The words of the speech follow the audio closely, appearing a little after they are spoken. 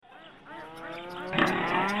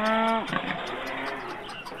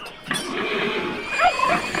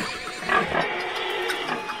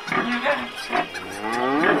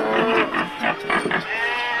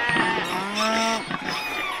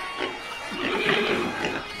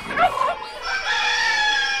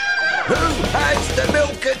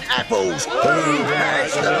broken apples? Who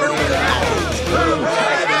has the broken apples? Who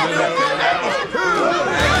has the broken apples? Who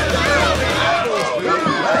has the broken apples? Who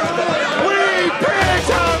has the We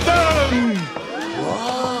picked on them!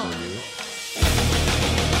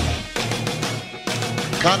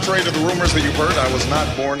 Contrary to the rumors that you've heard, I was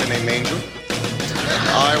not born in a manger.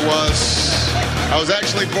 I was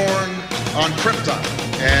actually born on Krypton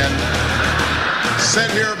and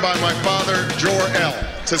sent here by my father, Jor-El,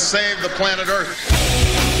 to save the planet Earth.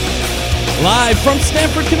 Live from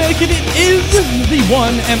Stamford, Connecticut, it is the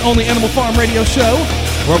one and only Animal Farm radio show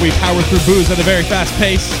where we power through booze at a very fast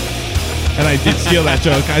pace. And I did steal that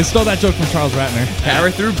joke. I stole that joke from Charles Ratner. Power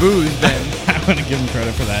through booze, Ben. I want to give him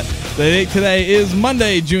credit for that. The date today is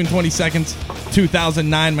Monday, June 22nd,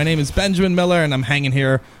 2009. My name is Benjamin Miller, and I'm hanging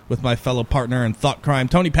here with my fellow partner in Thought Crime,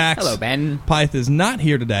 Tony Pax. Hello, Ben. Pyth is not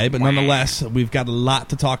here today, but nonetheless, we've got a lot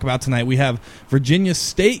to talk about tonight. We have Virginia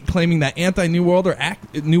State claiming that anti-New World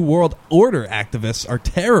Order activists are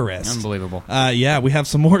terrorists. Unbelievable. Yeah, we have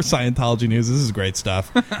some more Scientology news. This is great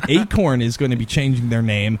stuff. Acorn is going to be changing their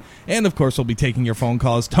name, and of course, we'll be taking your phone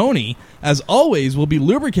calls. Tony, as always, will be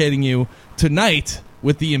lubricating you tonight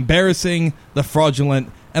with the embarrassing, the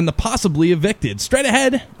fraudulent, and the possibly evicted. Straight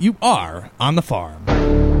ahead, you are on the farm.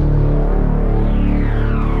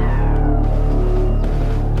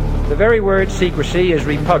 The very word secrecy is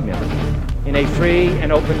repugnant in a free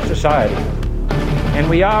and open society. And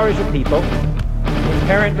we are, as a people,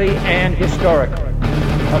 inherently and historically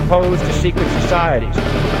opposed to secret societies,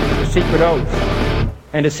 to secret oaths,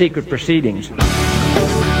 and to secret proceedings.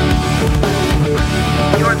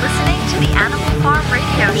 You're listening to the Animal Farm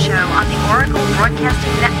Radio Show on the Oracle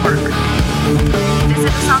Broadcasting Network.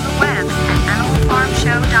 Visit us on the web at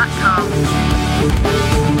animalfarmshow.com.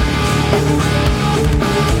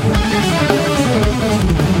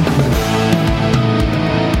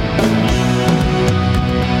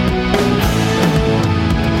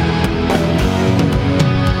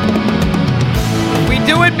 We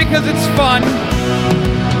do it because it's fun.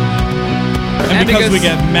 And because we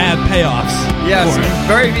get mad payoffs. Yes,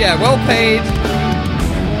 well paid,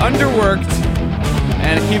 underworked,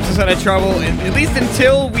 and it keeps us out of trouble, at least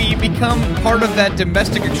until we become part of that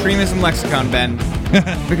domestic extremism lexicon, Ben.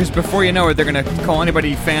 Because before you know it, they're going to call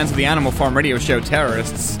anybody fans of the Animal Farm radio show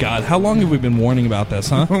terrorists. God, how long have we been warning about this,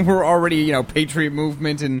 huh? We're already, Patriot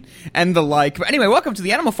movement and the like. But anyway, welcome to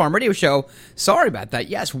the Animal Farm radio show. Sorry about that.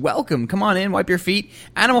 Yes, welcome. Come on in, wipe your feet.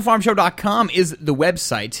 AnimalFarmShow.com is the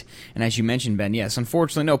website. And as you mentioned, Ben, yes,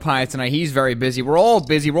 unfortunately, no Pie tonight. He's very busy. We're all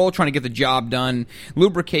busy. We're all trying to get the job done.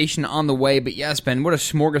 Lubrication on the way. But yes, Ben, what a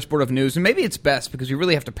smorgasbord of news. And maybe it's best because we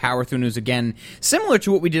really have to power through news again, similar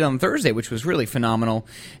to what we did on Thursday, which was really phenomenal.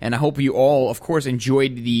 And I hope you all, of course,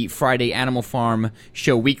 enjoyed the Friday Animal Farm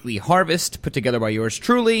Show Weekly Harvest put together by yours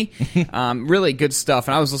truly. Really good stuff.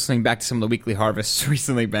 And I was listening back to some of the Weekly Harvests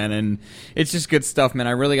recently, Ben, and it's just good stuff, man.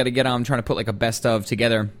 I really got to get on trying to put like a best of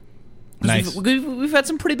together. Nice. We've had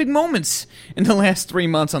some pretty big moments in the last 3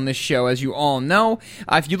 months on this show, as you all know.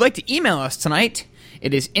 If you'd like to email us tonight,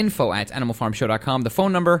 it is info@animalfarmshow.com. The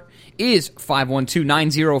phone number is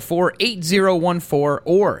 512-904-8014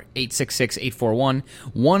 or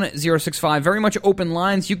 866-841-1065. Very much open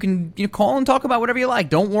lines. You can call and talk about whatever you like.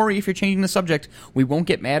 Don't worry if you're changing the subject. We won't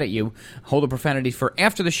get mad at you. Hold the profanity for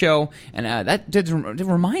after the show. And that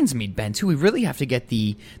reminds me, Ben, too, we really have to get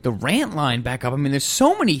the rant line back up. I mean, there's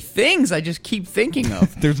so many things I just keep thinking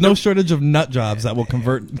of. There's no shortage of nut jobs that will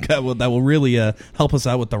that will really help us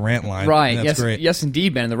out with the rant line. Right. That's great. Yes,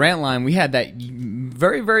 indeed, Ben. The rant line, we had that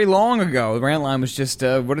very, very long ago. The rant line was just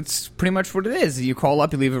pretty much what it is. You call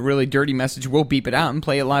up, you leave a really dirty message, we'll beep it out and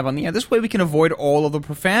play it live on the air. This way we can avoid all of the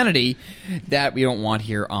profanity that we don't want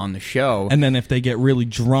here on the show. And then if they get really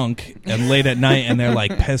drunk and late at night and they're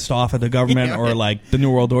like pissed off at the government or like the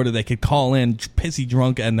New World Order, they could call in pissy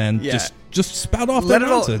drunk and then just spout off their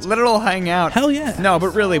nonsense. Let it all hang out. Hell yeah. No,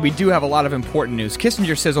 but really, we do have a lot of important news.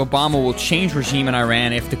 Kissinger says Obama will change regime in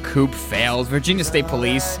Iran if the coup fails. Virginia State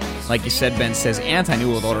Police, like you said, Ben, says anti-New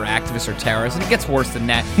World Order activists are terrorists, and it gets worse than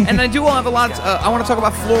that. And I do have a lot. I want to talk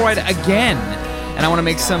about fluoride again, and I want to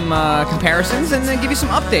make some comparisons and then give you some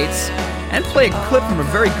updates and play a clip from a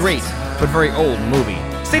very great but very old movie.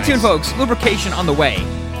 Stay tuned, folks. Lubrication on the way.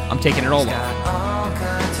 I'm taking it all off.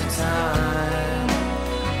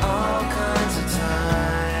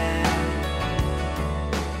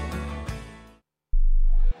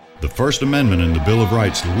 The First Amendment in the Bill of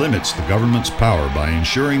Rights limits the government's power by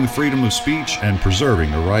ensuring the freedom of speech and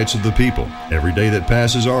preserving the rights of the people. Every day that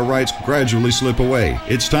passes, our rights gradually slip away.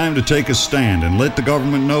 It's time to take a stand and let the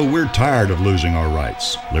government know we're tired of losing our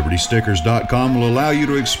rights. LibertyStickers.com will allow you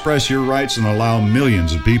to express your rights and allow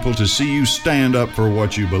millions of people to see you stand up for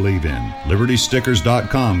what you believe in.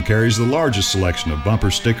 LibertyStickers.com carries the largest selection of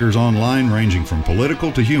bumper stickers online, ranging from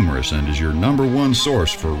political to humorous, and is your #1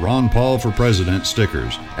 source for Ron Paul for President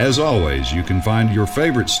stickers. As always, you can find your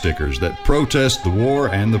favorite stickers that protest the war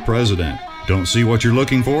and the president. Don't see what you're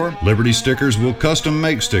looking for? Liberty Stickers will custom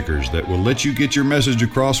make stickers that will let you get your message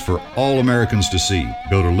across for all Americans to see.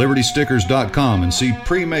 Go to LibertyStickers.com and see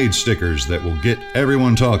pre-made stickers that will get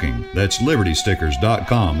everyone talking. That's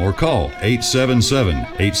LibertyStickers.com or call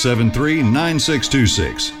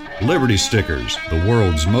 877-873-9626. Liberty Stickers, the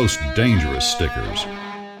world's most dangerous stickers.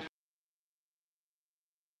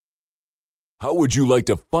 How would you like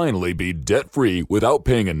to finally be debt-free without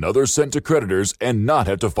paying another cent to creditors and not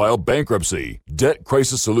have to file bankruptcy?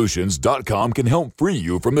 DebtCrisisSolutions.com can help free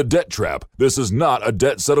you from the debt trap. This is not a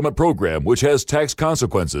debt settlement program which has tax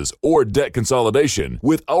consequences or debt consolidation.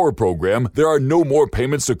 With our program, there are no more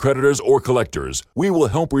payments to creditors or collectors. We will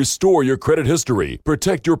help restore your credit history,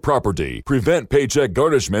 protect your property, prevent paycheck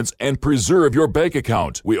garnishments, and preserve your bank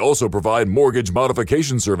account. We also provide mortgage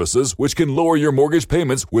modification services which can lower your mortgage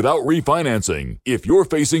payments without refinancing. If you're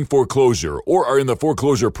facing foreclosure or are in the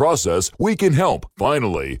foreclosure process, we can help.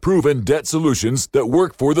 Finally, proven debt solutions that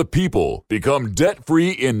work for the people. Become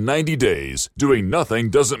debt-free in 90 days. Doing nothing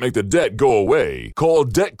doesn't make the debt go away. Call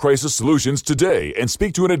Debt Crisis Solutions today and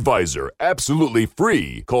speak to an advisor absolutely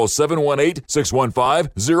free. Call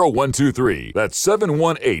 718-615-0123. That's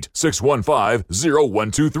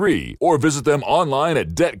 718-615-0123. Or visit them online at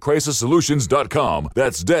debtcrisissolutions.com.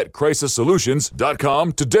 That's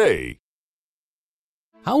debtcrisissolutions.com today.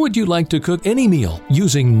 How would you like to cook any meal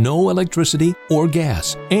using no electricity or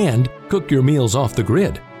gas and cook your meals off the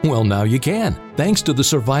grid? Well, now you can, thanks to the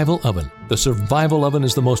Survival Oven. The Survival Oven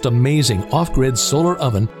is the most amazing off-grid solar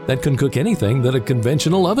oven that can cook anything that a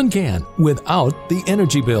conventional oven can without the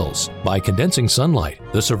energy bills. By condensing sunlight,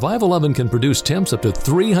 the Survival Oven can produce temps up to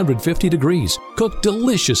 350 degrees, cook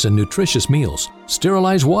delicious and nutritious meals,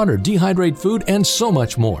 sterilize water, dehydrate food, and so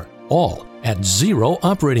much more. All at zero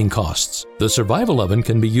operating costs. The Survival Oven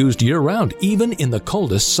can be used year-round, even in the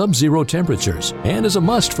coldest sub-zero temperatures, and is a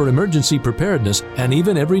must for emergency preparedness and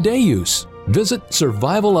even everyday use. Visit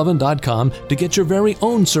survivaloven.com to get your very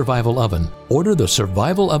own Survival Oven. Order the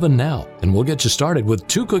Survival Oven now, and we'll get you started with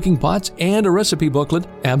 2 cooking pots and a recipe booklet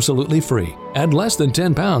absolutely free. At less than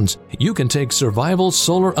 10 pounds, you can take Survival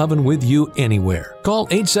Solar Oven with you anywhere. Call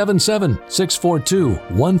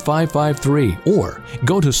 877-642-1553 or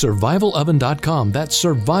go to survivaloven.com. That's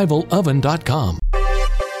survivaloven.com.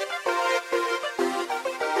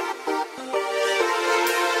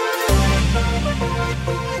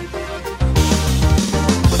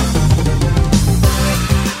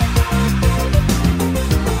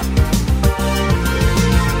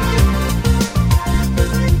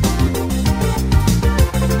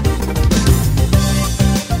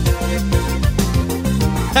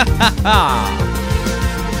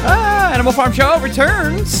 Animal Farm Show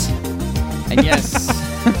returns. And yes.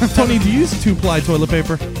 Tony, do you use 2-ply toilet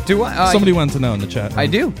paper? Do I? Somebody wants to know in the chat. I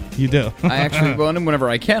do. You do? I actually, well, whenever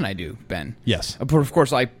I can, I do, Ben. Yes. But of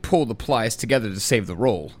course, I pull the plies together to save the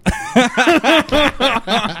roll. Oh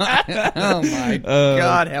my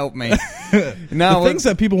God, help me! Now, the things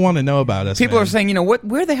that people want to know about us. People are saying,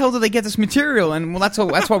 where the hell do they get this material? And well, that's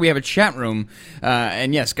why we have a chat room.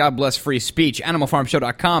 And yes, God bless free speech.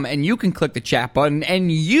 AnimalFarmShow.com, and you can click the chat button, and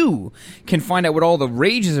you can find out what all the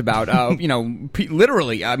rage is about.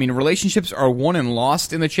 Literally, I mean, relationships are won and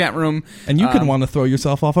lost in the chat room, and you can want to throw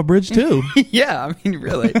yourself off a bridge too. Yeah, I mean,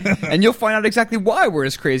 really, and you'll find out exactly why we're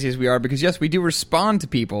as crazy as we are. Because yes, we do respond to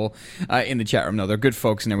people in the chat room. No, they're good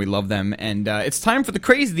folks, and we love them. And it's time for the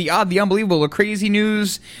crazy, the odd, the unbelievable, the crazy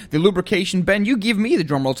news, the lubrication. Ben, you give me the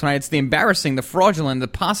drum roll tonight. It's the embarrassing, the fraudulent, the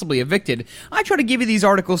possibly evicted. I try to give you these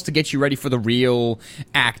articles to get you ready for the real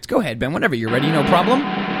act. Go ahead, Ben, whenever you're ready, no problem.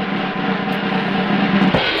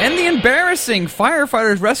 And the embarrassing,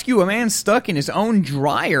 firefighters rescue a man stuck in his own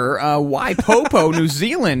dryer. Waipopo, New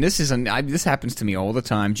Zealand. This happens to me all the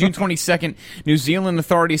time. June 22nd, New Zealand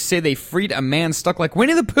authorities say they freed a man stuck like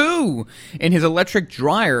Winnie the Pooh in his electric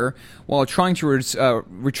dryer while trying to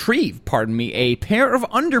retrieve, a pair of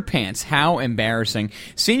underpants. How embarrassing.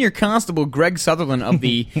 Senior Constable Greg Sutherland of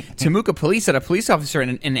the Temuka Police said a police officer in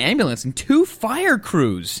an ambulance and 2 fire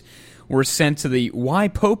crews were sent to the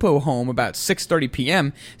Waipopo home about 6:30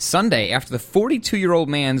 p.m. Sunday after the 42-year-old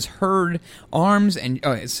man's arms and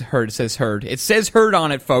it says heard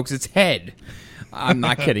on it, folks. It's head. I'm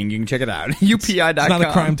not kidding. You can check it out. UPI.com. It's not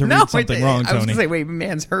a crime to read something wrong, Tony. I was going to say, wait,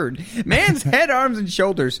 man's head, arms, and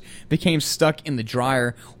shoulders became stuck in the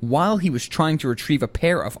dryer while he was trying to retrieve a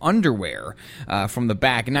pair of underwear from the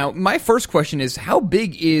back. Now, my first question is, how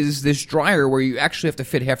big is this dryer where you actually have to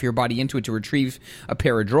fit half your body into it to retrieve a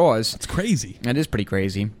pair of drawers? It's crazy. That is pretty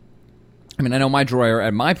crazy. I mean, I know my dryer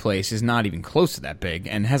at my place is not even close to that big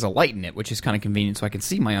and has a light in it, which is kind of convenient so I can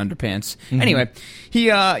see my underpants. Mm-hmm.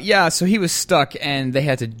 Anyway, so he was stuck and they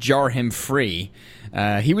had to jar him free.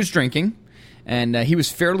 He was drinking and he was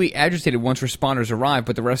fairly agitated once responders arrived,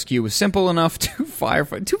 but the rescue was simple enough. Two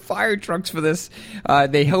fire trucks for this.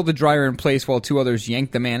 They held the dryer in place while two others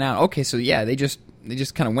yanked the man out. Okay, so yeah, they just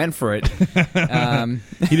kind of went for it.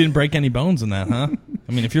 He didn't break any bones in that, huh?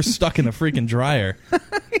 I mean, if you're stuck in a freaking dryer.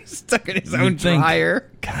 He's stuck in his own dryer.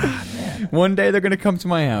 God, man. One day they're going to come to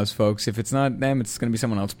my house, folks. If it's not them, it's going to be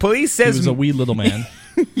someone else. Police says... He was a wee little man.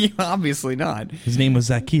 Yeah, obviously not. His name was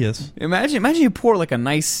Zacchaeus. Imagine you pour like a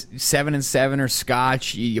nice 7-7 or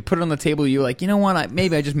scotch. You put it on the table. You're like, you know what?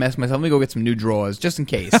 Maybe I just messed myself. Let me go get some new drawers just in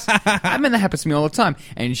case. I mean, that happens to me all the time.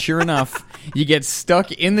 And sure enough, you get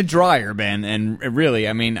stuck in the dryer, man. And really,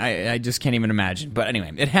 I mean, I just can't even imagine. But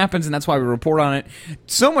anyway, it happens, and that's why we report on it.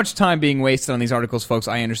 So much time being wasted on these articles, folks.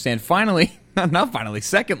 I understand. Finally... Not finally.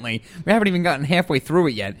 Secondly, we haven't even gotten halfway through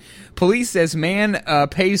it yet. Police says man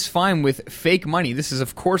pays fine with fake money. This is,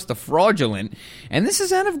 of course, the fraudulent. And this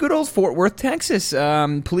is out of good old Fort Worth, Texas.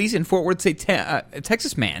 Police in Fort Worth say a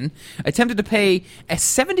Texas man attempted to pay a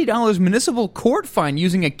 $70 municipal court fine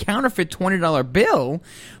using a counterfeit $20 bill.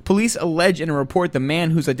 Police allege in a report the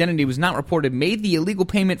man whose identity was not reported made the illegal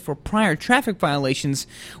payment for prior traffic violations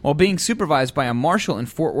while being supervised by a marshal in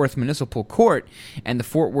Fort Worth Municipal Court. And the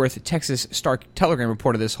Fort Worth, Texas Star-Telegram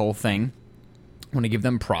reported this whole thing. I want to give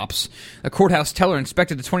them props. A courthouse teller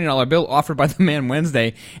inspected the $20 bill offered by the man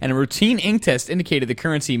Wednesday, and a routine ink test indicated the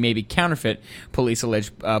currency may be counterfeit. Police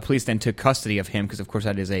then took custody of him because, of course,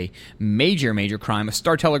 that is a major, major crime. A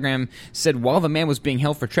Star Telegram said while the man was being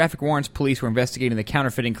held for traffic warrants, police were investigating the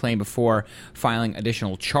counterfeiting claim before filing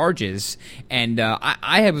additional charges. And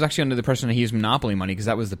I was actually under the impression that he used Monopoly money because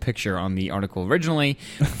that was the picture on the article originally,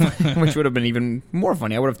 which would have been even more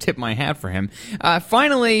funny. I would have tipped my hat for him.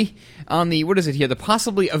 Finally, on the, what is it here? The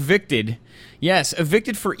possibly evicted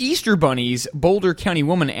for Easter bunnies, Boulder County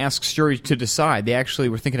woman asks jury to decide. They actually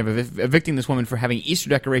were thinking of evicting this woman for having Easter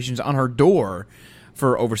decorations on her door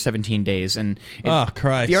for over 17 days. And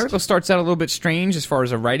Christ. The article starts out a little bit strange as far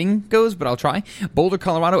as the writing goes, but I'll try. Boulder,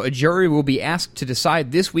 Colorado, a jury will be asked to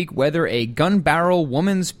decide this week whether a gun barrel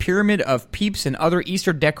woman's pyramid of peeps and other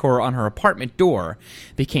Easter decor on her apartment door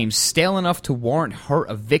became stale enough to warrant her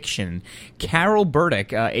eviction. Carol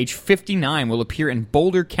Burdick, age 59, will appear in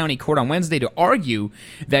Boulder County Court on Wednesday to argue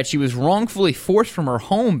that she was wrongfully forced from her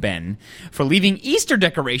home, Ben, for leaving Easter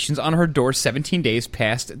decorations on her door 17 days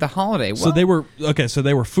past the holiday. So they were... Okay, so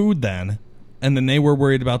they were food then, and then they were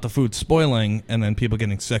worried about the food spoiling, and then people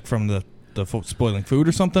getting sick from the spoiling food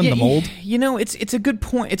or something, the mold? You know, it's a good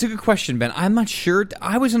point. It's a good question, Ben. I'm not sure.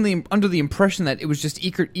 I was under the impression that it was just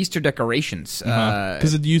Easter decorations.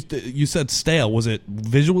 Because you said stale. Was it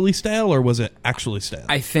visually stale or was it actually stale?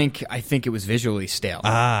 I think it was visually stale.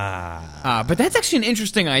 But that's actually an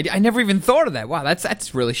interesting idea. I never even thought of that. Wow,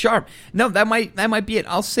 that's really sharp. No, that might be it.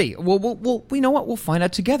 I'll see. We'll you know what? We'll find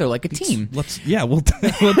out together like a team. We'll team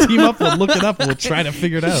up. We'll look it up. And we'll try to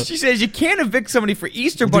figure it out. She says you can't evict somebody for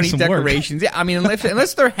Easter bunny decorations. Yeah, I mean,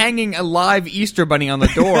 unless they're hanging a live Easter bunny on the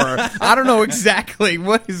door, I don't know exactly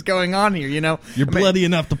what is going on here. You know, you're bloody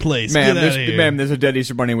enough to place. Ma'am, there's a dead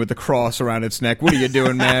Easter bunny with a cross around its neck. What are you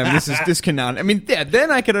doing, ma'am? This cannot. I mean, yeah,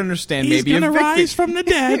 then I could understand. He's maybe gonna rise from the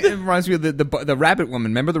dead. It reminds me of the rabbit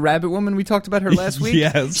woman. Remember the rabbit woman we talked about her last week?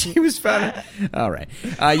 Yes, she was found. All right,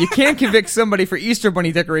 you can't convict somebody for Easter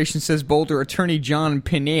bunny decorations, says Boulder attorney John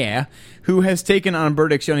Pinea, who has taken on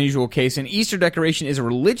Burdick's unusual case. An Easter decoration is a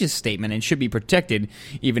religious statement and should be protected,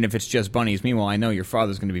 even if it's just bunnies. Meanwhile, I know your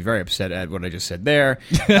father's going to be very upset at what I just said there.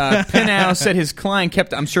 Pinau said his client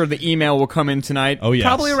kept... I'm sure the email will come in tonight. Oh, yes.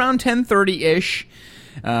 Probably around 10:30-ish.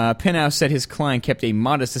 Pinau said his client kept a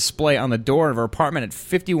modest display on the door of her apartment at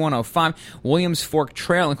 5105 Williams Fork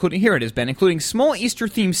Trail, including... Here it is, Ben. Including small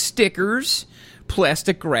Easter-themed stickers,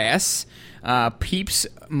 plastic grass, Peeps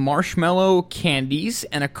marshmallow candies,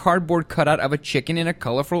 and a cardboard cutout of a chicken in a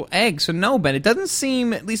colorful egg. So no, Ben, it doesn't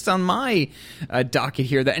seem, at least on my docket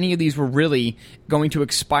here, that any of these were really going to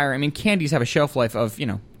expire. I mean, candies have a shelf life of,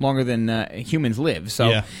 longer than humans live.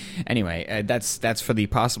 So anyway, that's for the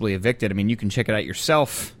possibly evicted. I mean, you can check it out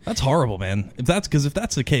yourself. That's horrible, man. If that's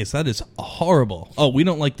the case, that is horrible. Oh, we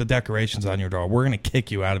don't like the decorations on your door. We're going to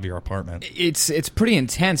kick you out of your apartment. It's pretty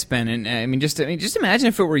intense, Ben. And I mean, just imagine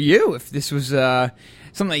if it were you, if this was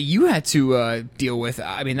something that you had to deal with.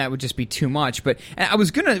 I mean, that would just be too much. But I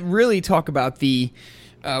was going to really talk about the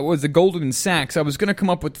Goldman Sachs. I was going to come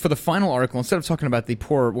up with, for the final article, instead of talking about the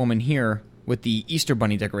poor woman here with the Easter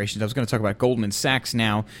Bunny decorations, I was going to talk about Goldman Sachs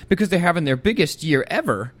now, because they're having their biggest year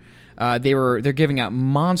ever. They're giving out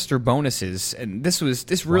monster bonuses, and this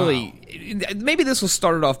really maybe this will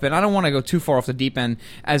start it off, Ben. I don't want to go too far off the deep end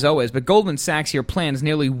as always, but Goldman Sachs here plans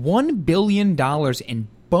nearly $1 billion in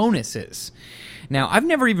bonuses. Now, I've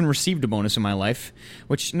never even received a bonus in my life,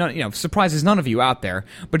 which surprises none of you out there.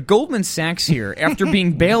 But Goldman Sachs here, after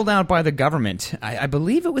being bailed out by the government, I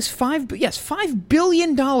believe it was $5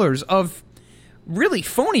 billion of really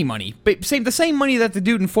phony money, the same money that the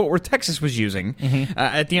dude in Fort Worth, Texas was using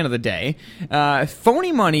at the end of the day.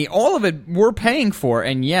 Phony money, all of it we're paying for,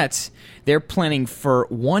 and yet they're planning for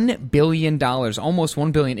 $1 billion, almost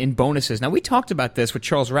 $1 billion in bonuses. Now, we talked about this with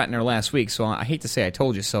Charles Ratner last week, so I hate to say I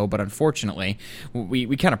told you so, but unfortunately,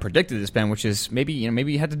 we kind of predicted this, Ben, which is maybe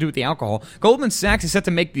you had to do with the alcohol. Goldman Sachs is set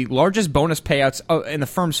to make the largest bonus payouts in the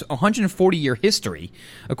firm's 140-year history,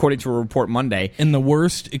 according to a report Monday. In the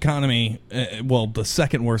worst economy, the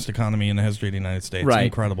second worst economy in the history of the United States. Right.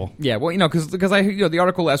 Incredible. Yeah, well, because the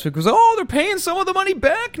article last week was, they're paying some of the money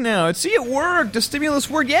back now. See, it worked. The stimulus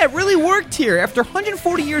worked. Yeah, it really worked here. After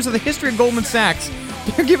 140 years of the history of Goldman Sachs,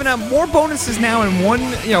 they're giving out more bonuses now in one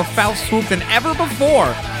foul swoop than ever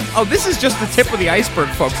before. Oh, this is just the tip of the iceberg,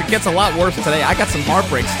 folks. It gets a lot worse today. I got some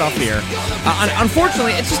heartbreak stuff here.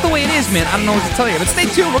 Unfortunately, it's just the way it is, man. I don't know what to tell you. But stay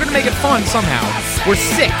tuned. We're going to make it fun somehow. We're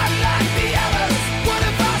sick.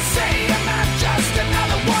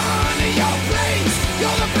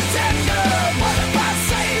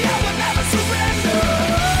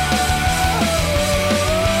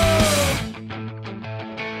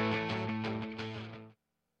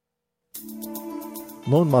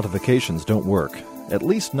 Loan modifications don't work, at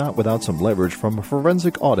least not without some leverage from a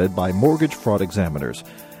forensic audit by mortgage fraud examiners.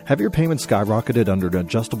 Have your payments skyrocketed under an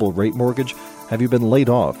adjustable rate mortgage? Have you been laid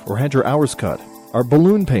off or had your hours cut? Are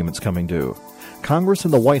balloon payments coming due? Congress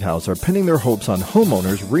and the White House are pinning their hopes on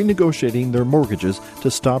homeowners renegotiating their mortgages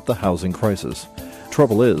to stop the housing crisis.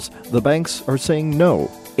 Trouble is, the banks are saying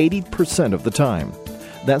no 80% of the time.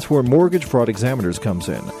 That's where mortgage fraud examiners comes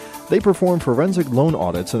in. They perform forensic loan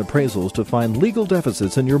audits and appraisals to find legal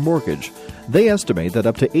deficits in your mortgage. They estimate that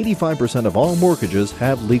up to 85% of all mortgages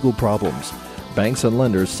have legal problems. Banks and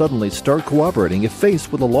lenders suddenly start cooperating if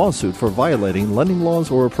faced with a lawsuit for violating lending laws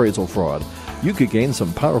or appraisal fraud. You could gain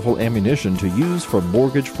some powerful ammunition to use for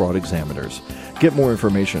mortgage fraud examiners. Get more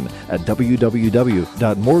information at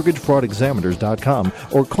www.mortgagefraudexaminers.com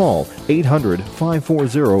or call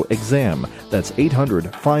 800-540-EXAM. That's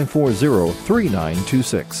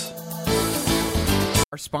 800-540-3926.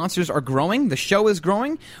 Our sponsors are growing. The show is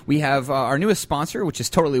growing. We have our newest sponsor, which is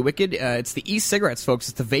Totally Wicked. It's the e-cigarettes, folks.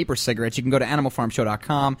 It's the vapor cigarettes. You can go to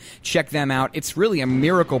animalfarmshow.com. Check them out. It's really a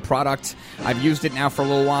miracle product. I've used it now for a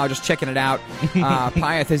little while, just checking it out.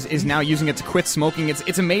 Pyeth is now using it to quit smoking.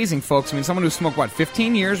 It's amazing, folks. I mean, someone who smoked,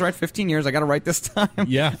 15 years, right? 15 years. I got it right this time.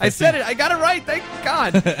 Yeah. 15. I said it. I got it right. Thank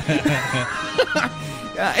God.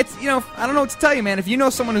 It's I don't know what to tell you, man. If you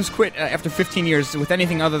know someone who's quit after 15 years with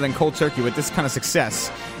anything other than cold turkey with this kind of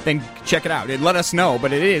success, then check it out. Let us know.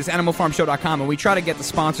 But it is animalfarmshow.com, and we try to get the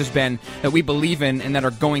sponsors, Ben, that we believe in and that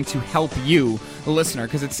are going to help you, the listener,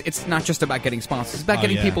 because it's not just about getting sponsors. It's about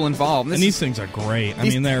getting people involved. And these things are great. I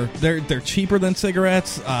mean, they're cheaper than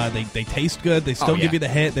cigarettes. They taste good. They still give you the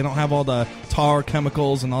hit. They don't have all the tar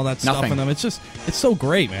chemicals and all that stuff in them. It's so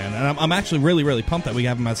great, man. And I'm actually really, really pumped that we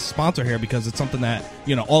have them as a sponsor here, because it's something that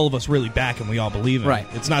all of us really back and we all believe in. Right.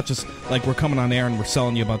 It's not just like we're coming on air and we're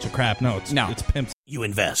selling you a bunch of crap. No, it's pimps. You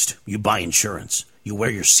invest. You buy insurance. You wear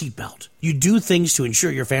your seatbelt. You do things to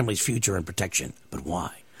ensure your family's future and protection. But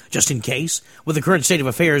why? Just in case? With the current state of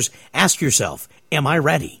affairs, ask yourself, am I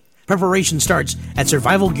ready? Preparation starts at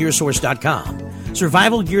survivalgearsource.com.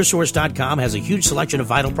 Survivalgearsource.com has a huge selection of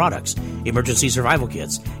vital products: emergency survival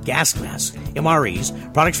kits, gas masks,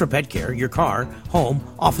 MREs, products for pet care, your car, home,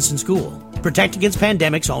 office, and school. Protect against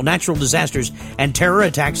pandemics, all natural disasters, and terror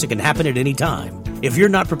attacks that can happen at any time. If you're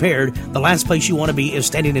not prepared, the last place you want to be is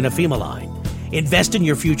standing in a FEMA line. Invest in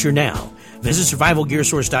your future now. Visit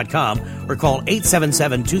survivalgearsource.com or call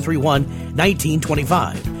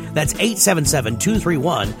 877-231-1925. That's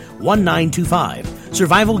 877-231-1925.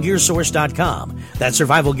 Survivalgearsource.com. That's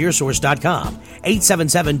survivalgearsource.com.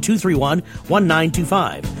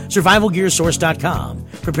 877-231-1925. Survivalgearsource.com.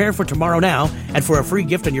 Prepare for tomorrow now, and for a free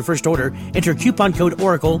gift on your first order, enter coupon code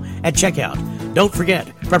Oracle at checkout. Don't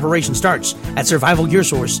forget, preparation starts at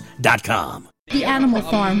survivalgearsource.com. The Animal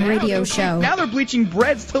Farm Radio Show. Now they're bleaching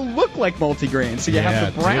breads to look like multigrain, so you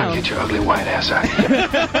have the brown. Get your ugly white ass out of here.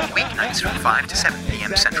 Weeknights from 5 to 7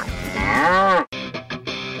 p.m. Central.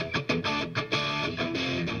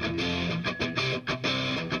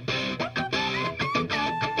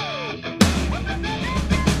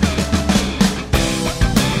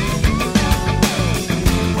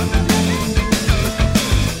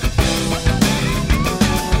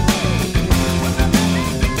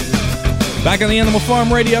 Back on the Animal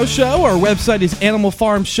Farm Radio Show. Our website is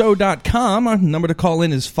animalfarmshow.com. Our number to call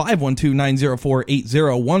in is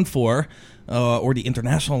 512-904-8014, or the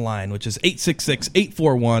international line, which is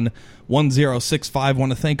 866-841-1065. I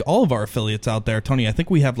want to thank all of our affiliates out there. Tony, I think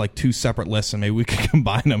we have like two separate lists, and maybe we could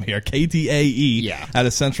combine them here. KTAE out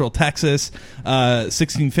of Central Texas,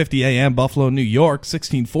 1650 AM, Buffalo, New York,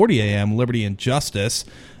 1640 AM, Liberty and Justice.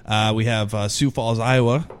 We have Sioux Falls,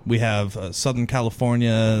 Iowa. We have Southern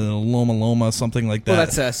California, Loma, something like that. Well,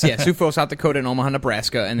 that's us. Yeah, Sioux Falls, South Dakota, and Omaha,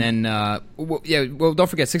 Nebraska. And then, don't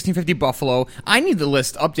forget 1650 Buffalo. I need the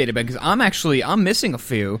list updated, Ben, because I'm missing a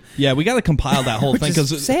few. Yeah, we got to compile that whole thing,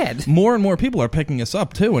 because sad. More and more people are picking us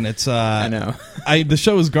up too, and it's. I know. The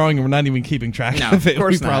show is growing, and we're not even keeping track of it. Of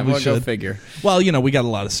course we probably should. Go figure. Well, we got a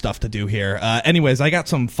lot of stuff to do here. Anyways, I got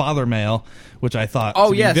some father mail, which I thought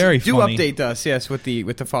very do funny. Update us, yes, with the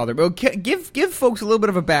father. Well, give folks a little bit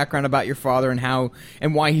of a background about your father and how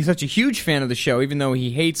and why he's such a huge fan of the show, even though he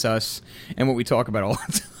hates us and what we talk about all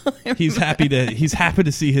the time. He's happy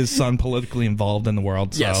to see his son politically involved in the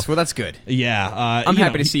world. So. Yes, well, that's good. Yeah, I'm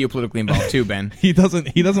happy to see you politically involved too, Ben. He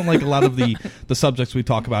doesn't like a lot of the subjects we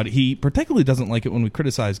talk about. He particularly doesn't like it when we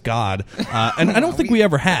criticize God, and I don't think we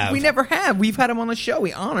ever have. We never have. We've had him on the show.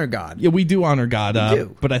 We honor God. Yeah, we do honor God. We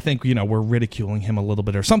do. But I think we're ridiculing him a little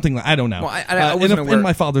bit or something. I don't know. Well, I wasn't aware. In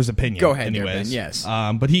my father's opinion. Go ahead, anyways. Ben, yes.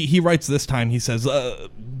 But he writes this time. He says,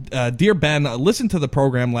 "Dear Ben, listened to the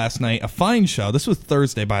program last night. A fine show. This was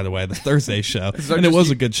Thursday, by the way. The Thursday show, and it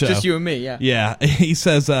was a good show. Just you and me, yeah. Yeah." He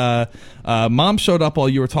says, "Mom showed up while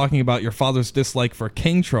you were talking about your father's dislike for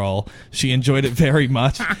Kingtroll. She enjoyed it very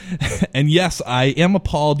much, and yes, I am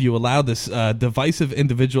appalled you allowed this divisive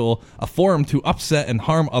individual a forum to upset and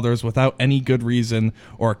harm others without any good reason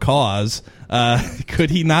or cause. Could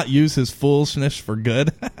he not use his foolishness for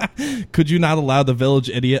good? Could you not allow the village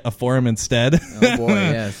idiot a forum instead? Oh boy,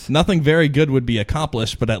 yes. Nothing very good would be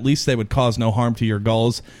accomplished, but at least they would cause no harm to your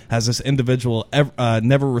goals. Has this individual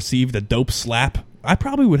never received a dope slap? I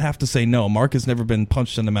probably would have to say no. Mark has never been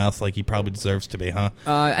punched in the mouth like he probably deserves to be, huh?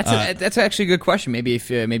 That's actually a good question. Maybe if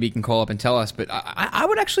maybe he can call up and tell us. But I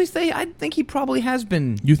would actually say I think he probably has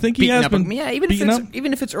been. You think he has been? Yeah,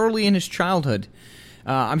 even if it's early in his childhood.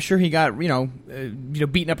 I'm sure he got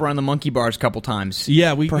beaten up around the monkey bars a couple times.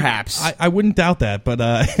 Yeah, perhaps. I wouldn't doubt that. But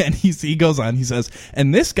and he goes on. He says,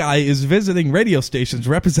 and this guy is visiting radio stations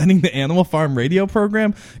representing the Animal Farm radio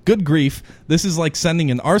program. Good grief! This is like sending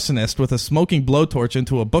an arsonist with a smoking blowtorch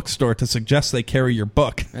into a bookstore to suggest they carry your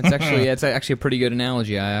book. That's actually a pretty good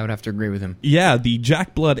analogy. I would have to agree with him. Yeah, the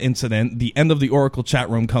Jack Blood incident, the end of the Oracle chat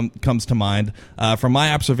room comes to mind. From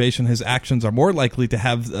my observation, his actions are more likely to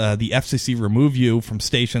have the FCC remove you from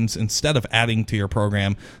stations instead of adding to your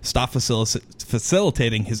program. Stop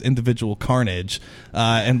facilitating his individual carnage.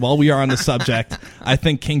 And while we are on the subject, I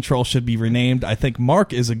think Kingtroll should be renamed. I think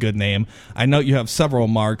Mark is a good name. I know you have several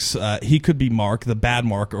Marks. He could be Mark, the bad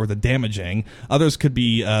Mark, or the damaging. Others could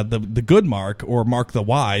be the good Mark, or Mark the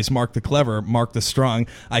wise, Mark the clever, Mark the strong.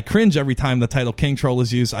 I cringe every time the title Kingtroll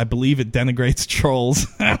is used. I believe it denigrates trolls.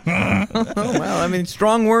 Well, I mean,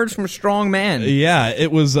 strong words from a strong man. Yeah, it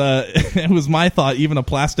was my thought. Even a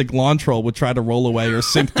plastic lawn troll would try to roll away or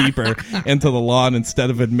sink deeper into the lawn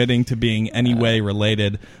instead of admitting to being any way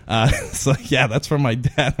related. So yeah, that's from my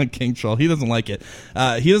dad on Kingtroll. He doesn't like it.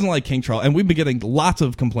 He doesn't like Kingtroll, and we've been getting lots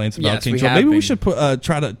of complaints about Kingtroll. Maybe we should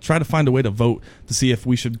try to find a way to vote to see if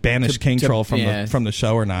we should banish Kingtroll from the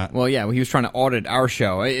show or not. Well, yeah, he was trying to audit our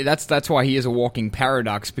show. That's why he is a walking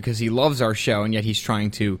paradox, because he loves our show, and yet he's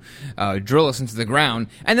trying to drill us into to the ground.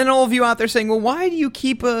 And then all of you out there saying, well, why do you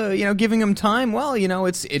keep giving him time? Well,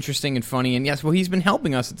 it's interesting and funny, and yes, well, he's been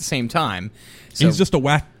helping us at the same time. So, he's just a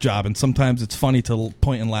whack job, and sometimes it's funny to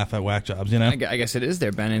point and laugh at whack jobs, I guess it is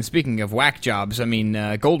there, Ben. And speaking of whack jobs, I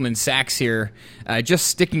mean, Goldman Sachs here, just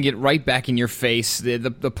sticking it right back in your face.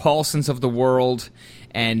 The Paulsons of the world,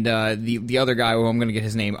 and the other guy, who I'm going to get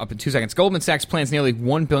his name up in 2 seconds. Goldman Sachs plans nearly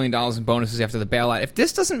 $1 billion in bonuses after the bailout. If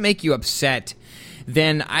this doesn't make you upset,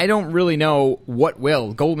 then I don't really know what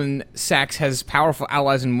will. Goldman Sachs has powerful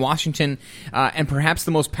allies in Washington, and perhaps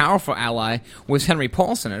the most powerful ally was Henry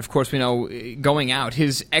Paulson. And of course, we know going out,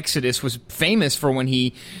 his exodus was famous for when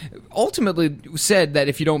he ultimately said that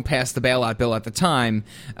if you don't pass the bailout bill at the time,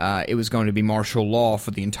 it was going to be martial law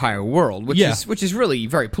for the entire world, which is really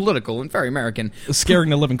very political and very American.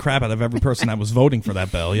 Scaring the living crap out of every person that was voting for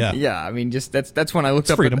that bill, yeah. Yeah, I mean, just that's when I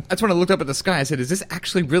looked up. That's when I looked up at the sky. I said, "Is this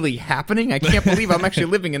actually really happening? I can't believe I'm actually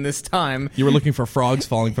living in this time." You were looking for frogs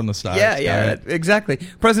falling from the stars. Yeah, exactly.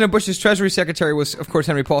 President Bush's Treasury Secretary was, of course,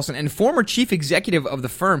 Henry Paulson, and former chief executive of the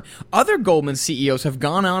firm. Other Goldman CEOs have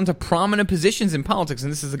gone on to prominent positions in politics,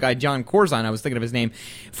 and this is the guy John Corzine. I was thinking of his name.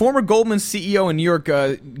 Former Goldman CEO and New York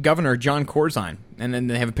Governor John Corzine. And then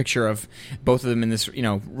they have a picture of both of them in this,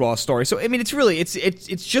 raw story. So I mean, it's really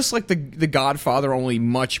it's just like the Godfather, only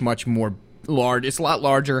much more large. It's a lot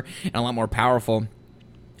larger and a lot more powerful.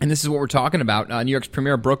 And this is what we're talking about. New York's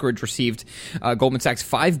premier brokerage received Goldman Sachs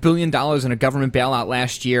 $5 billion in a government bailout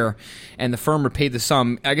last year, and the firm repaid the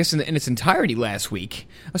sum, I guess, in its entirety last week.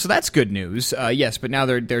 So that's good news, yes. But now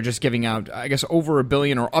they're just giving out, I guess, over $1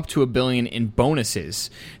 billion or up to $1 billion in bonuses.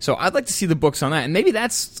 So I'd like to see the books on that, and maybe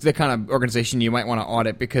that's the kind of organization you might want to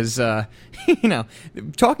audit because,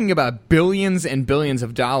 talking about billions and billions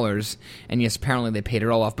of dollars, and yes, apparently they paid it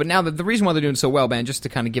all off. But now the reason why they're doing so well, Ben, just to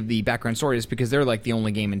kind of give the background story, is because they're like the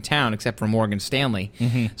only game in town except for Morgan Stanley.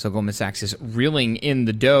 Mm-hmm. So Goldman Sachs is reeling in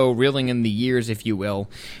the dough, reeling in the years, if you will,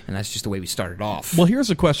 and that's just the way we started off. Well, here's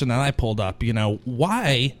a question that I pulled up.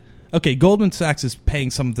 Why? Okay, Goldman Sachs is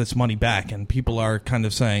paying some of this money back, and people are kind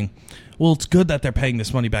of saying, well, it's good that they're paying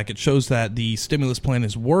this money back. It shows that the stimulus plan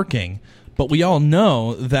is working, but we all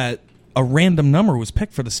know that a random number was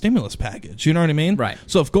picked for the stimulus package. You know what I mean? Right.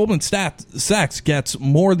 So if Goldman Sachs gets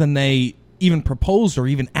more than they even proposed or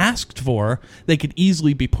even asked for, they could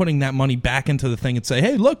easily be putting that money back into the thing and say,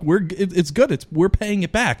 hey, look, it's good. We're paying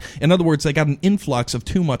it back. In other words, they got an influx of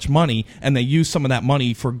too much money, and they used some of that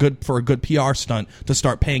money for a good PR stunt to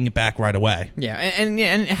start paying it back right away. Yeah,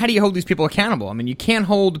 and how do you hold these people accountable? I mean, you can't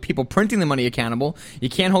hold the people printing the money accountable. You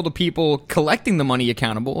can't hold the people collecting the money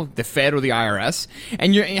accountable, the Fed or the IRS.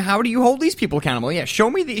 And how do you hold these people accountable? Yeah, show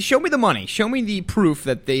me the money. Show me the proof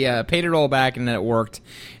that they paid it all back and that it worked,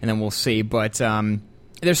 and then we'll see. But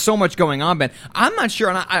there's so much going on, Ben. I'm not sure,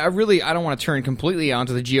 and I don't want to turn completely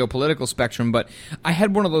onto the geopolitical spectrum, but I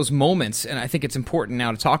had one of those moments, and I think it's important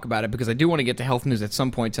now to talk about it because I do want to get to health news at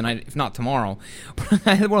some point tonight, if not tomorrow. But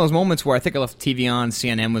I had one of those moments where I think I left the TV on,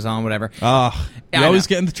 CNN was on, whatever. You always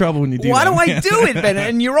get into trouble when you do why that. Why do I do it, Ben?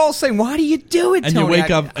 And you're all saying, why do you do it, and Tony? You wake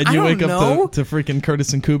up to freaking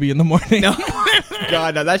Curtis and Kubi in the morning. No.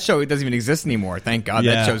 God, no, that show doesn't even exist anymore. Thank God,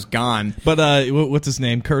 that show's gone. But what's his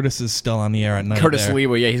name? Curtis is still on the air at night. Curtis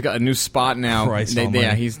Lewa, yeah, he's got a new spot now. Christ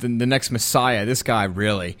yeah, he's the next Messiah. This guy,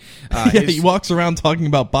 really. He walks around talking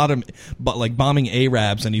about bombing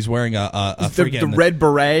Arabs, and he's wearing the red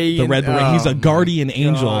beret. The red beret. He's a guardian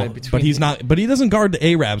angel, but he's not. But he doesn't guard the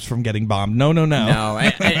Arabs from getting bombed. No. No.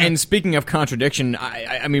 And speaking of contradiction,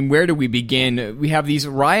 I mean, where do we begin? We have these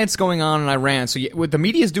riots going on in Iran. So what the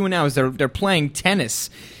media is doing now is they're playing tennis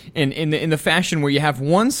in the fashion where you have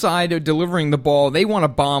one side delivering the ball. They want to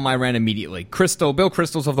bomb Iran immediately. Bill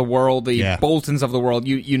Kristol's of the world, the Boltons of the world,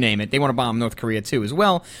 you name it. They want to bomb North Korea too as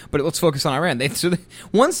well. But let's focus on Iran.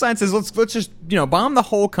 One side says let's just bomb the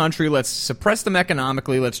whole country. Let's suppress them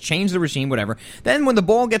economically. Let's change the regime. Whatever. Then when the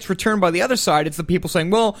ball gets returned by the other side, it's the people saying,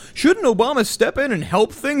 well, shouldn't Obama step in and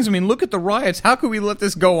help things? I mean, look at the riots. How could we let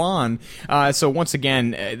this go on? So once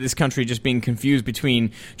again, this country just being confused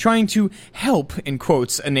between trying to help, in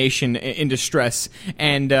quotes, a nation in distress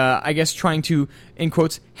and I guess trying to, in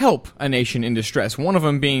quotes, help a nation in distress. One of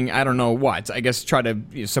them being, I don't know what, I guess try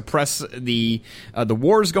to suppress the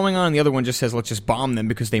wars going on. The other one just says, let's just bomb them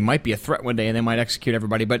because they might be a threat one day and they might execute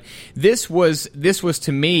everybody. But this was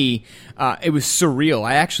to me, it was surreal.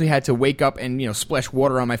 I actually had to wake up and splash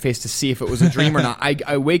water on my face to see if it was a dream or not.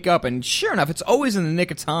 I wake up and sure enough, it's always in the nick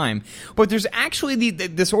of time. But there's actually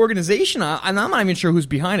this organization, and I'm not even sure who's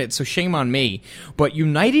behind it, so shame on me. But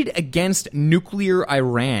United Against Nuclear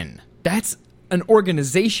Iran. That's an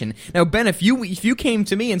organization. Now, Ben, if you came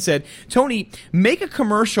to me and said, Tony, make a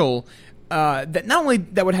commercial that not only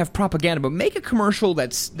that would have propaganda, but make a commercial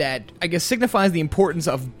that I guess signifies the importance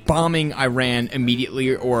of bombing Iran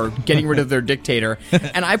immediately or getting rid of their dictator.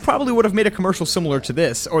 And I probably would have made a commercial similar to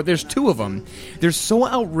this. Or there's two of them. They're so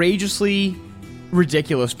outrageously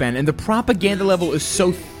ridiculous, Ben, and the propaganda level is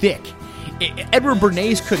so thick. Edward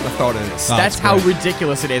Bernays couldn't have thought of this. That's how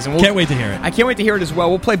ridiculous it is. And can't wait to hear it. I can't wait to hear it as well.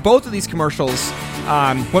 We'll play both of these commercials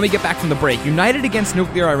when we get back from the break. United Against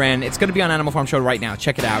Nuclear Iran. It's going to be on Animal Farm Show right now.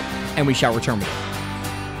 Check it out, and we shall return with it.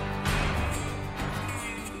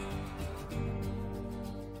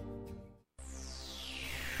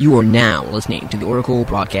 You are now listening to the Oracle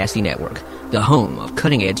Broadcasting Network, the home of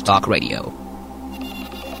cutting-edge talk radio.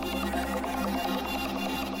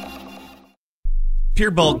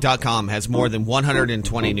 PureBulk.com has more than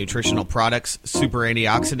 120 nutritional products, super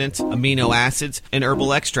antioxidants, amino acids, and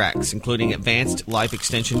herbal extracts, including advanced life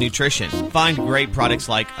extension nutrition. Find great products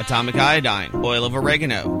like atomic iodine, oil of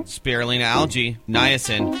oregano, spirulina algae,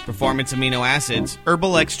 niacin, performance amino acids,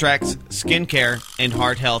 herbal extracts, skincare, and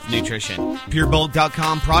heart health nutrition.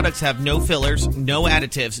 PureBulk.com products have no fillers, no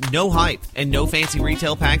additives, no hype, and no fancy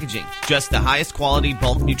retail packaging. Just the highest quality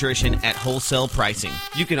bulk nutrition at wholesale pricing.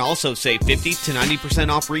 You can also save 50 to 90%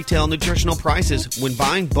 off retail nutritional prices when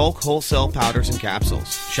buying bulk wholesale powders and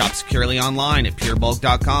capsules. Shop securely online at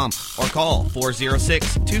purebulk.com or call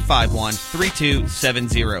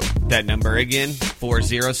 406-251-3270. That number again,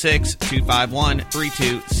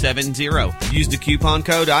 406-251-3270. Use the coupon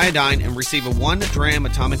code iodine and receive a 1 gram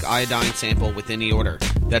atomic iodine sample with any order.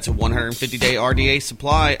 That's a 150-day RDA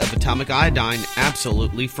supply of atomic iodine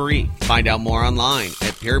absolutely free. Find out more online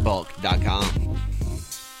at purebulk.com.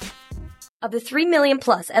 Of the 3 million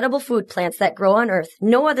plus edible food plants that grow on Earth,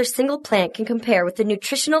 no other single plant can compare with the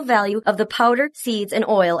nutritional value of the powder, seeds, and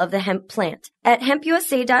oil of the hemp plant. At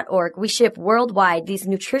hempusa.org, we ship worldwide these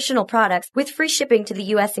nutritional products with free shipping to the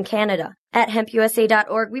U.S. and Canada. At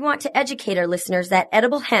hempusa.org, we want to educate our listeners that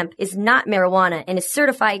edible hemp is not marijuana and is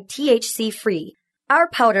certified THC-free. Our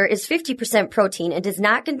powder is 50% protein and does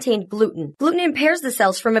not contain gluten. Gluten impairs the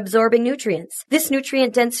cells from absorbing nutrients. This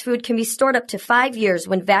nutrient-dense food can be stored up to 5 years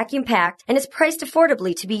when vacuum-packed and is priced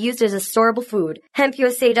affordably to be used as a storable food.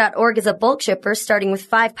 HempUSA.org is a bulk shipper starting with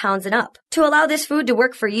 5 pounds and up. To allow this food to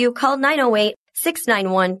work for you, call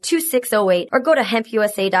 908-691-2608 or go to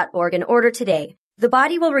hempusa.org and order today. The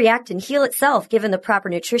body will react and heal itself given the proper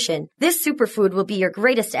nutrition. This superfood will be your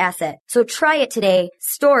greatest asset. So try it today,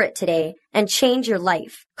 store it today, and change your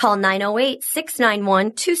life. Call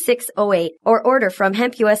 908-691-2608 or order from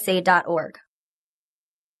hempusa.org.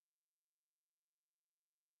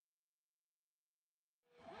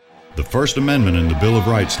 The First Amendment in the Bill of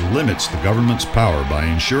Rights limits the government's power by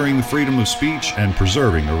ensuring the freedom of speech and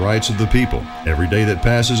preserving the rights of the people. Every day that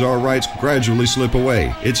passes, our rights gradually slip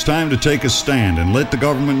away. It's time to take a stand and let the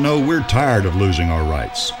government know we're tired of losing our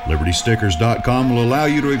rights. LibertyStickers.com will allow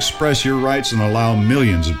you to express your rights and allow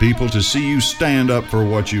millions of people to see you stand up for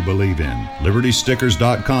what you believe in.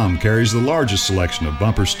 LibertyStickers.com carries the largest selection of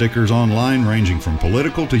bumper stickers online, ranging from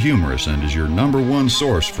political to humorous, and is your #1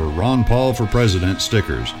 source for Ron Paul for President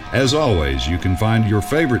stickers. As always, you can find your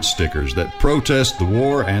favorite stickers that protest the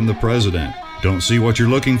war and the president. Don't see what you're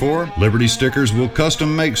looking for? Liberty Stickers will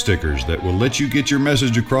custom make stickers that will let you get your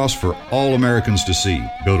message across for all Americans to see.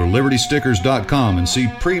 Go to libertystickers.com and see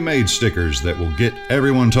pre-made stickers that will get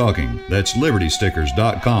everyone talking. That's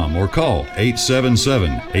libertystickers.com or call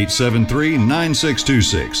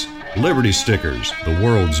 877-873-9626. Liberty Stickers, the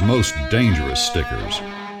world's most dangerous stickers.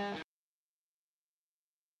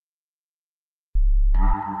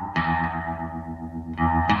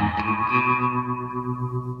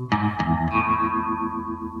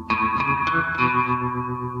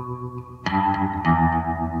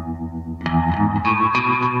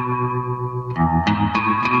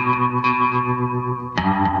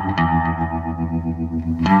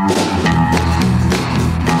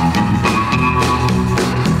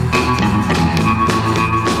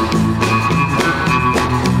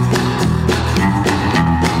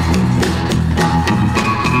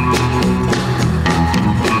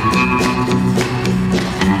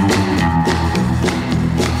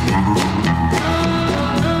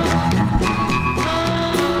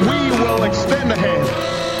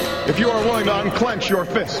 Unclench your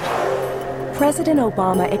fist. President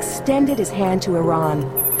Obama extended his hand to Iran,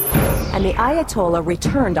 and the Ayatollah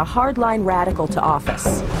returned a hardline radical to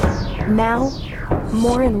office. Now,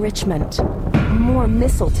 more enrichment, more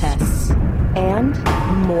missile tests, and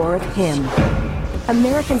more of him.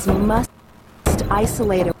 Americans must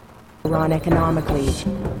isolate Iran economically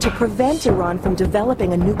to prevent Iran from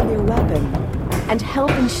developing a nuclear weapon and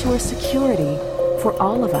help ensure security for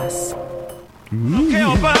all of us. Okay,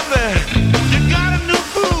 Obama.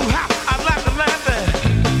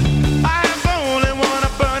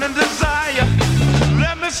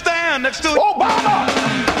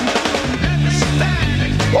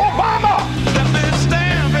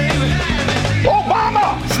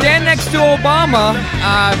 Obama.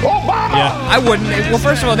 Yeah. I wouldn't. Well,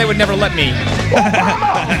 first of all, they would never let me.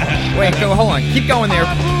 Wait, go. Hold on. Keep going there.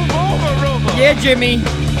 Yeah, Jimmy.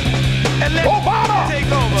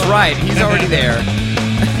 That's right. He's already there.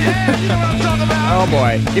 Oh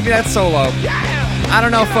boy, give me that solo. I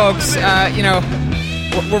don't know, folks.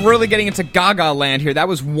 We're really getting into Gaga land here. That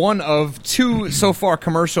was one of two so far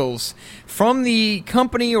commercials from the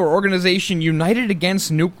company or organization United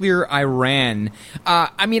Against Nuclear Iran.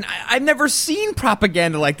 I've never seen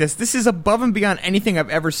propaganda like this. This is above and beyond anything I've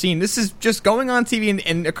ever seen. This is just going on TV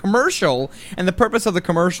in a commercial, and the purpose of the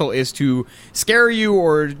commercial is to scare you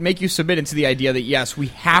or make you submit into the idea that, yes, we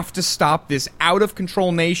have to stop this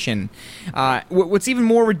out-of-control nation. What's even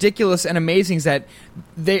more ridiculous and amazing is that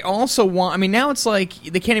they also want... now it's like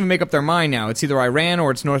they can't even make up their mind now. It's either Iran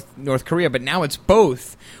or it's North Korea, but now it's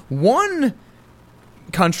both. One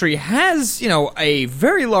country has, a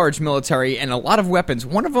very large military and a lot of weapons.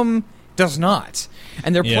 One of them does not,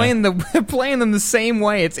 and they're playing them the same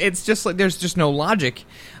way. It's just like there's just no logic.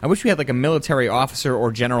 I wish we had like a military officer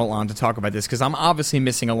or general on to talk about this, because I'm obviously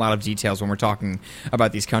missing a lot of details when we're talking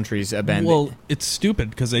about these countries. Ben, well, it's stupid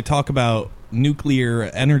because they talk about nuclear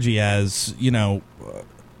energy as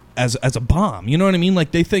as a bomb. You know what I mean?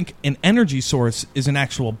 Like, they think an energy source is an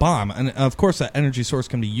actual bomb. And, of course, that energy source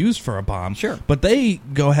can be used for a bomb. Sure. But they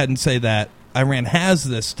go ahead and say that Iran has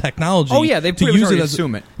this technology. Oh, yeah, they to use it as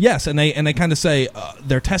assume it. Yes, and they kind of say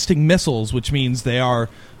they're testing missiles, which means they are...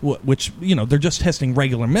 they're just testing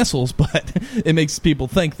regular missiles, but it makes people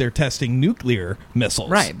think they're testing nuclear missiles.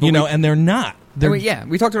 Right. And they're not.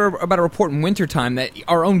 We talked about a report in wintertime that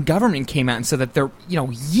our own government came out and said that they're,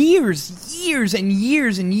 years and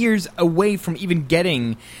years away from even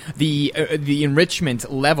getting the enrichment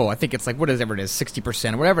level. I think it's like, whatever it is,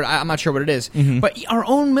 60% or whatever. I'm not sure what it is. Mm-hmm. But our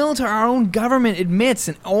own military, our own government admits,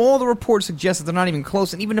 and all the reports suggest that they're not even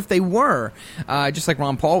close. And even if they were, just like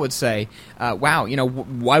Ron Paul would say, wow,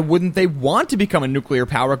 why wouldn't they want to become a nuclear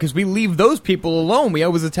power? Because we leave those people alone. We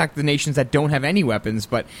always attack the nations that don't have any weapons.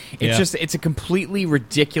 But it's a completely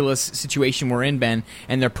ridiculous situation we're in, Ben,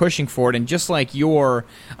 and they're pushing for it. And just like your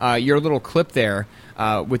little clip there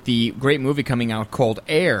with the great movie coming out called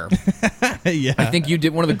Air, yeah, I think you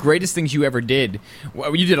did one of the greatest things you ever did.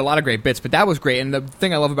 Well, you did a lot of great bits, but that was great. And the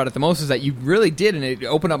thing I love about it the most is that you really did, and it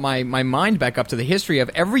opened up my mind back up to the history of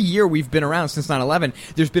every year we've been around since 9/11.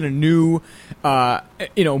 There's been a new,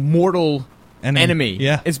 mortal enemy.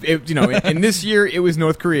 Yeah. And this year it was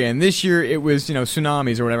North Korea, and this year it was,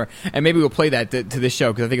 tsunamis or whatever. And maybe we'll play that to this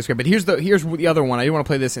show because I think it's great. But here's the other one. I do want to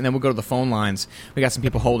play this, and then we'll go to the phone lines. We got some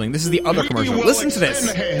people holding. This is the other commercial. Listen to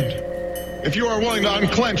this. If you are willing to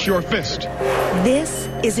unclench your fist. This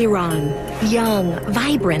is Iran. Young,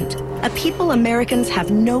 vibrant, a people Americans have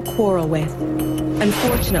no quarrel with.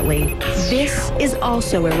 Unfortunately, this is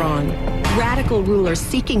also Iran. Radical rulers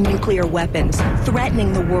seeking nuclear weapons,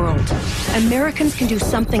 threatening the world. Americans can do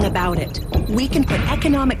something about it. We can put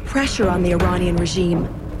economic pressure on the Iranian regime,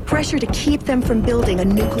 pressure to keep them from building a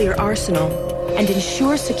nuclear arsenal, and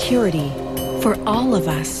ensure security for all of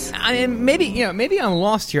us. I mean, maybe I'm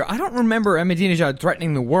lost here. I don't remember Ahmadinejad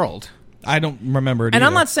threatening the world. I don't remember it and either.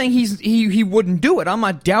 I'm not saying he wouldn't do it. I'm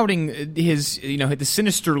not doubting his, the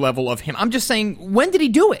sinister level of him. I'm just saying, when did he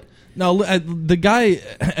do it? No, the guy,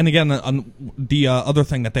 and again, the other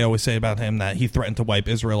thing that they always say about him, that he threatened to wipe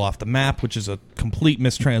Israel off the map, which is a complete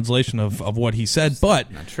mistranslation of what he said. But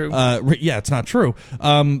not true. Yeah, it's not true.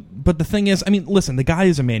 But the thing is, listen, the guy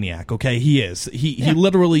is a maniac. Okay, he is. He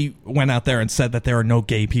literally went out there and said that there are no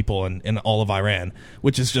gay people in all of Iran,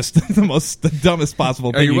 which is just the dumbest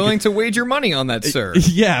possible thing. Are you willing to wager money on that, sir?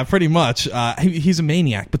 Yeah, pretty much. He's a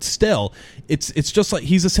maniac, but still, it's just like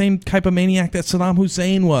he's the same type of maniac that Saddam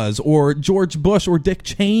Hussein was, or George Bush, or Dick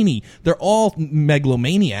Cheney. They're all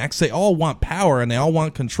megalomaniacs. They all want power and they all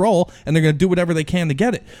want control, and they're going to do whatever they can to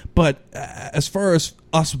get it. But as far as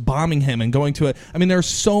us bombing him and going to it, there are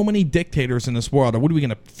so many dictators in this world. What are we going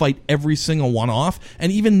to fight every single one off?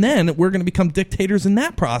 And even then, we're going to become dictators in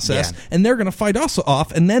that process, and they're going to fight us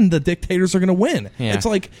off, and then the dictators are going to win. Yeah. It's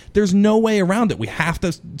like there's no way around it. We have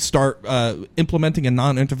to start implementing a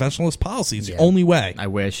non-interventionist policy. It's the only way. I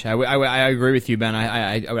wish. I agree with you, Ben.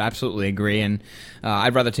 I would absolutely agree, and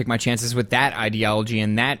I'd rather take my chances with that ideology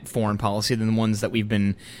and that foreign policy than the ones that we've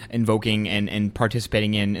been invoking and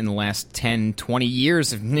participating in the last 10, 20 years,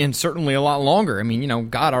 and certainly a lot longer.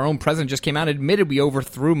 God, our own president just came out and admitted we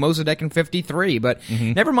overthrew Mossadegh in 53, but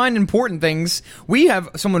never mind important things. We have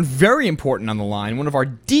someone very important on the line, one of our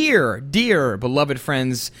dear, dear, beloved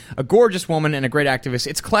friends, a gorgeous woman and a great activist.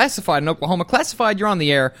 It's Klasifyd in Oklahoma. Klasifyd, you're on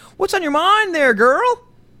the air. What's on your mind there, girl?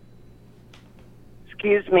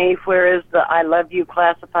 excuse me, where is the I love you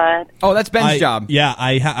classified? Oh, that's Ben's job. Yeah,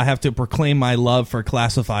 I have to proclaim my love for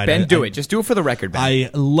Classified. Ben, do it. Just do it for the record, Ben. I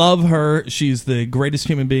love her. She's the greatest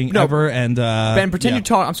human being ever. And Ben, pretend you're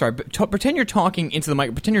talking. I'm sorry, but pretend you're talking into the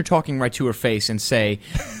mic. Pretend you're talking right to her face and say,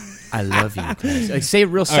 "I love you." Like, say it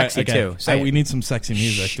real sexy too. Say we need some sexy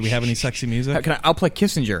music. Do we have any sexy music? I'll play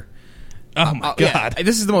Kissinger. Oh my God! Yeah,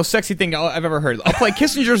 this is the most sexy thing I've ever heard. I'll play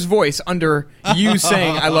Kissinger's voice under you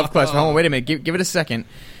saying "I love Classified." Hold on, wait a minute. Give it a second.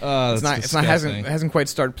 It's not hasn't quite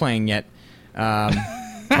started playing yet. Of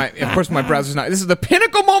course, my browser's not. This is the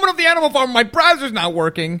pinnacle moment of the Animal Farm. My browser's not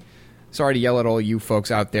working. Sorry to yell at all you folks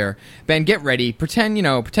out there. Ben, get ready. Pretend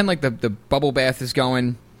like the bubble bath is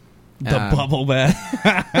going. The bubble bath.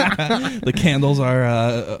 The candles are.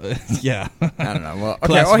 Yeah. I don't know. Well,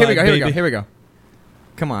 okay. Oh, here we go.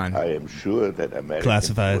 Come on. I am sure that Americans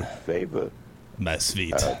Classified. would favor my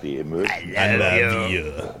sweet. the emergency. I love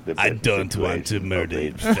you. I don't want to murder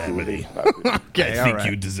your family. Okay, I think right.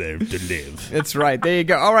 you deserve to live. That's right. There you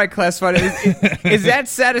go. All right, Classified. Is that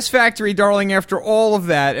satisfactory, darling? After all of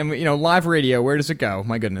that, and live radio, where does it go?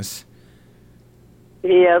 My goodness.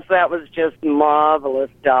 Yes, that was just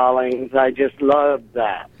marvelous, darlings. I just loved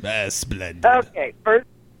that. Splendid. Okay, first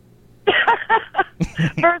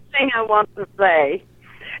thing I want to say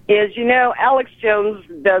is, Alex Jones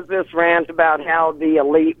does this rant about how the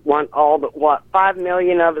elite want 5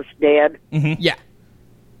 million of us dead? Mm-hmm. Yeah.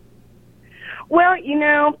 Well,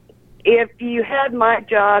 if you had my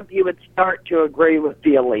job, you would start to agree with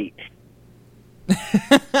the elite.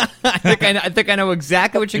 I think I know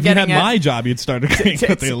exactly what you're if getting you had at. my job, you'd start agreeing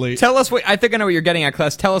with the elite. Tell us I think I know what you're getting at,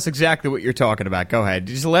 Class. Tell us exactly what you're talking about. Go ahead.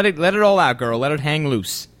 Just let it all out, girl. Let it hang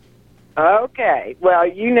loose. Okay. Well,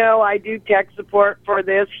 I do tech support for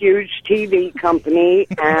this huge TV company,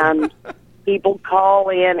 and people call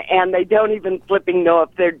in, and they don't even flipping know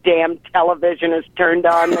if their damn television is turned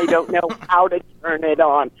on. They don't know how to turn it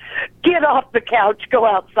on. Get off the couch, go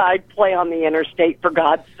outside, play on the interstate, for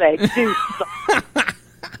God's sake. Do something.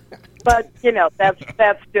 But,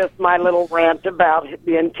 that's just my little rant about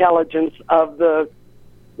the intelligence of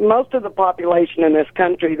most of the population in this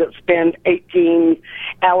country that spend 18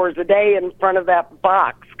 hours a day in front of that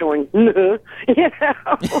box going, got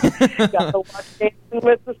to watch Dancing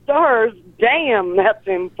with the Stars. Damn, that's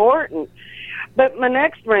important. But my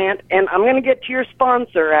next rant, and I'm going to get to your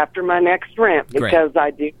sponsor after my next rant, because I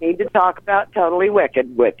do need to talk about Totally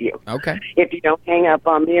Wicked with you. Okay. If you don't hang up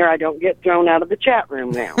on me or I don't get thrown out of the chat room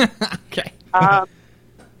now. Okay.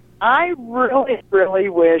 I really, really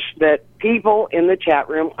wish that people in the chat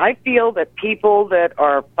room, I feel that people that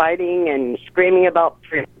are fighting and screaming about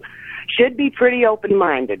freedom should be pretty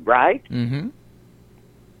open-minded, right? Mm-hmm.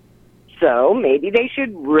 So maybe they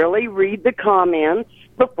should really read the comments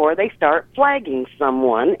before they start flagging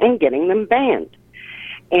someone and getting them banned.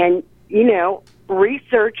 And,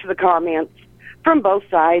 research the comments from both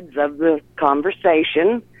sides of the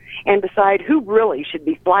conversation and decide who really should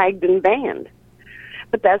be flagged and banned.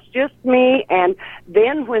 But that's just me. And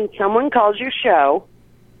then when someone calls your show,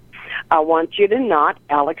 I want you to not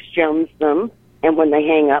Alex Jones them. And when they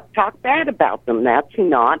hang up, talk bad about them. That's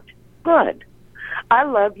not good. I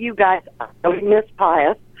love you guys. I know you miss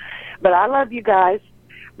Pius, but I love you guys.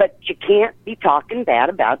 But you can't be talking bad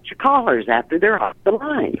about your callers after they're off the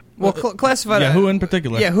line. Well, Classified. Yeah, who in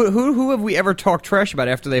particular? Yeah, who have we ever talked trash about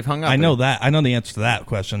after they've hung up? I know that. I know the answer to that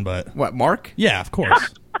question, but what, Mark? Yeah, of course.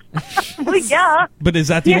 Well, yeah. But is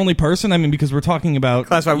that the only person? I mean, because we're talking about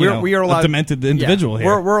Classified. We are allowed, a demented individual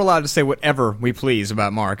here. We're allowed to say whatever we please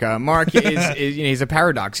about Mark. Mark is he's a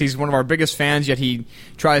paradox. He's one of our biggest fans, yet he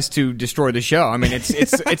tries to destroy the show. I mean,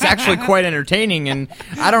 it's actually quite entertaining, and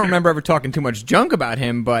I don't remember ever talking too much junk about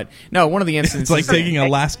him. But no, one of the instances, it's like taking a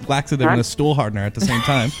laxative and a stool hardener at the same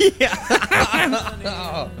time.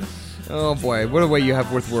 Oh boy, what a way you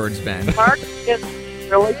have with words, Ben. Mark is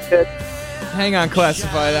really good. Hang on,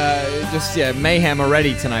 Classified. Mayhem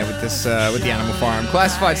already tonight with this with the Animal Farm.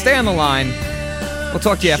 Classified, stay on the line. We'll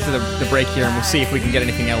talk to you after the break here, and we'll see if we can get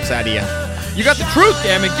anything else out of you. You got the truth,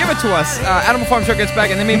 damn it! Give it to us. Animal Farm Show gets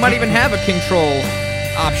back, and then we might even have a Kingtroll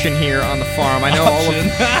option here on the farm. I know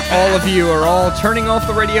all of you are all turning off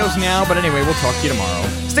the radios now, but anyway, we'll talk to you tomorrow.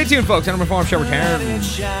 Stay tuned, folks. Animal Farm Show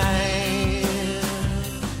returns.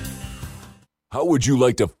 How would you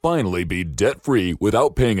like to finally be debt-free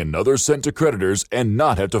without paying another cent to creditors and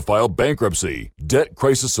not have to file bankruptcy?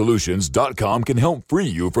 DebtCrisisSolutions.com can help free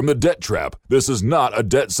you from the debt trap. This is not a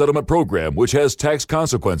debt settlement program which has tax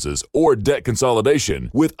consequences or debt consolidation.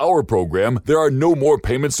 With our program, there are no more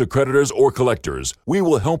payments to creditors or collectors. We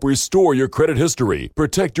will help restore your credit history,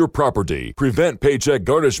 protect your property, prevent paycheck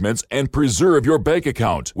garnishments, and preserve your bank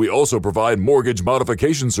account. We also provide mortgage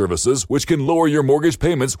modification services which can lower your mortgage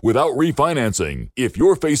payments without refinancing. If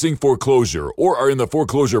you're facing foreclosure or are in the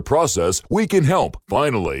foreclosure process, we can help.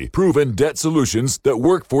 Finally, proven debt solutions that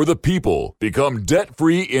work for the people. Become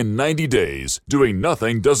debt-free in 90 days. Doing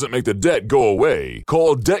nothing doesn't make the debt go away.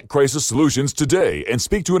 Call Debt Crisis Solutions today and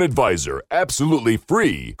speak to an advisor absolutely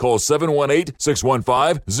free. Call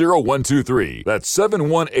 718-615-0123. That's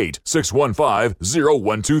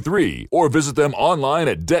 718-615-0123. Or visit them online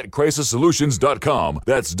at debtcrisissolutions.com.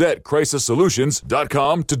 That's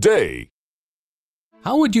debtcrisissolutions.com today.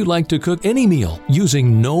 How would you like to cook any meal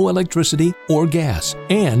using no electricity or gas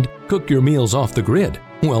and cook your meals off the grid?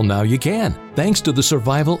 Well, now you can, thanks to the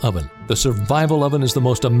Survival Oven. The Survival Oven is the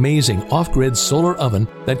most amazing off-grid solar oven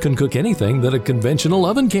that can cook anything that a conventional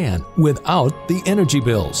oven can without the energy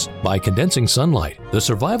bills. By condensing sunlight, the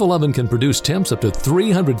Survival Oven can produce temps up to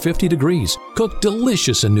 350 degrees, cook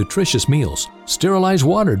delicious and nutritious meals, sterilize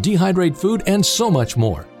water, dehydrate food, and so much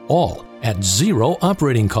more. All at zero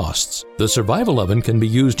operating costs. The Survival Oven can be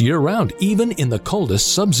used year-round, even in the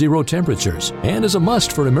coldest sub-zero temperatures, and is a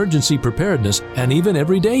must for emergency preparedness and even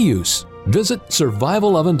everyday use. Visit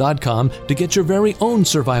survivaloven.com to get your very own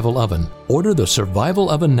Survival Oven. Order the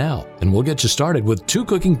Survival Oven now, and we'll get you started with 2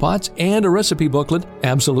 cooking pots and a recipe booklet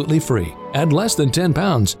absolutely free. At less than 10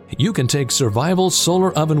 pounds, you can take Survival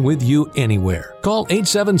Solar Oven with you anywhere. Call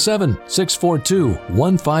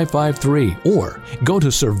 877-642-1553 or go to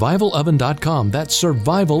survivaloven.com. That's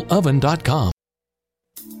survivaloven.com.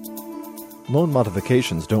 Loan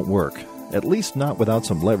modifications don't work. At least not without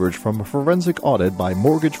some leverage from a forensic audit by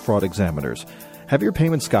mortgage fraud examiners. Have your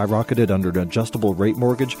payments skyrocketed under an adjustable rate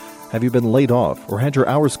mortgage? Have you been laid off or had your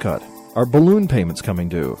hours cut? Are balloon payments coming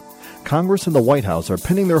due? Congress and the White House are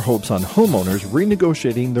pinning their hopes on homeowners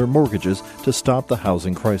renegotiating their mortgages to stop the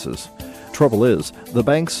housing crisis. Trouble is, the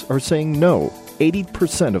banks are saying no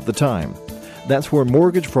 80% of the time. That's where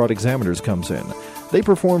mortgage fraud examiners comes in. They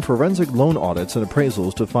perform forensic loan audits and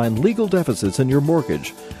appraisals to find legal deficits in your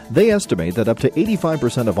mortgage. They estimate that up to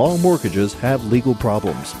 85% of all mortgages have legal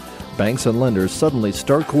problems. Banks and lenders suddenly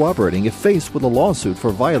start cooperating if faced with a lawsuit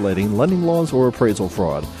for violating lending laws or appraisal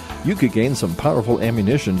fraud. You could gain some powerful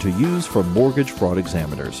ammunition to use from mortgage fraud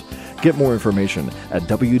examiners. Get more information at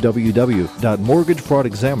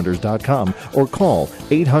www.mortgagefraudexaminers.com or call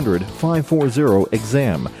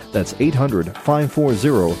 800-540-EXAM. That's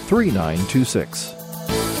 800-540-3926.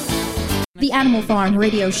 The Animal Farm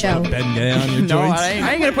Radio Show. Ben Gay on your No, joints? I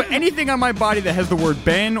ain't going to put anything on my body that has the word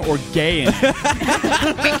Ben or gay in it.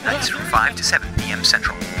 Weeknights from 5 to 7 p.m.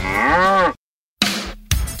 Central.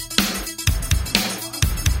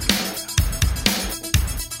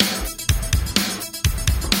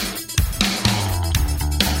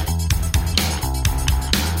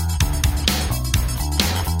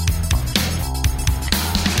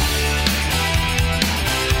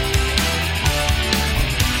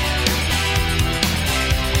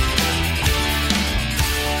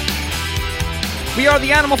 We are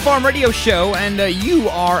the Animal Farm Radio Show, and you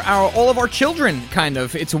are all of our children. Kind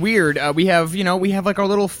of, it's weird. We have like our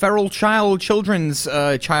little feral children's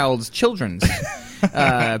people,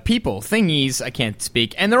 thingies. I can't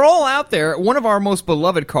speak, and they're all out there. One of our most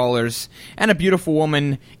beloved callers, and a beautiful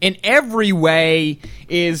woman in every way,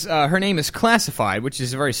 is her name is Klasifyd, which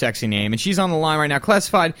is a very sexy name, and she's on the line right now.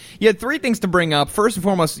 Klasifyd, you had 3 things to bring up. First and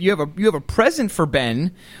foremost, you have a present for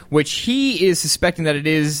Ben, which he is suspecting that it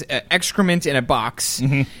is excrement in a box,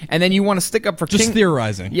 and then you want to stick up for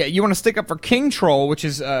theorizing. Yeah, you want to stick up for Kingtroll, which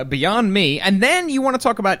is beyond me, and then you want to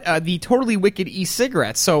talk about the totally wicked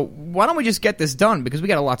e-cigarettes. So why don't we just get this done, because we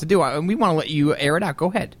got a lot to do, and we want to let you air it out. Go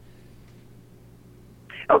ahead.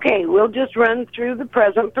 Okay, we'll just run through the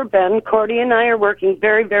present for Ben. Cordy and I are working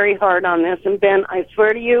very, very hard on this. And Ben, I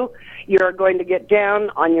swear to you, you're going to get down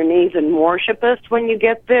on your knees and worship us when you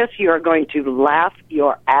get this. You are going to laugh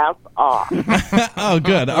your ass off. Oh,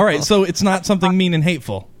 good. All right, so it's not something mean and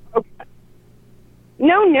hateful. Okay.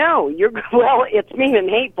 No. Well, it's mean and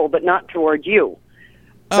hateful, but not toward you.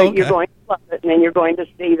 But okay. You're going to love it, and then you're going to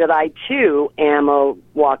see that I, too, am a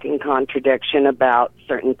walking contradiction about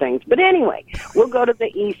certain things. But anyway, we'll go to the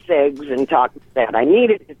e-cigs and talk about that. I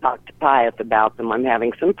needed to talk to Pius about them. I'm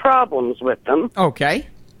having some problems with them. Okay.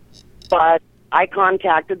 But I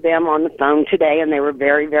contacted them on the phone today, and they were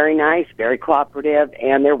very, very nice, very cooperative,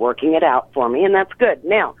 and they're working it out for me, and that's good.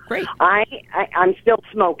 Now, great. I'm still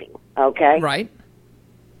smoking, okay? Right.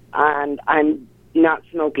 And I'm not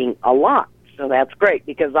smoking a lot, so that's great,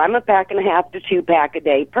 because I'm a 1.5 to 2 pack a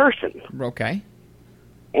day person. Okay.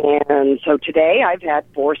 And so today I've had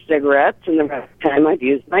 4 cigarettes, and the rest of the time I've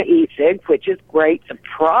used my e-cig, which is great. The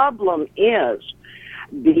problem is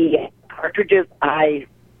the cartridges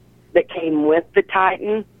that came with the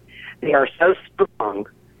Titan, they are so strong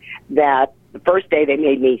that the first day they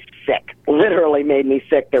made me sick, literally made me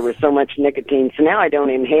sick. There was so much nicotine. So now I don't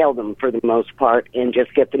inhale them for the most part and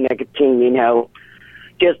just get the nicotine,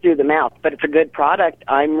 just through the mouth. But it's a good product.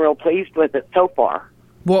 I'm real pleased with it so far.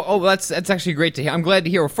 Well, that's actually great to hear. I'm glad to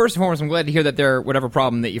hear. Well, first and foremost, I'm glad to hear that whatever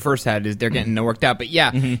problem that you first had is they're getting worked out. But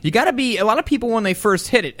yeah, you got to be, a lot of people when they first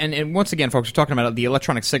hit it, and once again, folks, we're talking about the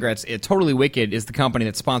electronic cigarettes. Totally Wicked is the company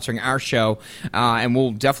that's sponsoring our show, and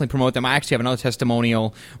we'll definitely promote them. I actually have another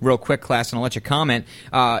testimonial real quick, Class, and I'll let you comment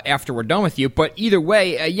after we're done with you. But either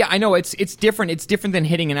way, yeah, I know it's different. It's different than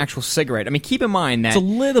hitting an actual cigarette. I mean, keep in mind that it's a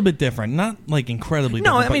little bit different, not like incredibly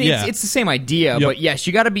different. No, I mean, yeah. it's the same idea, but yes,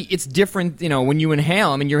 you got to be, it's different, when you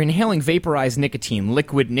inhale. I mean, you're inhaling vaporized nicotine,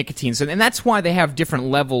 liquid nicotine, and that's why they have different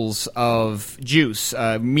levels of juice,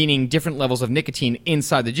 meaning different levels of nicotine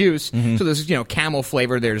inside the juice. So there's, camel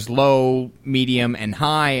flavor, there's low, medium, and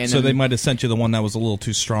high. And so they might have sent you the one that was a little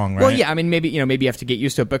too strong, right? Well, yeah, I mean, maybe you have to get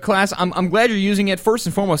used to it. But Class, I'm glad you're using it. First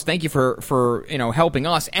and foremost, thank you for helping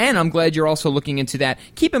us, and I'm glad you're also looking into that.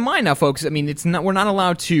 Keep in mind now, folks, I mean, we're not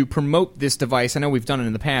allowed to promote this device. I know we've done it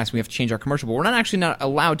in the past. We have to change our commercial, but we're not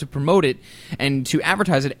allowed to promote it and to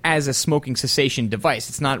advertise it as a smoking cessation device.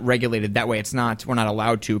 It's not regulated that way. We're not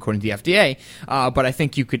allowed to, according to the FDA. But I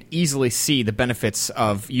think you could easily see the benefits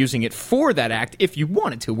of using it for that act if you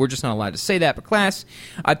wanted to. We're just not allowed to say that. But Class,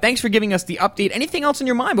 thanks for giving us the update. Anything else in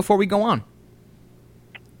your mind before we go on?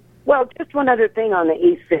 Well, just one other thing on the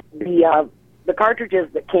e-cig. The cartridges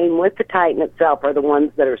that came with the Titan itself are the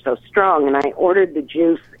ones that are so strong, and I ordered the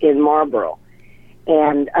juice in Marlboro.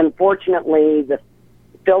 And unfortunately, the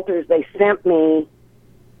filters they sent me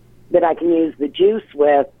that I can use the juice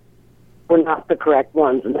with were not the correct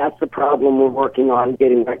ones, and that's the problem we're working on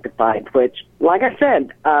getting rectified, which, like I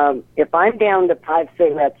said, if I'm down to 5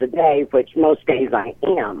 cigarettes a day, which most days I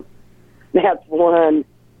am, that's one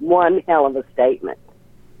hell of a statement.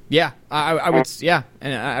 Yeah, I would, yeah,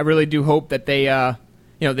 and I really do hope that they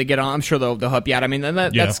they get on. I'm sure they'll help you out. I mean,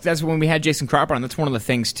 that's when we had Jason Cropper on. That's one of the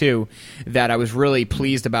things too that I was really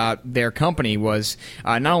pleased about their company was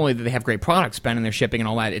not only do they have great products, Ben, and their shipping and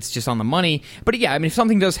all that. It's just on the money. But yeah, I mean, if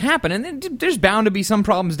something does happen, and there's bound to be some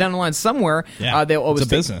problems down the line somewhere. Yeah, they'll always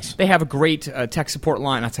it's a business. They have a great tech support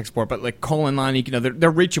line, not tech support, but like call-in line.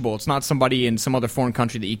 They're reachable. It's not somebody in some other foreign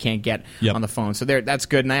country that you can't get on the phone. So that's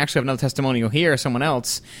good. And I actually have another testimonial here. Someone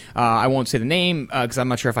else. I won't say the name because I'm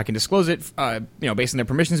not sure if I can disclose it. Based on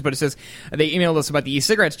their permissions, but it says they emailed us about the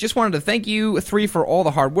e-cigarettes. Just wanted to thank you 3 for all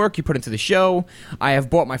the hard work you put into the show. I have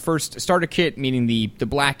bought my first starter kit, meaning the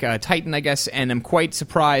black Titan, I guess, and I'm quite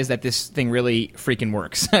surprised that this thing really freaking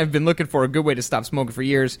works. I've been looking for a good way to stop smoking for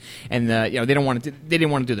years, and they didn't want to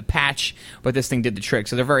do the patch, but this thing did the trick,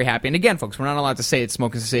 so they're very happy. And again, folks, we're not allowed to say it's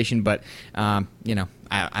smoking cessation, but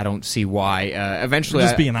I don't see why. Eventually,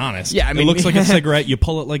 just being honest. Yeah, I mean, it looks like a cigarette. You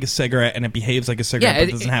pull it like a cigarette, and it behaves like a cigarette, but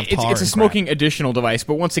it doesn't have tar. It's a smoking additional device.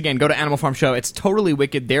 But once again, go to Animal Farm Show. It's Totally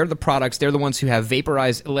Wicked. They're the products. They're the ones who have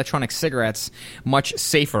vaporized electronic cigarettes, much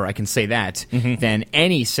safer, I can say that, than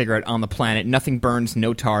any cigarette on the planet. Nothing burns,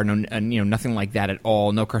 no tar, nothing like that at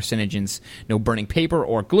all. No carcinogens, no burning paper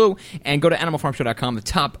or glue. And go to animalfarmshow.com. The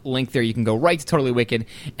top link there, you can go right to Totally Wicked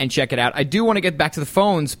and check it out. I do want to get back to the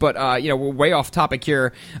phones, but we're way off topic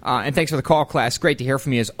here. And thanks for the call, Class. Great to hear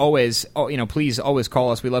from you as always. Please always call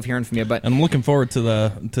us. We love hearing from you. But I'm looking forward to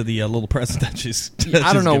the little present that she's.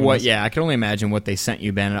 I don't know what. Yeah, I can only imagine what they sent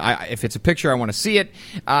you, Ben. If it's a picture, I want to see it.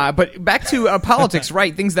 But back to politics,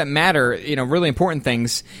 right? Things that matter. Really important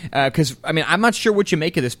things. Because I'm not sure what you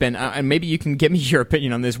make of this, Ben. And maybe you can give me your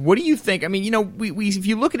opinion on this. What do you think? I mean, we if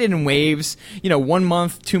you look at it in waves, 1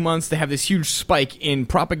 month, 2 months, they have this huge spike in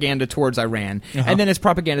propaganda towards Iran, and then it's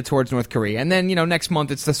propaganda towards North Korea, and then next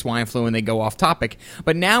month it's the swine flu and they go off topic.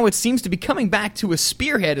 But now it seems to be coming back to a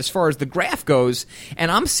spearhead as far as the graph goes, and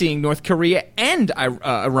I'm seeing North Korea and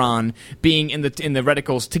Iran being in the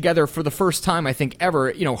reticles together for the first time, I think,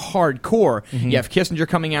 ever, hardcore. You have Kissinger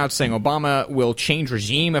coming out saying Obama will change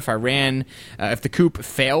regime if the coup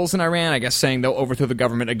fails in Iran, I guess saying they'll overthrow the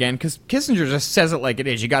government again, because Kissinger just says it like it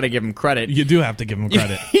is. You got to give him credit. You do have to give him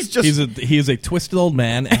credit. he is a twisted old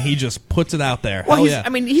man, and he just puts it out there. Well,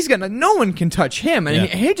 no one can touch him. him, and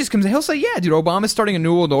he just comes. He'll say, "Yeah, dude, Obama's starting a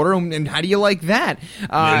new world order, and how do you like that?"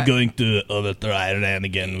 We're going to overthrow Iran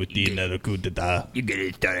again with another coup d'etat. You're going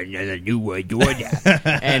to start another new world order.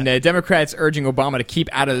 And Democrats urging Obama to keep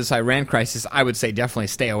out of this Iran crisis. I would say definitely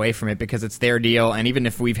stay away from it because it's their deal. And even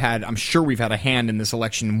if I'm sure we've had a hand in this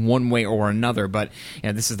election one way or another. But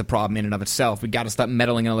this is the problem in and of itself. We got to stop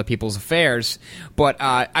meddling in other people's affairs. But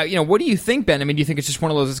what do you think, Ben? I mean, do you think it's just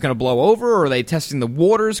one of those that's going to blow over, or are they testing the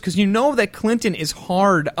waters? Because you know that Clinton is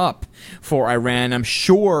hard up for Iran. I'm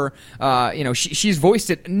sure. She's voiced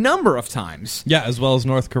it a number of times. Yeah, as well as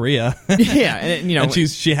North Korea. Yeah, and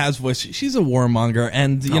she has voiced. She's a warmonger,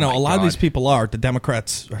 and a lot of these people are. The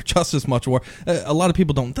Democrats are just as much war. A lot of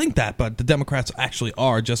people don't think that, but the Democrats actually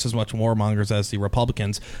are just as much warmongers as the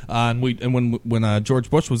Republicans. When George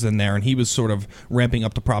Bush was in there, and he was sort of ramping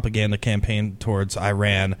up the propaganda campaign towards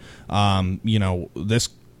Iran, this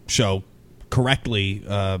show correctly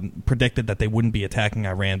predicted that they wouldn't be attacking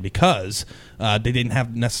Iran because they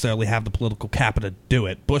didn't necessarily have the political capital to do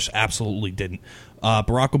it. Bush absolutely didn't.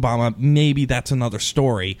 Barack Obama, maybe that's another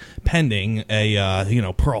story, pending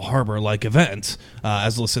a Pearl Harbor-like event,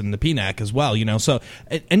 as listed in the PNAC as well. So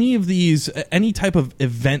any type of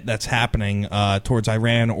event that's happening towards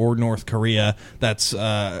Iran or North Korea that's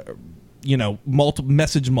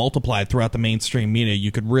message multiplied throughout the mainstream media,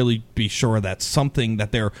 you could really be sure that's something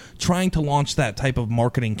that they're trying to launch that type of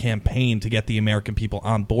marketing campaign to get the American people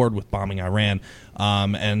on board with bombing Iran.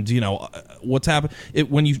 What's happened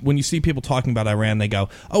when you see people talking about Iran, they go,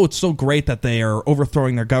 "Oh, it's so great that they are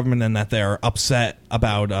overthrowing their government and that they're upset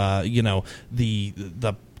about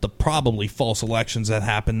the probably false elections that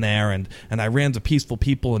happened there, and Iran's a peaceful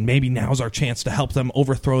people, and maybe now's our chance to help them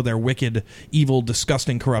overthrow their wicked, evil,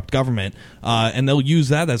 disgusting, corrupt government." And they'll use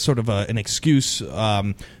that as sort of an excuse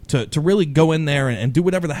to really go in there and do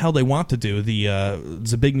whatever the hell they want to do. The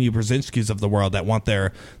Zbigniew Brzezinskis of the world that want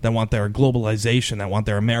their globalization, that want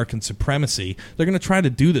their American supremacy. They're going to try to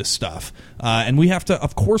do this stuff, and we have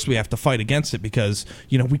to fight against it because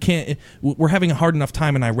we can't. We're having a hard enough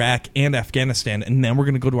time in Iraq and Afghanistan, and then we're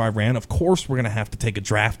going to go to Iran. Of course, we're going to have to take a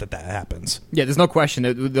draft if that happens. Yeah, there's no question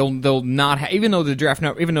that they'll not even though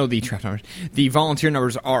the volunteer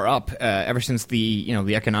numbers are up ever since the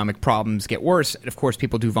economic problems get worse. Of course,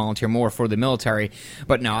 people do volunteer more for the military,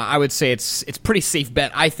 but no, I would say it's pretty safe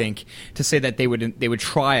bet, I think, to say that they would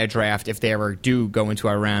try a draft if they ever do go into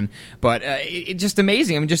Iran. But it's just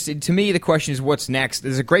amazing. I mean, to me, the question is what's next.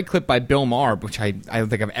 There's a great clip by Bill Maher, which I don't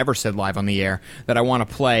think I've ever said live on the air, that I want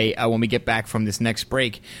to play when we get back from this next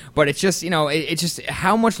break. But it's just it's just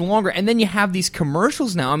how much longer, and then you have these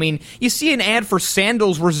commercials now. I mean, you see an ad for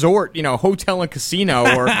Sandals Resort, hotel and casino,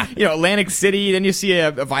 or Atlantic City. Then you see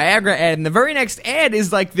a Viagra ad, and the very next ad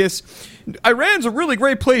is like this: Iran's a really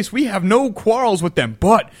great place. We have no quarrels with them.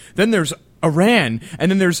 But then there's Iran, and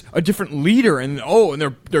then there's a different leader, and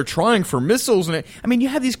they're trying for missiles, and you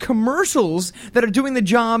have these commercials that are doing the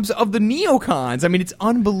jobs of the neocons. I mean, it's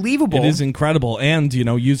unbelievable. It is incredible, and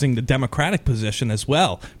using the Democratic position as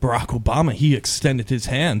well. Barack Obama, he extended his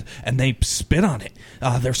hand, and they spit on it.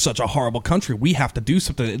 They're such a horrible country. We have to do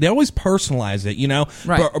something. They always personalize it,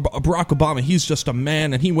 Right. Barack Obama, he's just a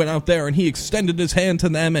man, and he went out there and he extended his hand to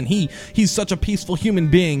them, and he's such a peaceful human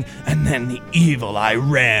being. And then the evil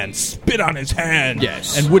Iran spit on his hand,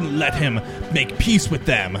 yes, and wouldn't let him make peace with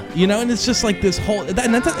them. And it's just like this whole, and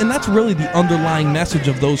that's really the underlying message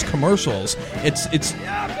of those commercials. It's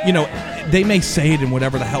they may say it in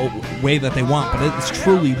whatever the hell way that they want, but it's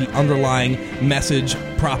truly the underlying message,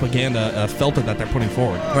 propaganda filter that they're putting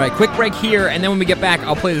forward. All right, quick break here, and then when we get back,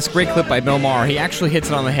 I'll play this great clip by Bill Maher. He actually hits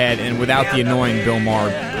it on the head, and without the annoying Bill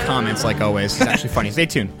Maher comments, like always. It's actually funny. Stay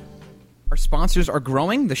tuned. Our sponsors are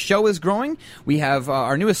growing. The show is growing. We have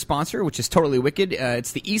our newest sponsor, which is Totally Wicked.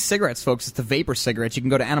 It's the e-cigarettes, folks. It's the vapor cigarettes. You can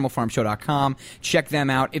go to animalfarmshow.com. Check them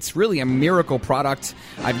out. It's really a miracle product.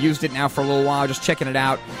 I've used it now for a little while, just checking it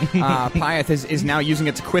out. Pyeth is now using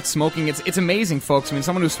it to quit smoking. It's amazing, folks. I mean,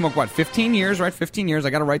 someone who smoked, 15 years, right? 15 years.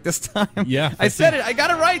 I got it right this time. Yeah. 15. I said it. I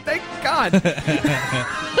got it right. Thank God.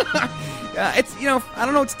 I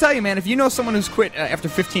don't know what to tell you, man. If you know someone who's quit after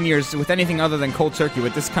 15 years with anything other than cold turkey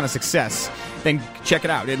with this kind of success, then check it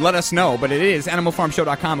out. Let us know. But it is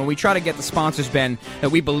animalfarmshow.com, and we try to get the sponsors, Ben,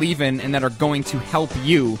 that we believe in and that are going to help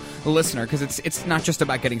you, the listener, because it's not just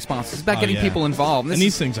about getting sponsors. It's about getting people involved. And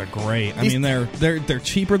these things are great. I mean, they're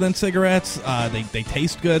cheaper than cigarettes. They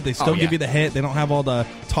taste good. They still give you the hit. They don't have all the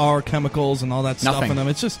tar chemicals and all that stuff in them.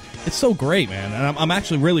 It's so great, man. And I'm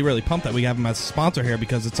actually really, really pumped that we have them as a sponsor here,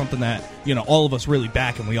 because it's something that all of us really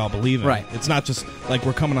back and we all believe in. Right. It's not just like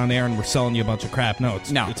we're coming on air and we're selling you a bunch of crap. No,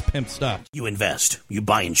 it's pimp stuff. You invest. You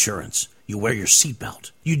buy insurance. You wear your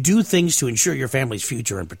seatbelt. You do things to ensure your family's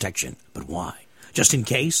future and protection. But why? Just in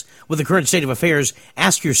case? With the current state of affairs,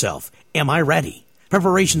 ask yourself, am I ready?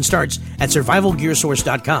 Preparation starts at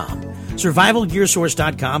survivalgearsource.com.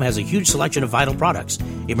 Survivalgearsource.com has a huge selection of vital products,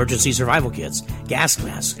 emergency survival kits, gas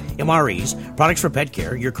masks, MREs, products for pet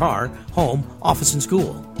care, your car, home, office, and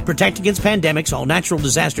school. Protect against pandemics, all natural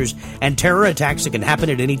disasters, and terror attacks that can happen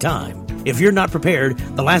at any time. If you're not prepared,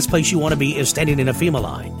 the last place you want to be is standing in a FEMA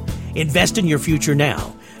line. Invest in your future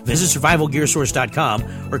now. Visit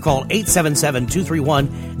survivalgearsource.com or call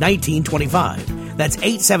 877-231-1925. That's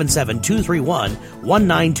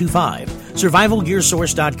 877-231-1925.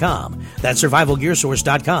 Survivalgearsource.com. That's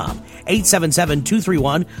survivalgearsource.com.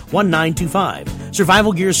 877-231-1925.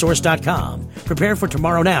 Survivalgearsource.com. Prepare for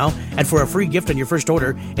tomorrow now, and for a free gift on your first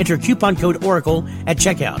order, enter coupon code ORACLE at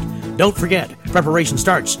checkout. Don't forget, preparation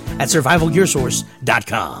starts at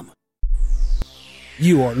survivalgearsource.com.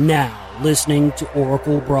 You are now listening to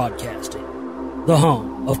Oracle Broadcasting, the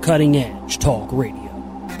home of cutting-edge talk radio.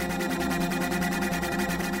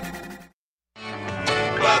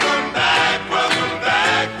 Welcome back. Welcome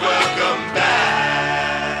back.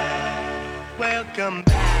 Welcome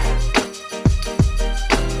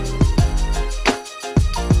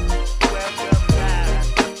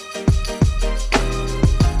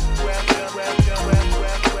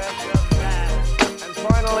And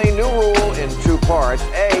finally, new rule in 2 parts.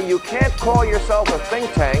 A, you can't call yourself a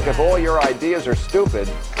think tank if all your ideas are stupid.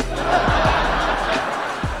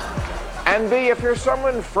 And B, if you're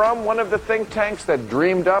someone from one of the think tanks that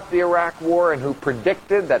dreamed up the Iraq War and who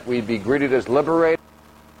predicted that we'd be greeted as liberators,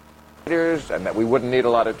 and that we wouldn't need a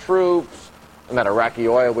lot of troops, and that Iraqi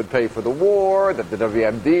oil would pay for the war, that the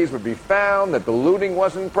WMDs would be found, that the looting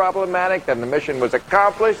wasn't problematic, that the mission was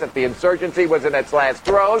accomplished, that the insurgency was in its last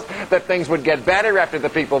throes, that things would get better after the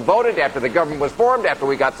people voted, after the government was formed, after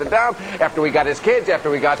we got Saddam, after we got his kids, after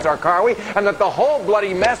we got Zarqawi, and that the whole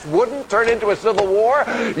bloody mess wouldn't turn into a civil war,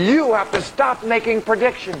 you have to stop making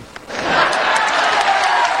predictions.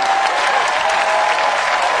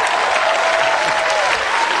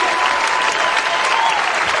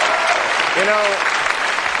 You know,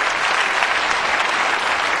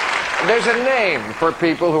 there's a name for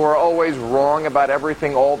people who are always wrong about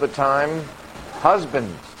everything all the time.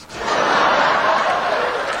 Husbands.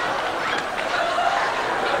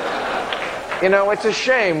 You know, it's a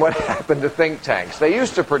shame what happened to think tanks. They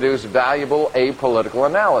used to produce valuable apolitical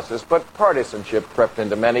analysis, but partisanship crept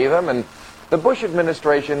into many of them, and the Bush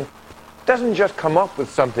administration doesn't just come up with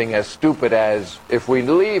something as stupid as, if we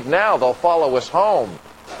leave now, they'll follow us home.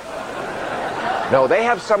 No, they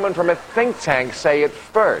have someone from a think tank say it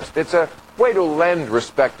first. It's a way to lend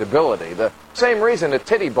respectability. The same reason a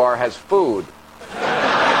titty bar has food.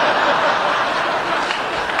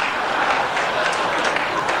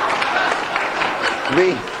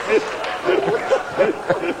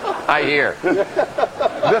 I hear.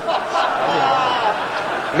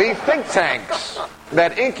 The think tanks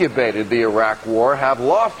that incubated the Iraq War have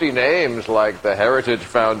lofty names like the Heritage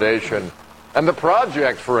Foundation and the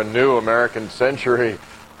Project for a New American Century.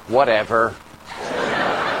 Whatever.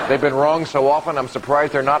 They've been wrong so often, I'm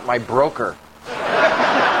surprised they're not my broker.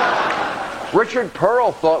 Richard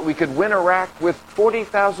Pearl thought we could win Iraq with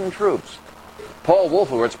 40,000 troops. Paul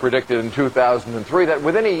Wolfowitz predicted in 2003 that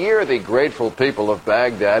within a year the grateful people of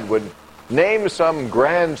Baghdad would name some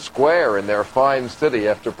grand square in their fine city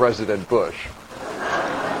after President Bush.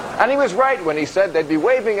 And he was right when he said they'd be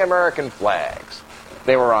waving American flags.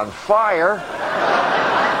 They were on fire.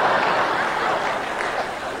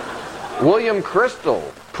 William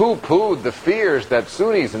Crystal poo-pooed the fears that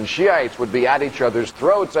Sunnis and Shiites would be at each other's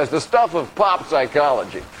throats as the stuff of pop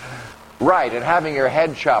psychology. Right, and having your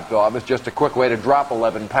head chopped off is just a quick way to drop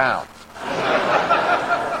 11 pounds.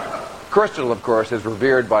 Crystal, of course, is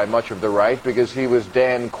revered by much of the right because he was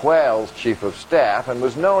Dan Quayle's chief of staff and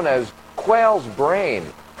was known as Quayle's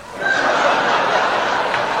brain.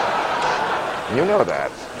 You know that.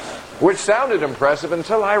 Which sounded impressive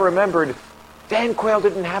until I remembered Dan Quayle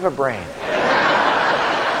didn't have a brain.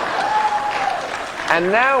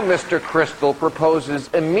 And now Mr. Crystal proposes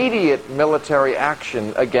immediate military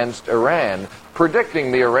action against Iran,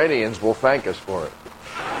 predicting the Iranians will thank us for it.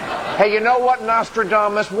 Hey, you know what,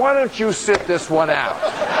 Nostradamus? Why don't you sit this one out?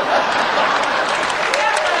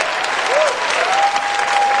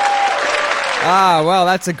 Well,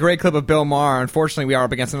 that's a great clip of Bill Maher. Unfortunately, we are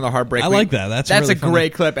up against another heartbreak. I like that. That's really a funny.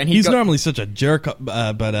 great clip. And he's normally such a jerk,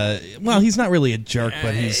 but he's not really a jerk,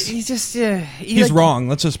 but he's just he's wrong.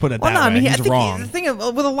 Let's just put it that way. I He's think wrong. The thing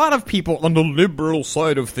with a lot of people on the liberal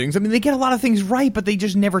side of things, I mean, they get a lot of things right, but they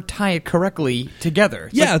just never tie it correctly together.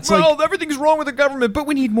 It's like everything's wrong with the government, but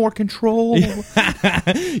we need more control.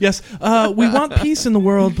 Yes, we want peace in the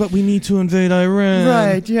world, but we need to invade Iran.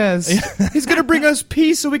 Right, yes. He's going to bring us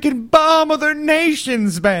peace so we can bomb other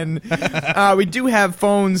nations, Ben. We do have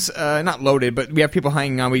phones, not loaded, but we have people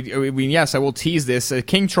hanging on. Yes, I will tease this.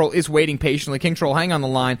 Kingtroll is waiting patiently. Kingtroll, hang on the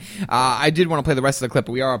line. I did want to play the rest of the clip,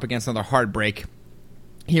 but we are up against another hard break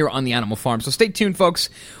here on the Animal Farm. So stay tuned, folks.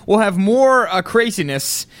 We'll have more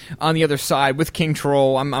craziness on the other side with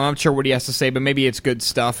Kingtroll. I'm not sure what he has to say, but maybe it's good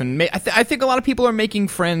stuff. And I think a lot of people are making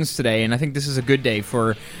friends today, and I think this is a good day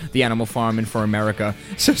for the Animal Farm and for America.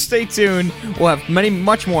 So stay tuned. We'll have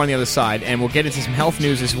much more on the other side, and we'll get into some health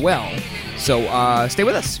news as well. So stay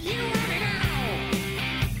with us.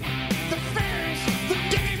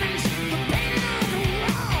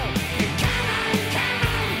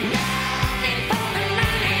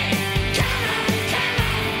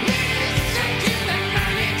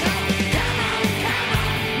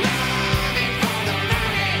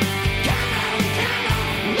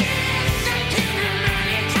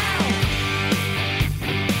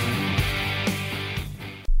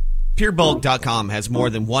 PureBulk.com has more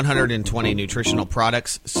than 120 nutritional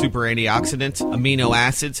products, super antioxidants, amino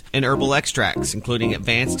acids, and herbal extracts, including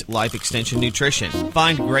advanced life extension nutrition.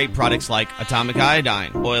 Find great products like atomic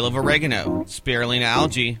iodine, oil of oregano, spirulina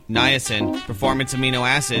algae, niacin, performance amino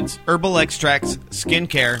acids, herbal extracts,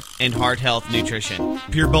 skincare, and heart health nutrition.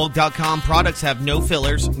 PureBulk.com products have no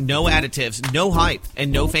fillers, no additives, no hype,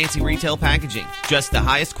 and no fancy retail packaging. Just the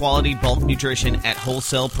highest quality bulk nutrition at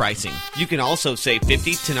wholesale pricing. You can also save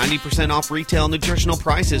 50 to 90% off retail nutritional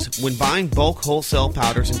prices when buying bulk wholesale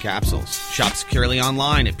powders and capsules. Shop securely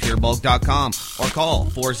online at purebulk.com or call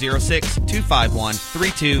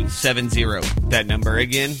 406-251-3270. That number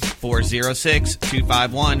again,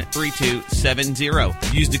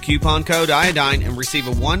 406-251-3270. Use the coupon code iodine and receive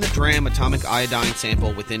a 1 gram atomic iodine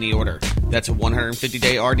sample with any order. That's a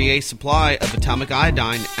 150-day RDA supply of atomic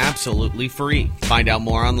iodine absolutely free. Find out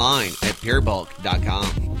more online at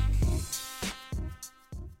purebulk.com.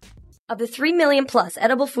 Of the 3 million plus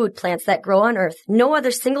edible food plants that grow on Earth, no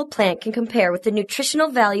other single plant can compare with the nutritional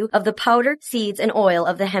value of the powder, seeds, and oil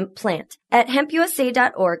of the hemp plant. At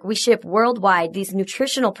hempusa.org, we ship worldwide these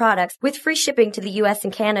nutritional products with free shipping to the U.S.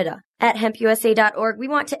 and Canada. At hempusa.org, we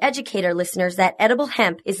want to educate our listeners that edible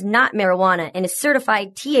hemp is not marijuana and is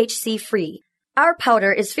certified THC-free. Our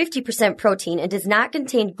powder is 50% protein and does not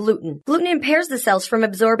contain gluten. Gluten impairs the cells from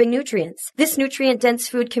absorbing nutrients. This nutrient-dense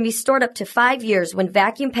food can be stored up to 5 years when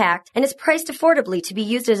vacuum-packed and is priced affordably to be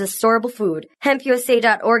used as a storable food.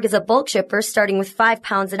 HempUSA.org is a bulk shipper starting with 5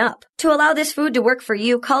 pounds and up. To allow this food to work for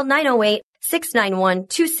you, call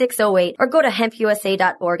 908-691-2608 or go to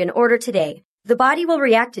hempusa.org and order today. The body will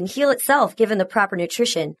react and heal itself given the proper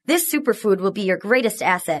nutrition. This superfood will be your greatest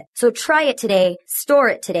asset. So try it today, store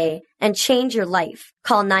it today, and change your life.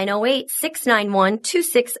 Call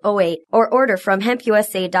 908-691-2608 or order from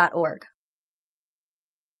hempusa.org.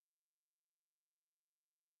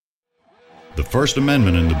 The First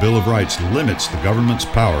Amendment in the Bill of Rights limits the government's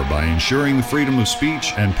power by ensuring the freedom of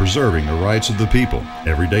speech and preserving the rights of the people.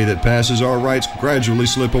 Every day that passes, our rights gradually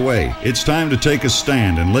slip away. It's time to take a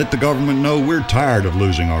stand and let the government know we're tired of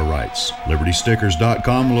losing our rights.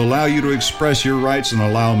 LibertyStickers.com will allow you to express your rights and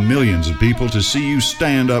allow millions of people to see you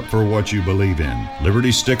stand up for what you believe in.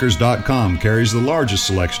 LibertyStickers.com carries the largest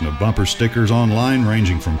selection of bumper stickers online,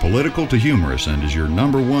 ranging from political to humorous, and is your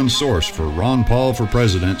 #1 source for Ron Paul for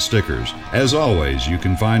President stickers. As always, you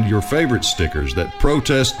can find your favorite stickers that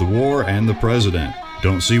protest the war and the president.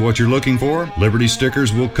 Don't see what you're looking for? Liberty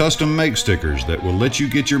Stickers will custom make stickers that will let you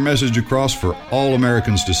get your message across for all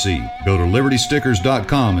Americans to see. Go to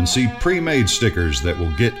libertystickers.com and see pre-made stickers that will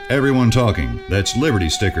get everyone talking. That's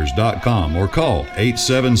libertystickers.com or call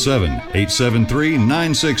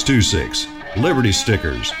 877-873-9626. Liberty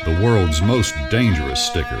Stickers, the world's most dangerous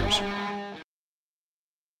stickers.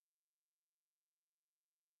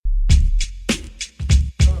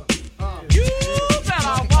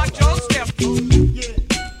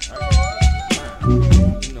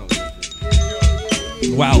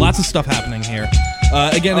 Wow, lots of stuff happening here.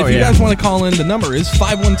 Again, if you guys want to call in, the number is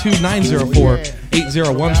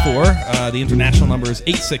 512-904-8014. The international number is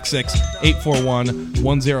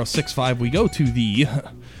 866-841-1065. We go to the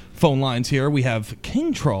phone lines here. We have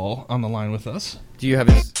Kingtroll on the line with us. Do you have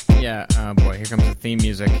his... Yeah, oh boy, here comes the theme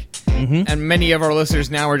music. Mm-hmm. And many of our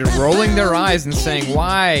listeners now are just rolling their eyes and saying,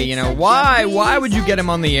 why? You know, why would you get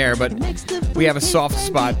him on the air? But we have a soft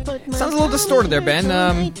spot. Sounds a little distorted there, Ben.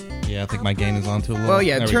 Yeah, I think my gain is on too low. Well,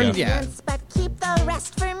 yeah, This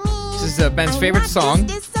is Ben's favorite song.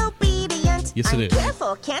 Yes, it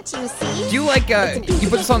is. Do you like, you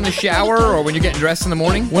put this on in the shower or when you're getting dressed in the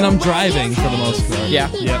morning? When I'm driving, for the most part.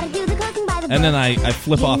 Yeah. And then I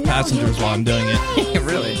flip off passengers while I'm doing it.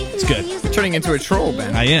 Really? It's good. You're turning into a troll,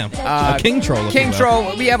 Ben. I am. A Kingtroll.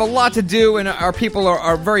 Kingtroll, we have a lot to do, and our people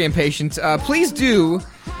are very impatient. Please do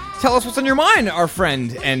tell us what's on your mind, our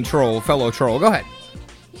friend and fellow troll. Go ahead.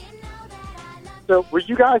 So, were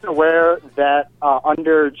you guys aware that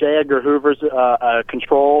under J. Edgar Hoover's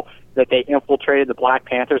control, that they infiltrated the Black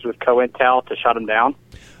Panthers with COINTEL to shut them down?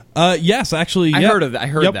 Yes, actually. I heard of that. I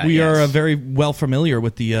heard that. We are very well familiar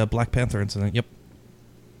with the Black Panther incident. Yep.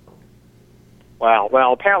 Wow.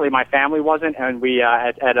 Well, apparently my family wasn't, and we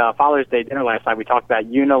at Father's Day dinner last night we talked about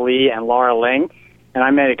Una Lee and Laura Ling, and I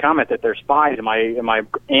made a comment that they're spies, and my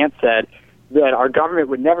aunt said that our government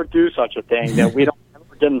would never do such a thing. That we don't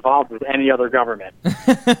get involved with any other government.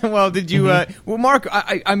 Well, did you? Well, Mark,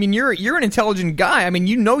 I mean, you're an intelligent guy. I mean,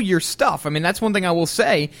 you know your stuff. I mean, that's one thing I will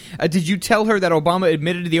say. Did you tell her that Obama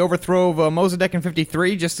admitted to the overthrow of Mossadegh in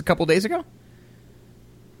 '53 just a couple days ago?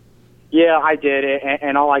 Yeah, I did,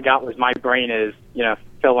 and all I got was my brain is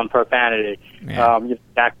filled with profanity. Yeah.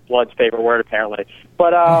 That's Blood's favorite word, apparently.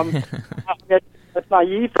 But it's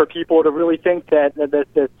naive for people to really think that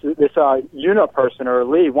this Una person or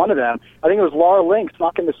Lee, one of them, I think it was Laura Ling,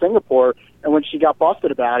 snuck into Singapore, and when she got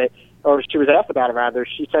busted about it, or she was asked about it rather,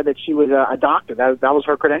 she said that she was a doctor. That was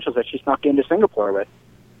her credentials that she snuck into Singapore with.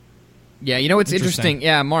 Yeah, you know, it's interesting.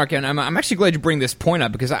 Yeah, Mark, and I'm actually glad you bring this point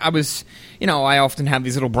up because I was, I often have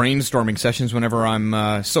these little brainstorming sessions whenever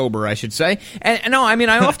I'm sober, I should say. And no, I mean,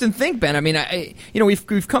 I often think, Ben, I mean,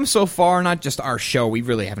 we've come so far, not just our show, we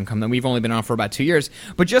really haven't come, we've only been on for about 2 years,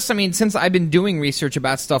 but just, I mean, since I've been doing research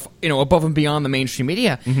about stuff, above and beyond the mainstream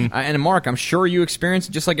media, and Mark, I'm sure you experience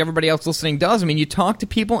it just like everybody else listening does. I mean, you talk to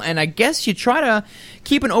people, and I guess you try to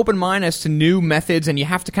keep an open mind as to new methods, and you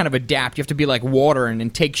have to kind of adapt. You have to be like water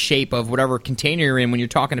and take shape of whatever container you're in when you're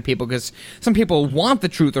talking to people, because some people want the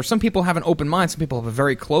truth, or some people have an open mind, some people have a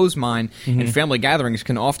very closed mind, and family gatherings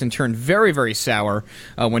can often turn very, very sour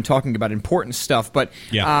when talking about important stuff. But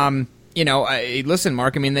listen,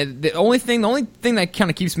 Mark, I mean, the only thing that kind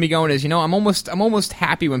of keeps me going is, I'm almost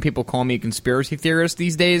happy when people call me a conspiracy theorist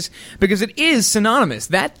these days, because it is synonymous.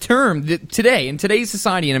 That term today, in today's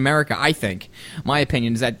society in America, I think, my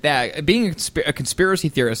opinion is that being a conspiracy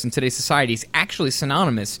theorist in today's society is actually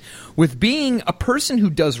synonymous with being a person who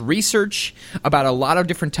does research about a lot of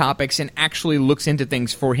different topics and actually looks into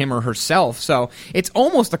things for him or herself. So it's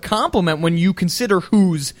almost a compliment when you consider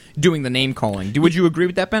who's doing the name calling. Would you agree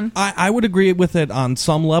with that, Ben? I would agree with it on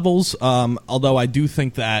some levels, although I do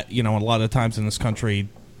think that, a lot of times in this country,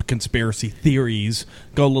 conspiracy theories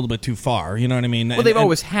go a little bit too far. You know what I mean? Well, they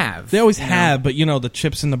always have. They always have, but the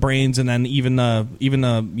chips in the brains, and then even the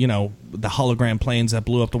hologram planes that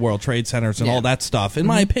blew up the World Trade Centers and all that stuff. In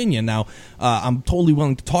my opinion, now I'm totally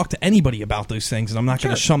willing to talk to anybody about those things, and I'm not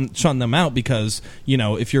going to shun them out because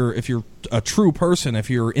if you're a true person, if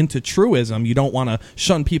you're into truism, you don't want to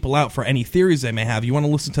shun people out for any theories they may have. You want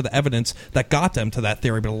to listen to the evidence that got them to that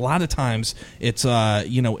theory. But a lot of times, it's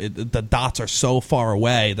the dots are so far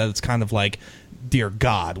away that it's kind of like, dear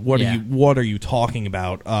God, what are you talking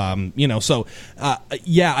about? I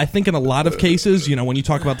think in a lot of cases, when you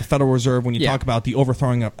talk about the Federal Reserve, when you talk about the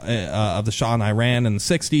overthrowing of the Shah in Iran in the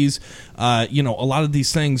 60s, a lot of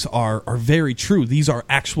these things are very true. These are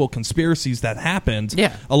actual conspiracies that happened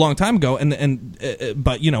a long time ago.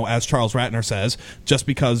 But as Charles Ratner says, just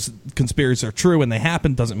because conspiracies are true and they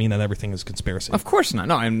happen doesn't mean that everything is conspiracy. Of course not.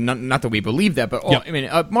 No, not that we believe that. But I mean,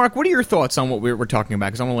 Mark, what are your thoughts on what we're talking about?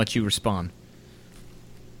 Because I want to let you respond.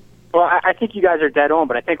 Well, I think you guys are dead on,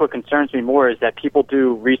 but I think what concerns me more is that people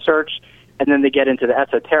do research and then they get into the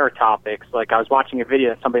esoteric topics. Like I was watching a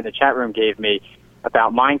video that somebody in the chat room gave me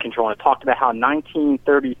about mind control, and it talked about how in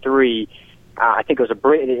 1933, I think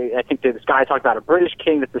this guy talked about a British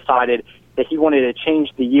king that decided that he wanted to change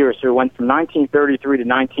the year, so it went from 1933 to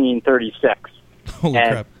 1936. Holy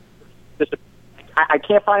crap. I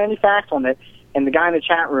can't find any facts on it, and the guy in the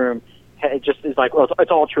chat room it just is like, well,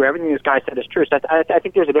 it's all true. Everything this guy said is true. So I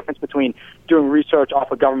think there's a difference between doing research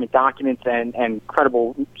off of government documents and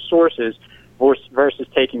credible sources versus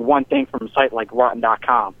taking one thing from a site like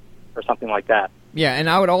Rotten.com or something like that. Yeah, and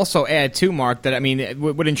I would also add, too, Mark, that, I mean,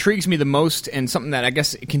 what intrigues me the most, and something that I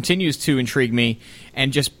guess continues to intrigue me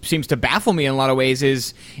and just seems to baffle me in a lot of ways,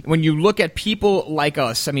 is when you look at people like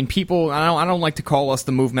us. I mean, people, I don't like to call us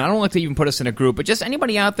the movement. I don't like to even put us in a group, but just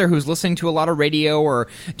anybody out there who's listening to a lot of radio or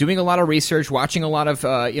doing a lot of research, watching a lot of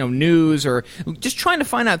news, or just trying to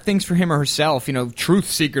find out things for him or herself, truth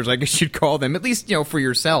seekers, I guess you'd call them, at least, for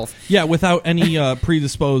yourself. Yeah, without any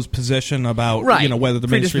predisposed position about, Right. Whether the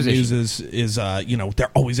mainstream news is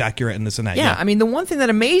they're always accurate in this and that. Yeah, I mean, the one thing that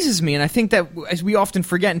amazes me, and I think that as we often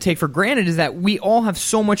forget and take for granted, is that we all have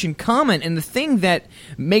so much in common, and the thing that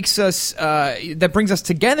makes us, that brings us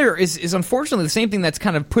together is unfortunately the same thing that's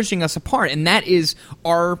kind of pushing us apart, and that is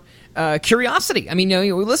our curiosity. I mean,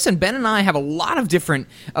 listen, Ben and I have a lot of different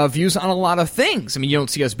views on a lot of things. I mean, you don't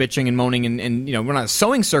see us bitching and moaning and we're not a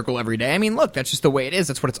sewing circle every day. I mean, look, that's just the way it is.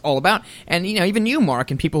 That's what it's all about. And, even you, Mark,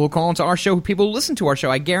 and people who call into our show, people who listen to our show,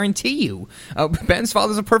 I guarantee you, Ben's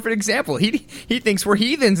father's a perfect example. He thinks we're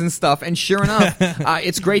heathens and stuff. And sure enough,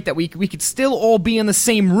 it's great that we could still all be in the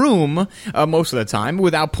same room most of the time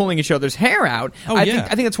without pulling each other's hair out.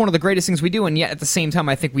 I think that's one of the greatest things we do. And yet at the same time,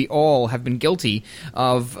 I think we all have been guilty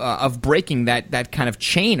of breaking that kind of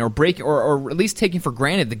chain, or at least taking for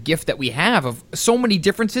granted the gift that we have of so many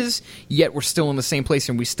differences, yet we're still in the same place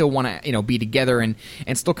and we still want to be together and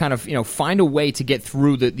still kind of find a way to get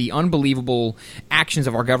through the unbelievable actions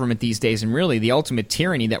of our government these days, and really the ultimate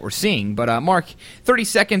tyranny that we're seeing. But Mark, 30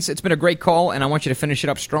 seconds, it's been a great call, and I want you to finish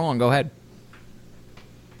it up strong. Go ahead.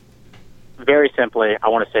 Very simply, I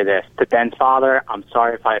want to say this. To Ben's father, I'm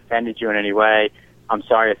sorry if I offended you in any way. I'm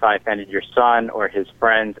sorry if I offended your son or his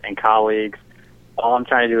friends and colleagues. All I'm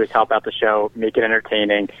trying to do is help out the show, make it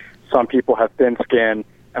entertaining. Some people have thin skin,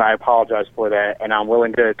 and I apologize for that. And I'm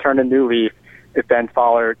willing to turn a new leaf if Ben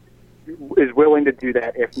Fowler is willing to do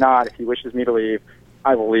that. If not, if he wishes me to leave,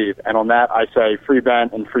 I will leave. And on that, I say free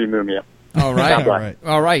Ben and free Mumia. All right.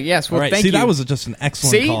 All right. Yes. Well, thank you. That was just an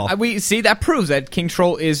excellent call. That proves that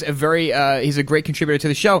Kingtroll is he's a great contributor to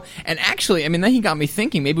the show. And actually, I mean, then he got me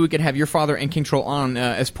thinking. Maybe we could have your father and Kingtroll on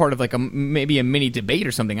as part of like maybe a mini debate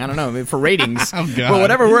or something. I don't know, for ratings. Oh, God. But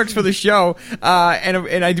whatever works for the show.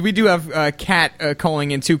 We do have Kat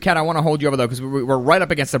calling in too. Kat, I want to hold you over though, because we're right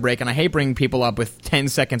up against the break, and I hate bringing people up with 10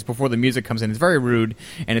 seconds before the music comes in. It's very rude,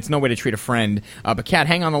 and it's no way to treat a friend. But Kat,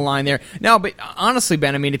 hang on the line there. No, but honestly,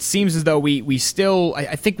 Ben, I mean, it seems as though we still,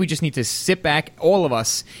 I think we just need to sit back, all of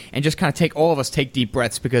us, and just kind of take deep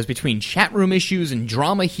breaths, because between chat room issues and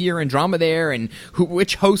drama here and drama there, and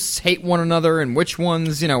which hosts hate one another and which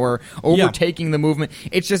ones, are overtaking the movement,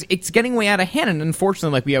 it's getting way out of hand. And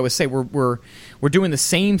unfortunately, like we always say, we're doing the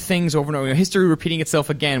same things over and over. History repeating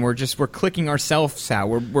itself again. We're clicking ourselves out.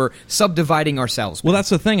 We're subdividing ourselves. Well, that's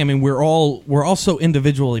the thing. I mean, we're all so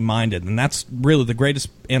individually minded, and that's really the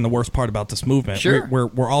greatest and the worst part about this movement. Sure.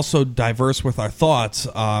 We're also diverse with our thoughts,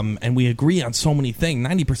 and we agree on so many things.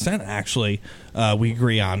 90% actually, we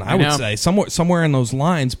agree on. I would say somewhere in those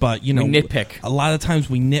lines. But we nitpick. A lot of times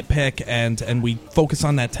we nitpick and we focus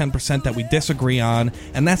on that 10% that we disagree on,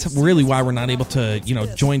 and that's really why we're not able to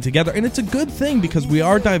join together. And it's a good thing, because we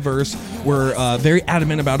are diverse. We're very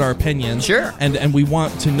adamant about our opinions. Sure. And we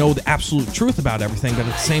want to know the absolute truth about everything. But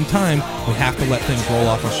at the same time, we have to let things roll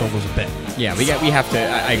off our shoulders a bit. Yeah, we have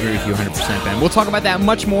to. I agree with you 100%, Ben. We'll talk about that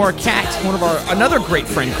much more. Kat, another great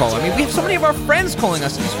friend caller. I mean, we have so many of our friends calling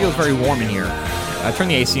us. It just feels very warm in here. Turn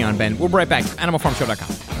the AC on, Ben. We'll be right back.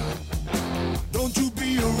 AnimalFarmShow.com. Don't you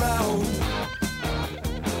be around.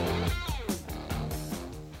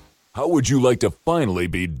 How would you like to finally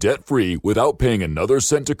be debt-free without paying another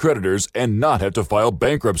cent to creditors and not have to file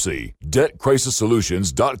bankruptcy?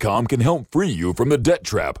 DebtCrisisSolutions.com can help free you from the debt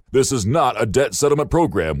trap. This is not a debt settlement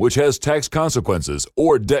program which has tax consequences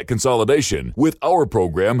or debt consolidation. With our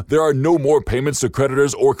program, there are no more payments to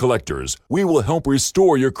creditors or collectors. We will help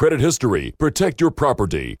restore your credit history, protect your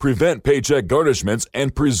property, prevent paycheck garnishments,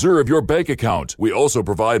 and preserve your bank account. We also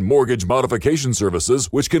provide mortgage modification services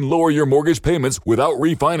which can lower your mortgage payments without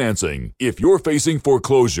refinancing. If you're facing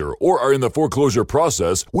foreclosure or are in the foreclosure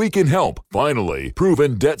process, we can help. Finally,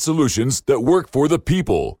 proven debt solutions that work for the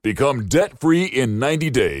people. Become debt-free in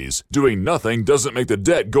 90 days. Doing nothing doesn't make the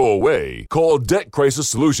debt go away. Call Debt Crisis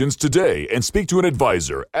Solutions today and speak to an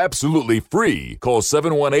advisor absolutely free. Call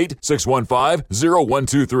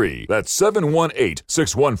 718-615-0123. That's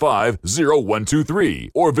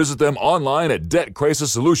 718-615-0123. Or visit them online at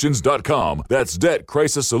debtcrisissolutions.com. That's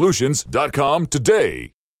debtcrisissolutions.com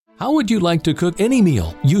today. How would you like to cook any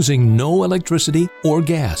meal using no electricity or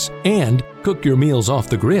gas and cook your meals off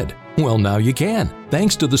the grid? Well, now you can,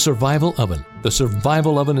 thanks to the Survival Oven. The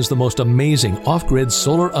Survival Oven is the most amazing off-grid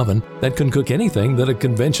solar oven that can cook anything that a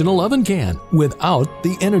conventional oven can, without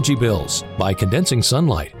the energy bills. By condensing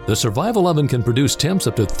sunlight, the Survival Oven can produce temps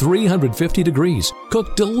up to 350 degrees,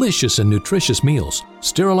 cook delicious and nutritious meals,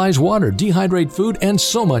 sterilize water, dehydrate food, and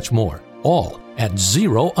so much more. All at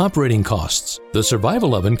zero operating costs. The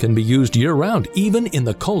Survival Oven can be used year-round, even in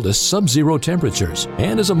the coldest sub-zero temperatures,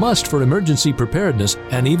 and is a must for emergency preparedness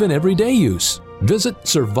and even everyday use. Visit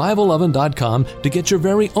survivaloven.com to get your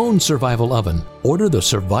very own Survival Oven. Order the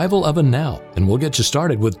Survival Oven now, and we'll get you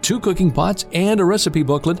started with 2 cooking pots and a recipe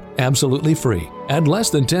booklet absolutely free. At less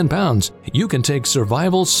than 10 pounds, you can take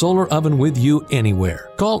Survival Solar Oven with you anywhere.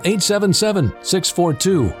 Call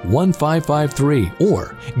 877-642-1553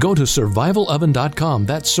 or go to survivaloven.com.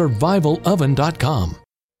 That's survivaloven.com.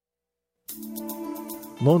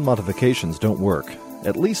 Loan modifications don't work.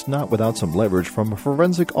 At least not without some leverage from a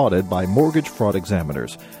forensic audit by mortgage fraud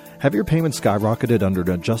examiners. Have your payments skyrocketed under an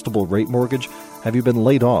adjustable rate mortgage? Have you been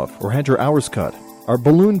laid off or had your hours cut? Are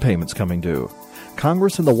balloon payments coming due?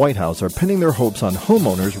 Congress and the White House are pinning their hopes on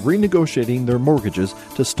homeowners renegotiating their mortgages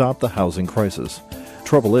to stop the housing crisis.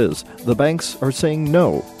 Trouble is, the banks are saying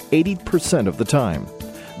no 80% of the time.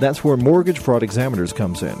 That's where mortgage fraud examiners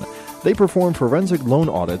comes in. They perform forensic loan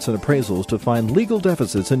audits and appraisals to find legal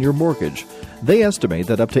deficits in your mortgage. They estimate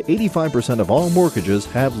that up to 85% of all mortgages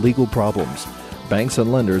have legal problems. Banks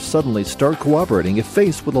and lenders suddenly start cooperating if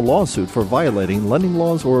faced with a lawsuit for violating lending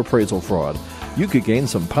laws or appraisal fraud. You could gain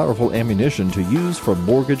some powerful ammunition to use from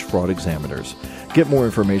mortgage fraud examiners. Get more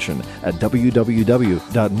information at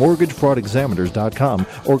www.mortgagefraudexaminers.com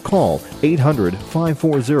or call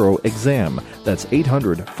 800-540-EXAM. That's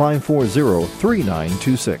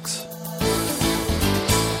 800-540-3926.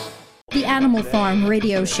 The Animal Farm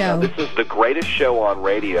Radio Show. This is the greatest show on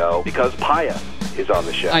radio because Paya is on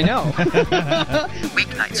the show. I know.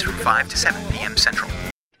 Weeknights from 5 to 7 p.m. Central.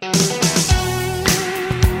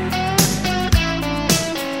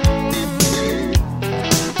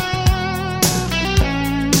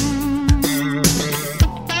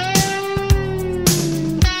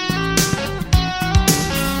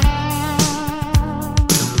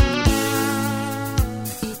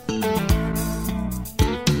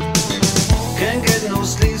 Can't get no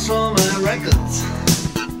sleeves for my records.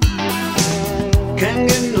 Can't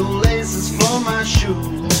get no laces for my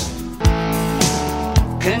shoes.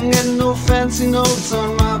 Can't get no fancy notes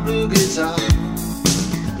on my blue guitar.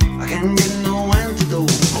 I can't get no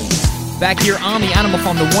antidote. Back here on the Animal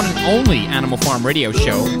Farm, the one and only Animal Farm radio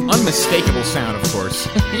show. Unmistakable sound, of course.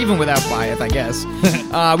 Even without Wyeth, I guess.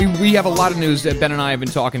 We have a lot of news that Ben and I have been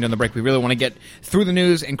talking during the break. We really want to get through the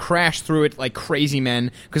news and crash through it like crazy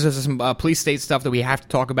men, because there's some police state stuff that we have to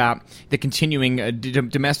talk about, the continuing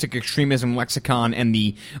domestic extremism lexicon and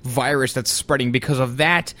the virus that's spreading because of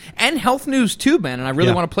that, and health news too, Ben. And I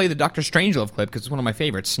really want to play the Dr. Strangelove clip because it's one of my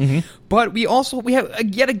favorites. But we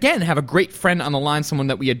have yet again have a great friend on the line, someone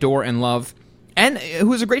that we adore and love, and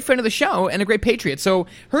who is a great friend of the show and a great patriot. So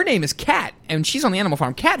her name is Kat, and she's on the Animal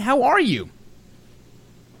Farm. Kat, how are you?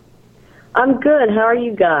 I'm good. How are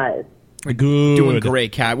you guys? Good. Doing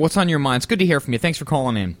great, Kat. What's on your mind? It's good to hear from you. Thanks for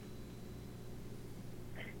calling in.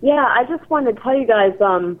 Yeah, I just wanted to tell you guys,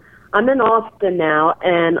 I'm in Austin now,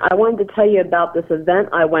 and I wanted to tell you about this event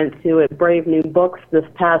I went to at Brave New Books this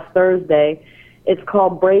past Thursday. It's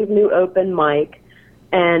called Brave New Open Mic,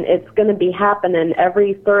 and it's going to be happening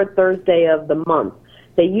every third Thursday of the month.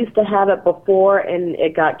 They used to have it before, and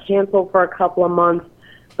it got canceled for a couple of months,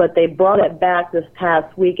 but they brought it back this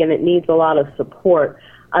past week, and it needs a lot of support.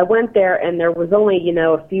 I went there, and there was only,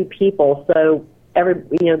 a few people, so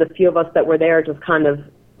the few of us that were there just kind of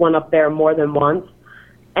went up there more than once.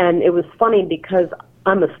 And it was funny because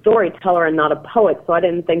I'm a storyteller and not a poet, so I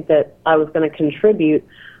didn't think that I was going to contribute,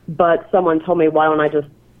 but someone told me, why don't I just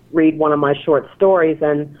read one of my short stories,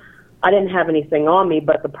 and I didn't have anything on me,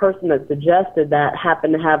 but the person that suggested that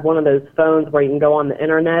happened to have one of those phones where you can go on the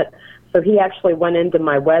internet, so he actually went into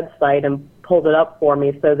my website and pulled it up for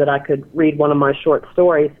me so that I could read one of my short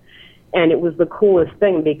stories, and it was the coolest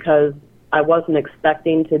thing because I wasn't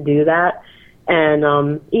expecting to do that,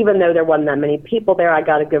 and even though there wasn't that many people there, I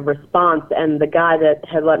got a good response, and the guy that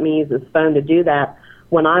had let me use his phone to do that,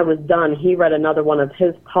 when I was done, he read another one of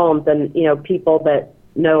his poems, and, people that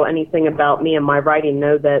know anything about me and my writing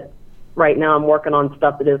know that right now I'm working on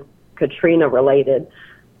stuff that is Katrina related.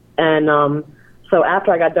 And so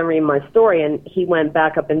after I got done reading my story and he went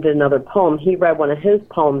back up and did another poem, he read one of his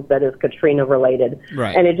poems that is Katrina related.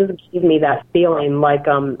 Right. And it just gave me that feeling like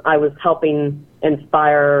I was helping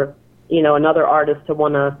inspire, another artist to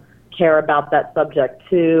want to care about that subject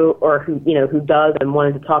too, or who does and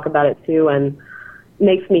wanted to talk about it too, and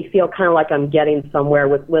makes me feel kind of like I'm getting somewhere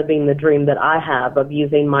with living the dream that I have of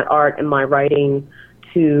using my art and my writing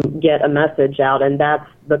to get a message out, and that's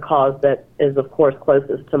the cause that is, of course,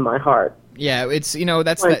 closest to my heart. Yeah, it's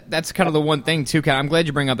that's kind of the one thing too, Kat. I'm glad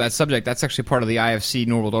you bring up that subject. That's actually part of the IFC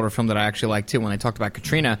New World Order film that I actually like too. When they talked about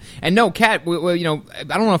Katrina, and no, Kat, I don't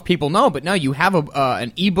know if people know, but no, you have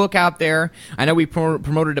an ebook out there. I know we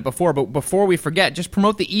promoted it before, but before we forget, just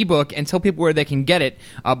promote the ebook and tell people where they can get it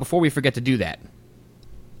before we forget to do that.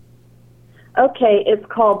 Okay, it's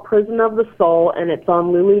called Prison of the Soul, and it's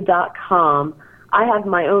on Lulu.com. I have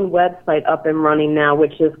my own website up and running now,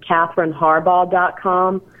 which is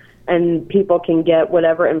KatherineHarbaugh.com. And people can get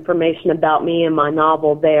whatever information about me and my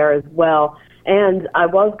novel there as well. And I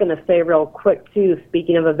was going to say real quick, too,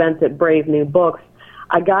 speaking of events at Brave New Books,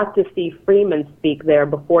 I got to see Freeman speak there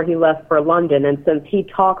before he left for London. And since he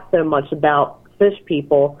talks so much about fish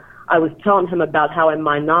people, I was telling him about how in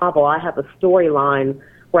my novel I have a storyline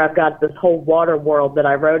where I've got this whole water world that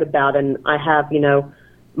I wrote about. And I have,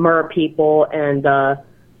 mer people and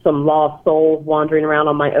some lost souls wandering around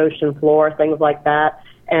on my ocean floor, things like that.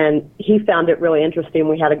 And he found it really interesting.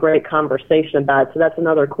 We had a great conversation about it. So that's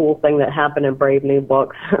another cool thing that happened in Brave New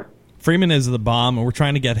Books. Freeman is the bomb, and we're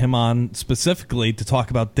trying to get him on specifically to talk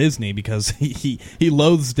about Disney because he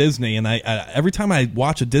loathes Disney. And I every time I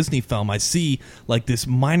watch a Disney film, I see like this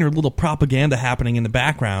minor little propaganda happening in the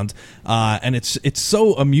background, and it's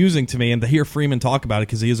so amusing to me. And to hear Freeman talk about it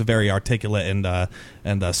because he is a very articulate and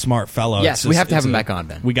a smart fellow. Yes, we have to have him back on,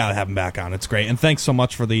 Ben. We got to have him back on. It's great. And thanks so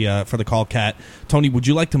much for the call, Kat. Tony, would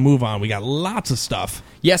you like to move on? We got lots of stuff.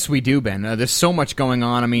 Yes, we do, Ben. There's so much going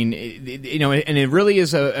on. I mean, and it really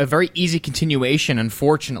is a very easy continuation,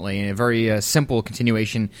 unfortunately, and a very simple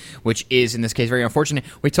continuation, which is, in this case, very unfortunate.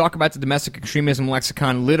 We talk about the domestic extremism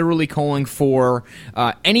lexicon literally calling for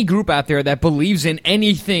any group out there that believes in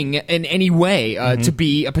anything in any way to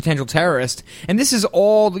be a potential terrorist. And this is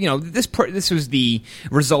all, this was the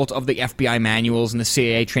result of the FBI manuals and the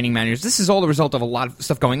CIA training manuals. This is all the result of a lot of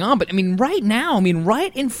stuff going on. But, right now,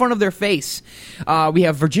 right in front of their face, we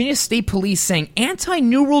have Virginia State Police saying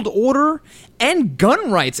anti-New World Order and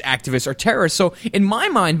gun rights activists are terrorists. So in my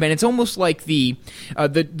mind, Ben, it's almost like the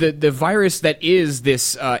virus that is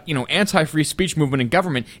this anti-free speech movement in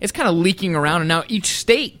government is kind of leaking around, and now each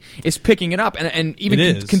state is picking it up, and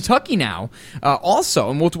even Kentucky now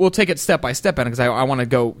also. And we'll take it step by step, Ben, because I want to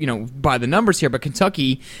go by the numbers here. But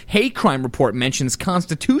Kentucky hate crime report mentions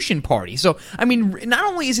Constitution Party. So not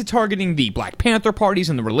only is it targeting the Black Panther parties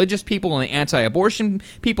and the religious people and the anti-abortion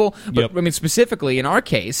people, but specifically in our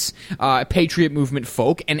case, Patriot Movement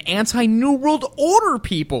folk and anti-New World Order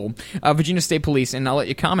people. Virginia State Police, and I'll let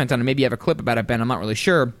you comment on it. Maybe you have a clip about it, Ben. I'm not really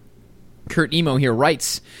sure. Kurt Emo here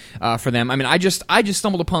writes for them. I just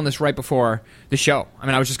stumbled upon this right before the show.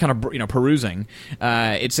 I was just kind of perusing.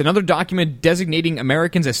 It's another document designating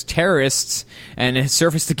Americans as terrorists, and it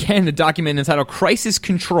surfaced again. The document entitled "Crisis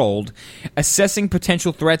Controlled: Assessing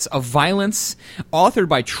Potential Threats of Violence," authored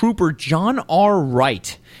by Trooper John R.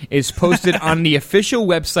 Wright, is posted on the official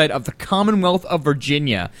website of the Commonwealth of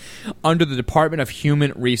Virginia under the Department of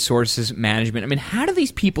Human Resources Management. How do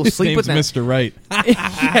these people sleep with that? Mr. Wright.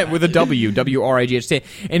 Yeah, with a W, W-R-I-G-H-T.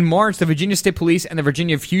 In March, the Virginia State Police and the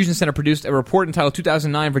Virginia Fusion Center produced a report entitled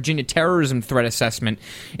 2009 Virginia Terrorism Threat Assessment.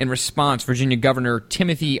 In response, Virginia Governor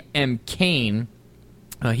Timothy M. Kaine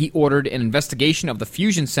he ordered an investigation of the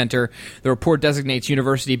Fusion Center. The report designates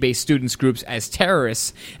university-based students groups as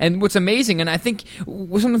terrorists. And what's amazing, and I think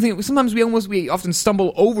sometimes we often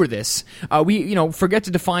stumble over this. We forget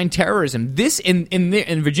to define terrorism. This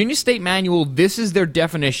in Virginia State Manual, this is their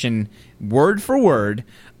definition, word for word,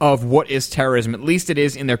 of what is terrorism. At least it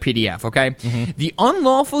is in their PDF, okay? Mm-hmm. The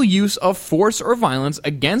unlawful use of force or violence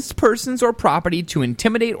against persons or property to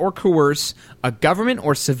intimidate or coerce a government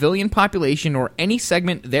or civilian population or any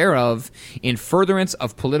segment thereof in furtherance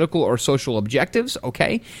of political or social objectives,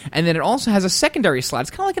 okay? And then it also has a secondary slide. It's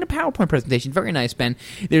kind of like in a PowerPoint presentation. Very nice, Ben.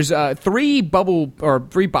 There's three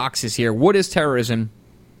boxes here. What is terrorism?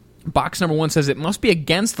 Box number 1 says it must be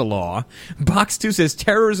against the law. Box 2 says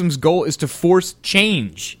terrorism's goal is to force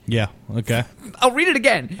change. Yeah, okay. I'll read it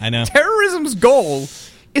again. I know. Terrorism's goal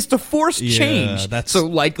is to force change. So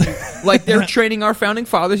like they're training our founding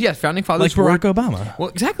fathers. Yes, founding fathers. Like Barack Obama. Well,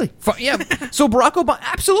 exactly. Yeah. So Barack Obama,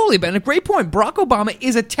 absolutely, Ben. A great point. Barack Obama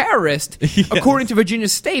is a terrorist, yes, according to Virginia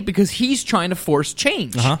State, because he's trying to force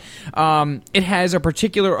change. Uh-huh. It has a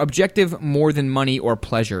particular objective more than money or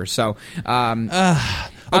pleasure. So.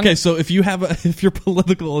 Okay, so if your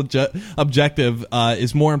political objective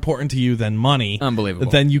is more important to you than money, unbelievable,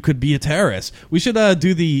 then you could be a terrorist. We should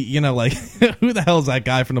do the who the hell is that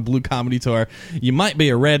guy from the Blue Comedy Tour? You might be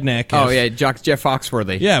a redneck. Jeff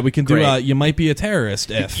Foxworthy. Yeah, we can do. You might be a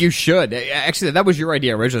terrorist if you should. Actually, that was your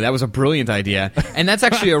idea originally. That was a brilliant idea, and that's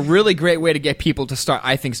actually a really great way to get people to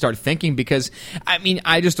start thinking. Because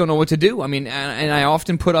I just don't know what to do. And I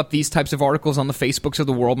often put up these types of articles on the Facebooks of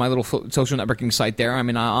the world, my little social networking site there.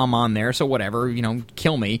 I'm on there, so whatever,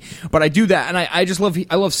 kill me. But I do that, and I just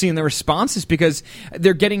love seeing the responses because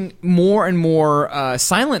they're getting more and more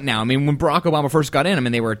silent now. When Barack Obama first got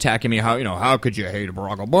in, they were attacking me. How could you hate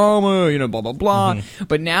Barack Obama? Blah blah blah. Mm-hmm.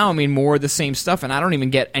 But now, more of the same stuff, and I don't even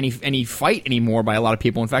get any fight anymore by a lot of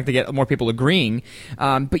people. In fact, I get more people agreeing.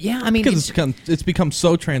 But yeah, because it's become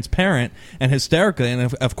so transparent and hysterical.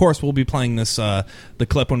 And of course, we'll be playing this the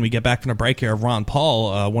clip when we get back from the break here of Ron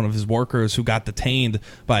Paul, one of his workers who got detained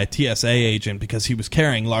by a TSA agent because he was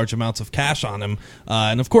carrying large amounts of cash on him.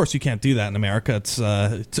 And of course, you can't do that in America.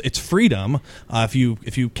 It's freedom. If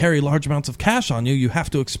you carry large amounts of cash on you, you have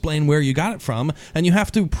to explain where you got it from, and you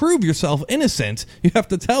have to prove yourself innocent. You have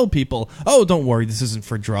to tell people, "Oh, don't worry, this isn't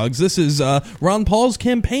for drugs. This is Ron Paul's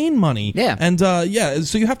campaign money." Yeah, and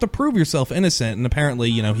so you have to prove yourself innocent. And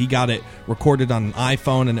apparently, he got it recorded on an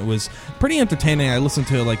iPhone, and it was pretty entertaining. I listened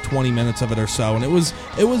to like 20 minutes of it or so, and it was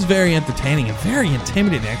very entertaining and very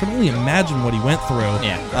intimidating. I can only imagine what he went through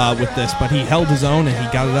with this, but he held his own and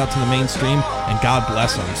he got it out to the mainstream, and God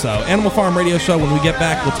bless him. So, Animal Farm Radio Show, when we get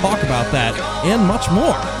back, we'll talk about that and much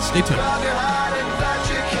more. Stay tuned.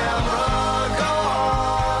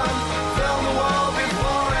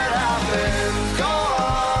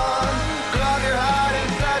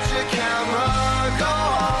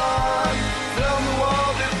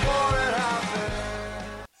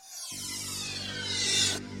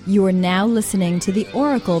 You are now listening to the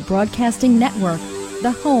Oracle Broadcasting Network,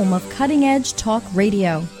 the home of cutting-edge talk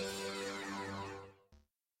radio.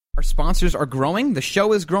 Our sponsors are growing. The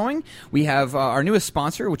show is growing. We have our newest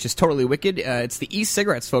sponsor, which is totally wicked. It's the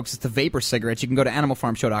e-cigarettes, folks. It's the vapor cigarettes. You can go to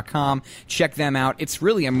animalfarmshow.com. Check them out. It's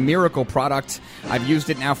really a miracle product. I've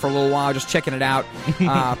used it now for a little while, just checking it out.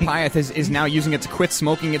 Pyeth is now using it to quit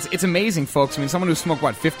smoking. It's amazing, folks. Someone who smoked,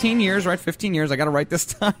 15 years, right? 15 years. I got it right this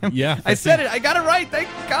time. Yeah. 15. I said it. I got it right. Thank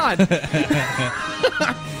God.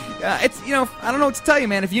 It's I don't know what to tell you,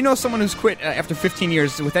 man. If you know someone who's quit after 15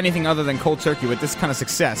 years with anything other than cold turkey with this kind of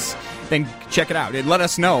success, then check it out. Let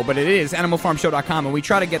us know. But it is animalfarmshow.com, and we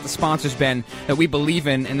try to get the sponsors, Ben, that we believe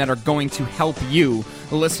in and that are going to help you,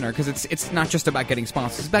 the listener, because it's not just about getting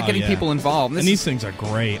sponsors. It's about getting people involved. And these things are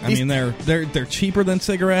great. They're cheaper than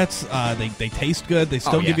cigarettes. They taste good. They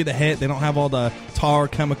still give you the hit. They don't have all the tar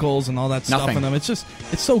chemicals and all that stuff in them. It's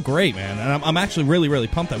so great, man. And I'm actually really, really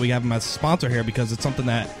pumped that we have them as a sponsor here, because it's something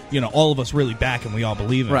that all of us really back and we all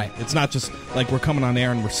believe in. Right. It's not just like we're coming on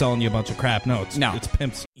air and we're selling you a bunch of crap. No, it's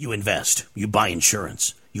pimps. You invest. You buy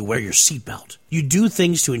insurance. You wear your seatbelt. You do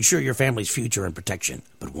things to ensure your family's future and protection.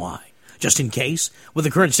 But why? Just in case? With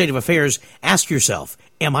the current state of affairs, ask yourself,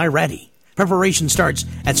 am I ready? Preparation starts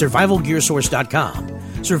at survivalgearsource.com.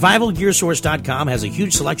 Survivalgearsource.com has a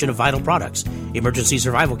huge selection of vital products: emergency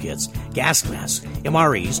survival kits, gas masks,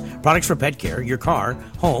 MREs, products for pet care, your car,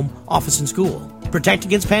 home, office, and school. Protect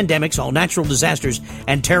against pandemics, all natural disasters,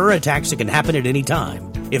 and terror attacks that can happen at any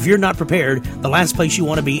time. If you're not prepared, the last place you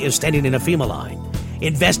want to be is standing in a FEMA line.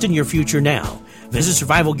 Invest in your future now. Visit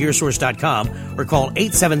survivalgearsource.com or call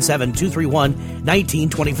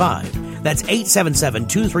 877-231-1925. That's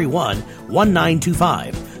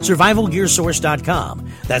 877-231-1925.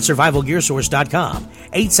 Survivalgearsource.com. That's survivalgearsource.com.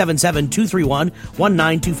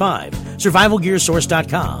 877-231-1925.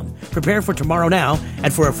 Survivalgearsource.com. Prepare for tomorrow now,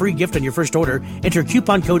 and for a free gift on your first order, enter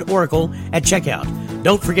coupon code ORACLE at checkout.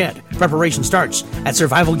 Don't forget, preparation starts at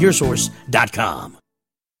survivalgearsource.com.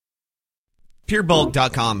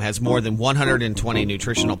 PureBulk.com has more than 120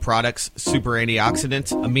 nutritional products, super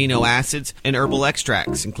antioxidants, amino acids, and herbal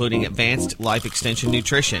extracts, including advanced life extension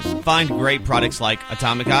nutrition. Find great products like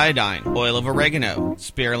atomic iodine, oil of oregano,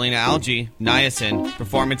 spirulina algae, niacin,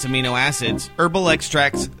 performance amino acids, herbal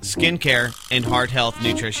extracts, skincare, and heart health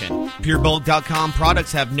nutrition. PureBulk.com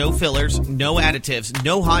products have no fillers, no additives,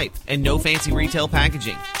 no hype, and no fancy retail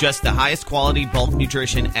packaging. Just the highest quality bulk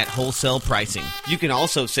nutrition at wholesale pricing. You can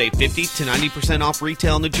also save 50 to 90% 20% off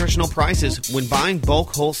retail nutritional prices when buying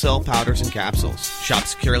bulk wholesale powders and capsules. Shop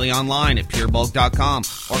securely online at purebulk.com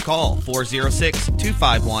or call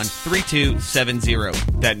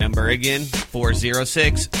 406-251-3270. That number again,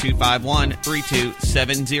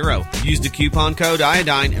 406-251-3270. Use the coupon code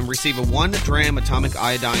iodine and receive a 1 gram atomic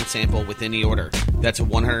iodine sample with any order. That's a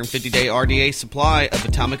 150-day RDA supply of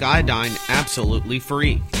atomic iodine absolutely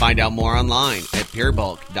free. Find out more online at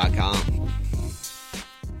purebulk.com.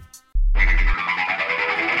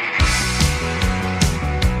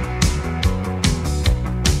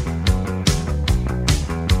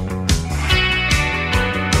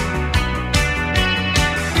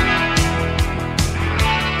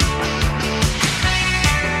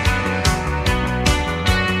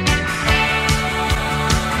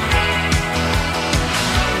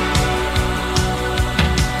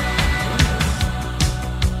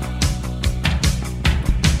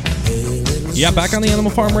 Yeah, back on the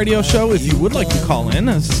Animal Farm Radio Show. If you would like to call in,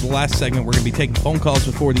 this is the last segment. We're going to be taking phone calls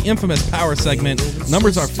before the infamous power segment.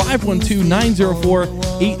 Numbers are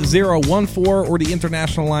 512-904-8014 or the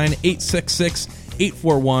international line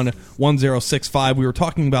 866-841-1065. We were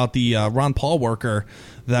talking about the Ron Paul worker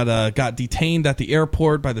that got detained at the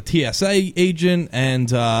airport by the TSA agent, and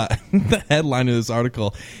the headline of this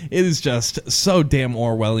article, it is just so damn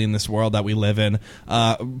Orwellian, this world that we live in.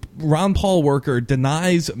 Ron Paul worker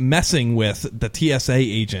denies messing with the TSA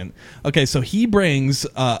agent. Okay, so he brings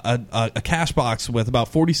a cash box with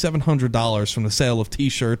about $4,700 from the sale of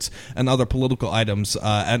T-shirts and other political items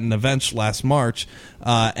at an event last March,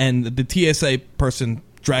 and the TSA person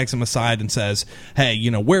drags him aside and says, hey,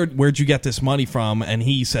 you know, where'd you get this money from? And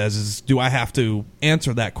he says, do I have to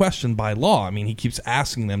answer that question by law? I mean, he keeps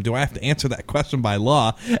asking them, do I have to answer that question by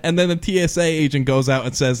law? And then the TSA agent goes out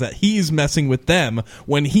and says that he's messing with them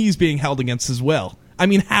when he's being held against his will. I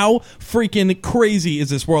mean, how freaking crazy is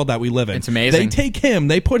this world that we live in? It's amazing. They take him,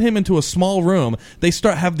 they put him into a small room, they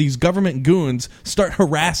have these government goons start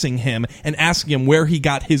harassing him and asking him where he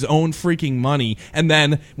got his own freaking money, and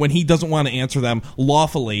then when he doesn't want to answer them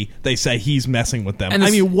lawfully, they say he's messing with them. And I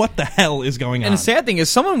mean, what the hell is going on? And the sad thing is,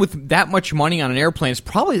 someone with that much money on an airplane is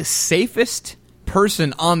probably the safest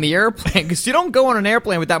person on the airplane, because you don't go on an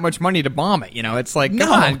airplane with that much money to bomb it. You know, it's like,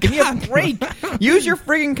 come on, give me a break. Use your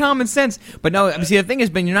friggin' common sense. But no, see, the thing has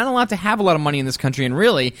been, you're not allowed to have a lot of money in this country, and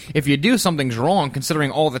really, if you do, something's wrong,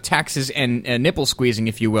 considering all the taxes and nipple squeezing,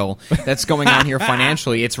 if you will, that's going on here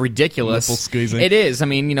financially. It's ridiculous. Nipple squeezing. It is. I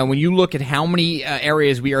mean, you know, when you look at how many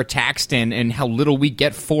areas we are taxed in and how little we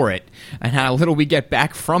get for it and how little we get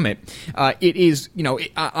back from it, it is, you know,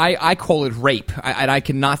 I call it rape. I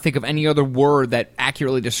cannot think of any other word that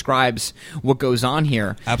accurately describes what goes on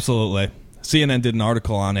here. Absolutely. CNN did an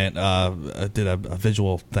article on it, did a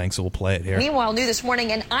visual thing, so we'll play it here. Meanwhile, new this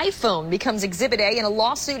morning, an iPhone becomes Exhibit A in a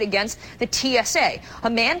lawsuit against the TSA. A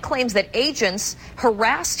man claims that agents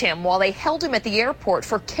harassed him while they held him at the airport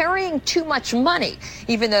for carrying too much money,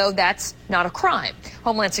 even though that's not a crime.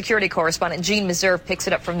 Homeland Security correspondent Gene Meserve picks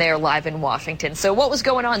it up from there live in Washington. So what was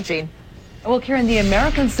going on, Gene? Well, Karen, the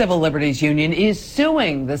American Civil Liberties Union is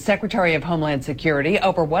suing the Secretary of Homeland Security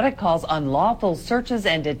over what it calls unlawful searches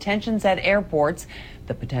and detentions at airports.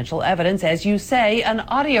 The potential evidence, as you say, an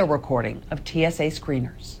audio recording of TSA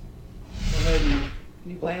screeners.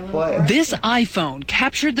 This iPhone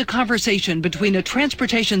captured the conversation between a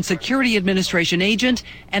Transportation Security Administration agent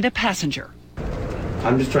and a passenger.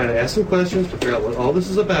 I'm just trying to ask some questions to figure out what all this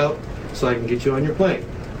is about so I can get you on your plane.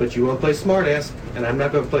 But you want to play smartass, and I'm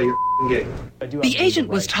not going to play your game. The agent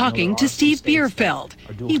was talking to Steve Bierfeld.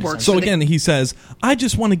 He works So again, he says, I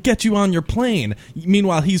just want to get you on your plane.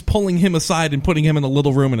 Meanwhile, he's pulling him aside and putting him in a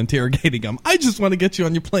little room and interrogating him. I just want to get you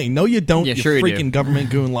on your plane. No, you don't, you sure freaking you do.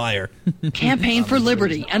 government goon liar. Campaign for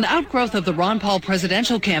Liberty, an outgrowth of the Ron Paul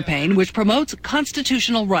presidential campaign, which promotes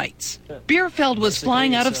constitutional rights. Bierfeld was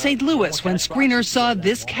flying out of St. Louis when screeners saw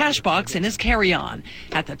this cash box in his carry-on.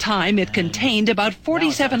 At the time, it contained about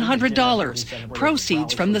 $4,700,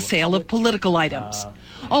 proceeds from the sale of political items.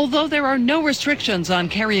 Although there are no restrictions on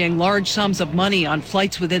carrying large sums of money on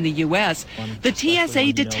flights within the U.S., the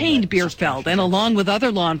TSA detained Bierfeld and, along with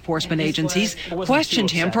other law enforcement agencies,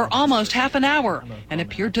 questioned him for almost half an hour and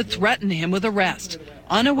appeared to threaten him with arrest.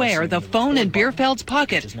 Unaware, the phone in Bierfeld's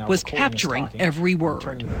pocket was capturing every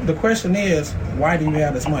word. The question is, why do you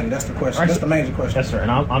have this money? That's the question. That's the major question. Yes, sir.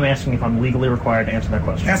 And I'm asking if I'm legally required to answer that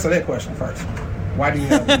question. Answer that question first. Why do you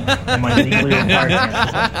have it? Am I legally required to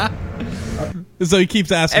answer that? So he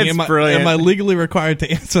keeps asking, am I legally required to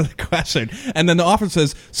answer the question? And then the officer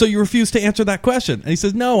says, so you refuse to answer that question? And he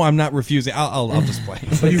says, no, I'm not refusing. I'll just play.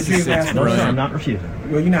 So you refuse to answer? No, sir, I'm not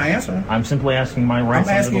refusing. Well, you're not answering. I'm simply asking my rights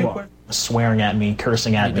under the law. swearing at me,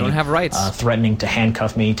 cursing at me. Don't have rights. Threatening to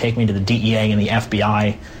handcuff me, take me to the DEA and the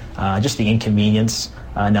FBI. Just the inconvenience.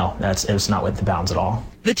 No, it's not within the bounds at all.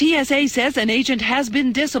 The TSA says an agent has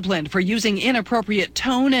been disciplined for using inappropriate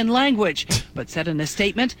tone and language, but said in a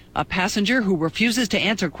statement, a passenger who refuses to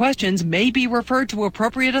answer questions may be referred to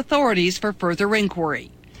appropriate authorities for further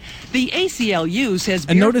inquiry. The ACLU says...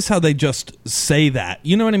 And notice how they just say that.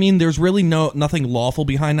 You know what I mean? There's really nothing lawful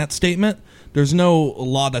behind that statement. There's no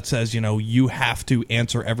law that says, you have to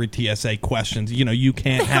answer every TSA question. You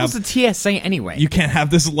can't have... What the TSA anyway? You can't have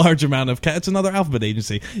this large amount of cash. It's another alphabet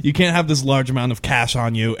agency. You can't have this large amount of cash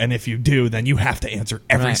on you, and if you do, then you have to answer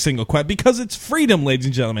every single question. Because it's freedom, ladies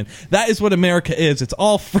and gentlemen. That is what America is. It's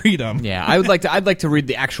all freedom. Yeah, I'd like to read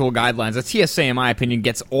the actual guidelines. The TSA, in my opinion,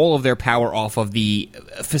 gets all of their power off of the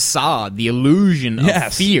facade, the illusion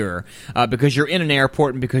of fear, because you're in an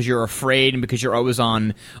airport and because you're afraid and because you're always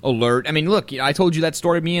on alert. I mean, look, I told you that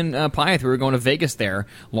story. Me and Pyeth, we were going to Vegas there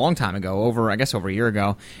a long time ago, over a year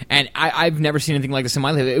ago, and I've never seen anything like this in my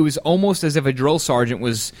life. It was almost as if a drill sergeant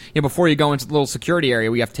was, before you go into the little security area,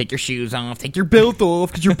 we have to take your shoes off, take your belt off,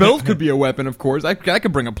 because your belt could be a weapon, of course. I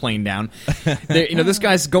could bring a plane down. This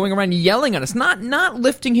guy's going around yelling at us, not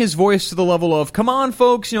lifting his voice to the level of, come on,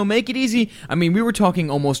 folks, make it easy. I mean, we were talking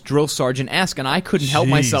almost drill sergeant-esque, and I couldn't help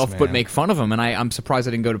myself but make fun of him, and I'm surprised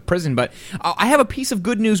I didn't go to prison. But I have a piece of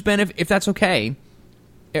good news, Ben, if that's okay.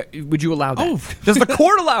 Would you allow that? Oh. Does the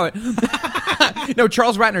court allow it? No,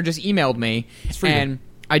 Charles Ratner just emailed me, and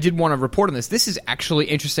I did want to report on this. This is actually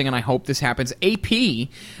interesting, and I hope this happens.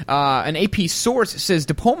 An AP source says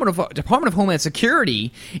Department of Homeland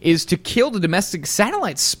Security is to kill the domestic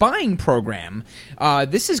satellite spying program.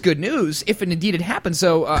 This is good news, if indeed it happens.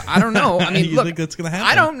 So I don't know. I mean, you think that's going to happen?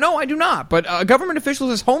 I don't know. I do not. But a government official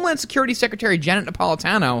says Homeland Security Secretary Janet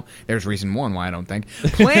Napolitano, there's reason one why I don't think,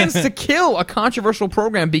 plans to kill a controversial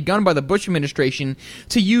program begun by the Bush administration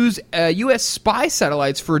to use U.S. spy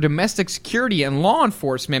satellites for domestic security and law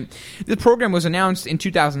enforcement. The program was announced in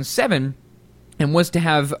 2007 and was to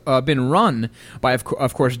have been run by, of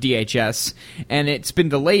course, DHS, and it's been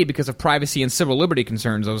delayed because of privacy and civil liberty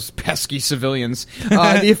concerns, those pesky civilians.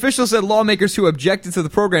 The official said lawmakers who objected to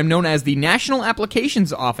the program, known as the National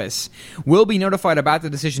Applications Office, will be notified about the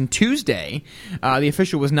decision Tuesday. The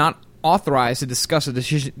official was not authorized to discuss a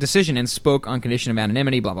decision and spoke on condition of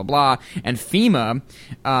anonymity, blah, blah, blah. And FEMA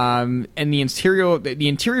and the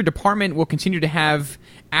Interior Department will continue to have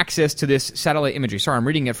access to this satellite imagery. Sorry, I'm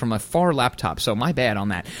reading it from a far laptop, so my bad on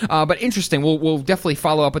that. But interesting. We'll definitely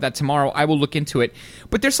follow up with that tomorrow. I will look into it.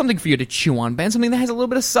 But there's something for you to chew on, Ben, something that has a little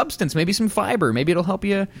bit of substance, maybe some fiber. Maybe it'll help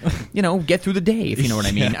you, get through the day, if you know what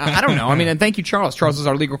I mean. I don't know. I mean, and thank you, Charles. Charles is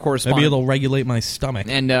our legal correspondent. Maybe it'll regulate my stomach.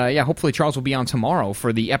 And, hopefully Charles will be on tomorrow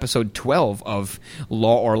for the episode 12 of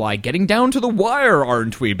Law or Lie. Getting down to the wire,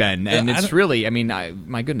 aren't we, Ben? And it's really,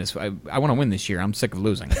 my goodness, I want to win this year. I'm sick of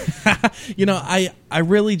losing. I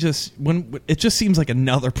really just, when it just seems like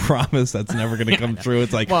another promise that's never going to come true.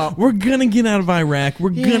 It's like, we're going to get out of Iraq.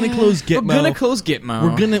 We're going to close Gitmo. We're going to close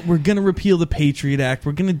Gitmo. We're going to repeal the Patriot Act.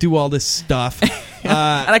 We're going to do all this stuff. And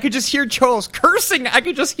I could just hear Charles cursing. I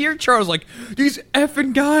could just hear Charles like, these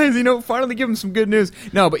effing guys, finally give them some good news.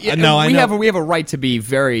 No, but we have a right to be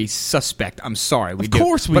very suspect. I'm sorry, we do. Of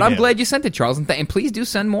course we do. But I'm glad you sent it, Charles, and please do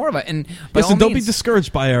send more of it. And listen, don't be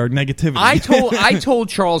discouraged by our negativity. I told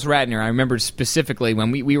Charles Ratner, I remember specifically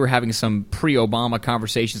when we were having some pre-Obama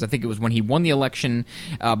conversations. I think it was when he won the election,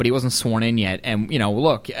 but he wasn't sworn in yet. And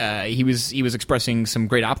look, he was expressing some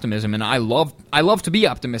great optimism, and I love to be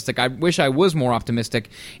optimistic. I wish I was more optimistic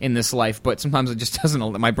in this life, but sometimes it just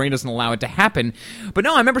doesn't. My brain doesn't allow it to happen. But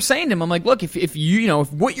no, I remember saying to him, I'm like, look, if if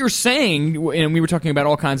what you're saying, and we were talking about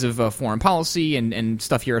all kinds of foreign policy and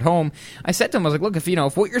stuff here at home. I said to him, I was like, look,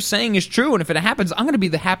 if what you're saying is true, and if it happens, I'm going to be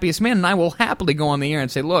the happiest man, and I will happily go on the air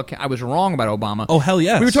and say, look, I was wrong about Obama. Oh hell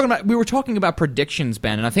yes. We were talking about predictions,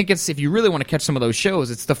 Ben, and I think it's, if you really want to catch some of those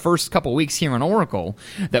shows, it's the first couple weeks here on Oracle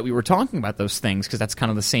that we were talking about those things, because that's kind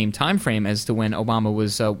of the same time frame as to when Obama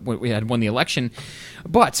was we had won the election.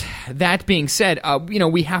 But that being said,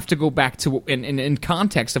 we have to go back to in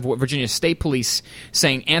context of what Virginia State Police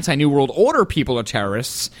saying anti-New World Order people are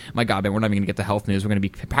terrorists. My God, Ben, we're not even going to get the health news. We're going to be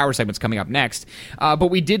power segments coming up next. But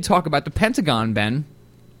we did talk about the Pentagon, Ben.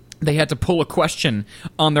 they had to pull a question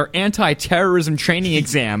on their anti-terrorism training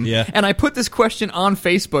exam. Yeah. And I put this question on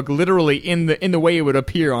Facebook, literally in the way it would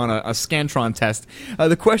appear on a Scantron test.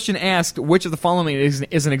 The question asked, which of the following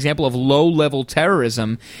is an example of low-level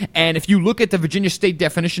terrorism? And if you look at the Virginia state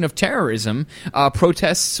definition of terrorism,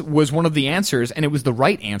 protests was one of the answers, and it was the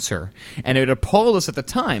right answer. And it appalled us at the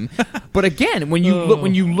time. But again, when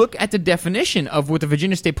you look at the definition of what the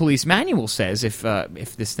Virginia State Police Manual says, if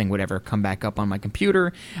this thing would ever come back up on my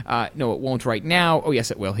computer, no, it won't right now. Oh,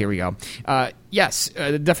 yes, it will. Here we go.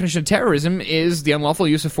 The definition of terrorism is the unlawful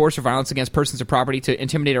use of force or violence against persons or property to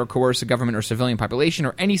intimidate or coerce a government or civilian population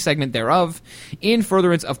or any segment thereof in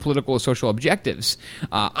furtherance of political or social objectives.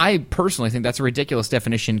 I personally think that's a ridiculous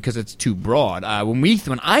definition because it's too broad.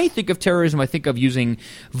 When I think of terrorism, I think of using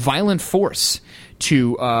violent force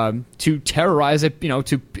to terrorize it,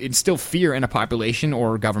 to instill fear in a population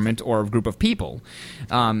or government or a group of people.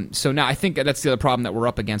 So now I think that's the other problem that we're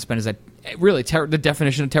up against, Ben, is that really the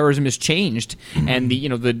definition of terrorism is changed, and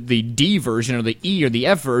the D version or the E or the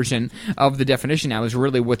F version of the definition now is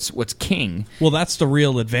really what's king. Well, that's the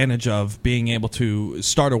real advantage of being able to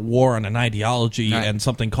start a war on an ideology and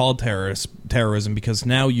something called terrorism, because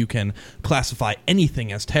now you can classify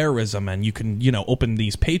anything as terrorism, and you can open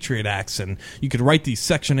these Patriot Acts, and you could write these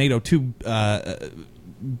Section 802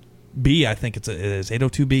 B, I think it is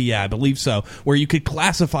 802B, yeah, I believe so, where you could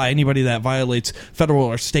classify anybody that violates federal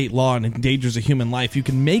or state law and endangers a human life. You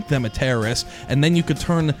can make them a terrorist, and then you could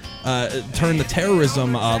turn the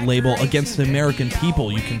terrorism label against the American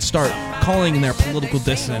people. You can start calling their political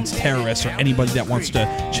dissidents terrorists, or anybody that wants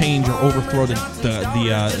to change or overthrow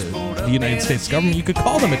the United States government. You could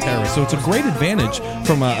call them a terrorist. So it's a great advantage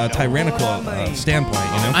from a tyrannical standpoint.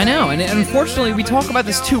 I know, and unfortunately, we talk about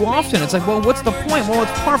this too often. It's like, well, what's the point? Well,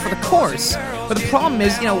 it's par for the course. But the problem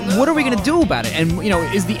is, what are we going to do about it? And,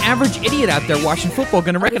 is the average idiot out there watching football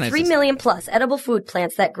going to recognize 3 this? million plus edible food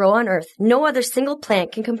plants that grow on Earth, no other single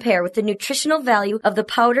plant can compare with the nutritional value of the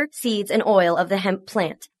powder, seeds, and oil of the hemp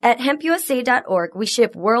plant. At hempusa.org, we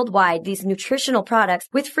ship worldwide these nutritional products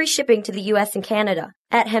with free shipping to the U.S. and Canada.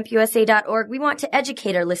 At hempusa.org, we want to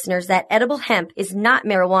educate our listeners that edible hemp is not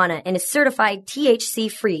marijuana and is certified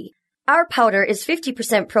THC-free. Our powder is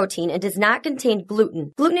 50% protein and does not contain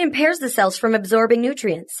gluten. Gluten impairs the cells from absorbing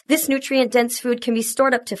nutrients. This nutrient-dense food can be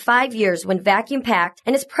stored up to 5 years when vacuum-packed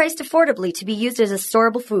and is priced affordably to be used as a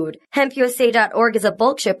storable food. HempUSA.org is a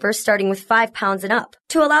bulk shipper starting with 5 pounds and up.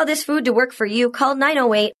 To allow this food to work for you, call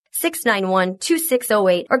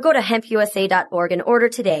 908-691-2608 or go to HempUSA.org and order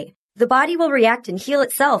today. The body will react and heal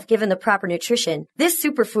itself given the proper nutrition. This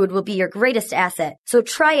superfood will be your greatest asset. So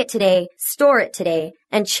try it today, store it today,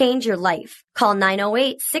 and change your life. Call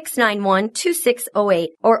 908-691-2608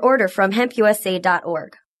 or order from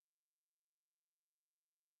hempusa.org.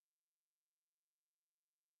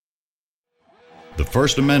 The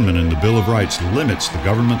First Amendment in the Bill of Rights limits the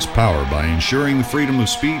government's power by ensuring the freedom of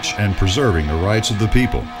speech and preserving the rights of the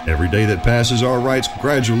people. Every day that passes, our rights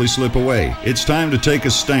gradually slip away. It's time to take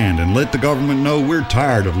a stand and let the government know we're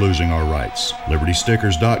tired of losing our rights.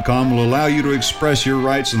 LibertyStickers.com will allow you to express your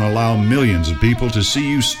rights and allow millions of people to see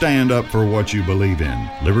you stand up for what you believe in.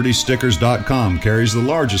 LibertyStickers.com carries the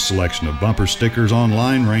largest selection of bumper stickers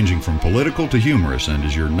online, ranging from political to humorous, and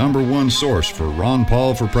is your #1 source for Ron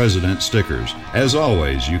Paul for President stickers. As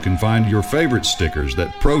always, you can find your favorite stickers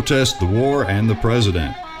that protest the war and the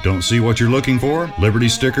president. Don't see what you're looking for? Liberty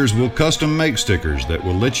Stickers will custom make stickers that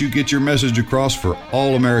will let you get your message across for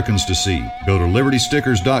all Americans to see. Go to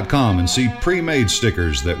LibertyStickers.com and see pre-made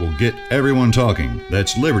stickers that will get everyone talking.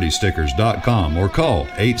 That's LibertyStickers.com or call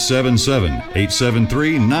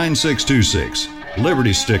 877-873-9626.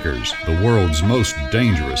 Liberty Stickers, the world's most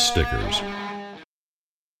dangerous stickers.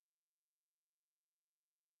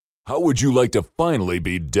 How would you like to finally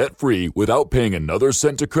be debt-free without paying another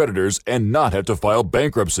cent to creditors and not have to file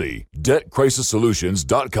bankruptcy?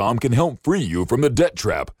 DebtCrisisSolutions.com can help free you from the debt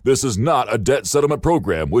trap. This is not a debt settlement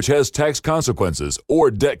program which has tax consequences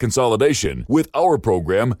or debt consolidation. With our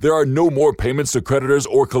program, there are no more payments to creditors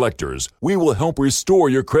or collectors. We will help restore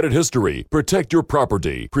your credit history, protect your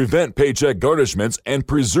property, prevent paycheck garnishments, and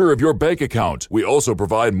preserve your bank account. We also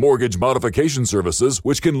provide mortgage modification services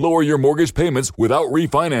which can lower your mortgage payments without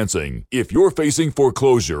refinancing. If you're facing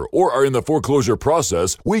foreclosure or are in the foreclosure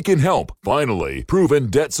process, we can help. Finally,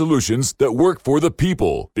 proven debt solutions that work for the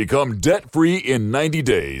people. Become debt-free in 90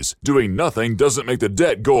 days. Doing nothing doesn't make the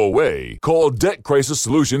debt go away. Call Debt Crisis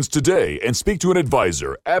Solutions today and speak to an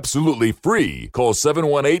advisor. Absolutely free. Call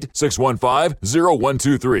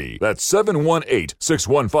 718-615-0123. That's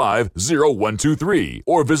 718-615-0123.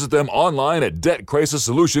 Or visit them online at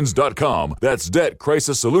DebtCrisisSolutions.com. That's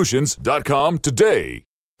DebtCrisisSolutions.com today.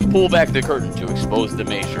 Pull back the curtain to expose the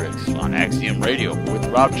Matrix on Axiom Radio with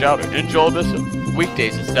Rob Chowder and Joel Bissell.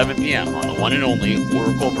 Weekdays at 7 p.m. on the one and only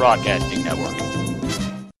Oracle Broadcasting Network.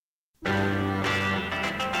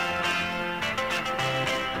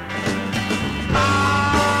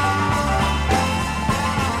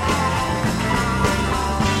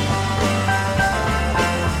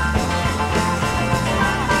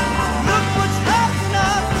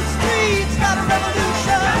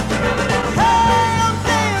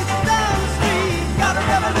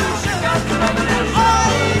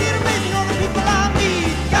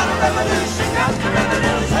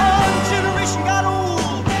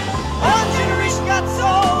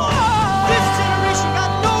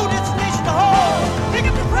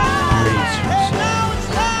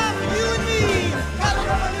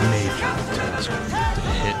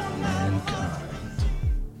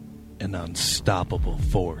 Unstoppable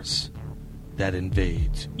force that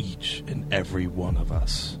invades each and every one of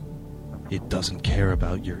us. It doesn't care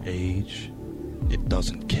about your age. It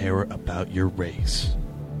doesn't care about your race.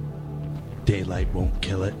 Daylight won't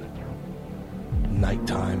kill it.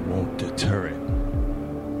 Nighttime won't deter it.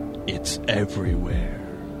 It's everywhere.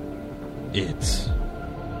 It's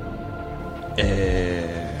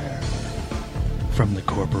air. From the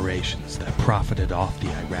corporations that profited off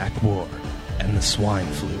the Iraq War and the swine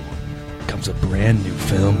flu comes a brand new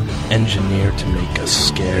film engineered to make us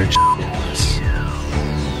scared shitless.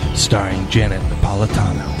 Starring Janet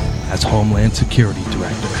Napolitano as Homeland Security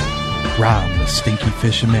Director, Ron the Stinky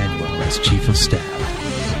Fish Emanuel as Chief of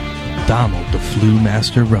Staff, Donald the Flu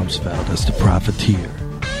Master Rumsfeld as the Profiteer,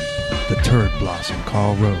 the Turd Blossom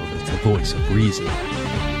Karl Rove as the voice of reason,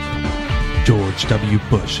 George W.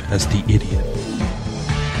 Bush as the idiot,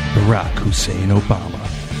 Barack Hussein Obama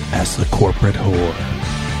as the corporate whore,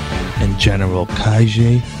 and General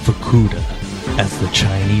Kaije Fukuda as the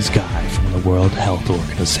Chinese guy from the World Health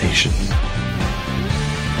Organization.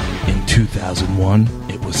 In 2001,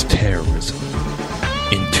 it was terrorism.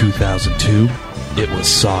 In 2002, it was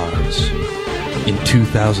SARS. In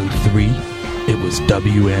 2003, it was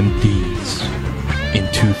WMDs.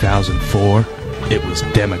 In 2004, it was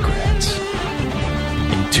Democrats.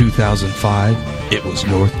 In 2005, it was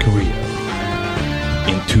North Korea.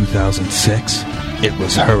 In 2006, it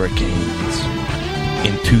was hurricanes.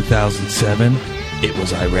 In 2007, it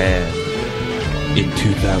was Iran. In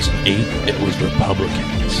 2008, it was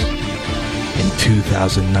Republicans. In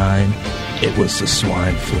 2009, it was the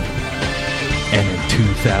swine flu. And in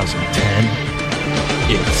 2010,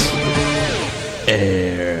 it's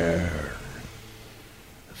air.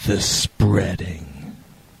 The spreading.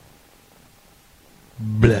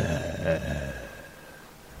 Blah.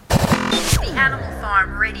 The Animal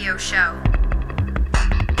Farm Radio Show.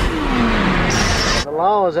 The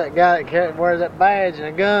law is that guy that wears that badge and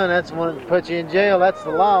a gun. That's the one that puts you in jail. That's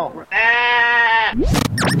the law.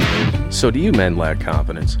 So do you men lack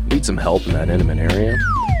confidence? Need some help in that intimate area?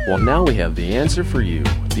 Well, now we have the answer for you.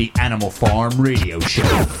 The Animal Farm Radio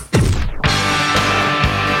Show.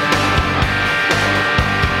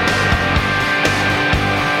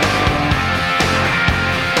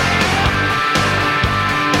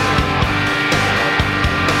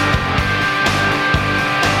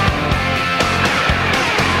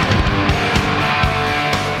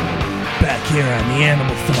 Here on the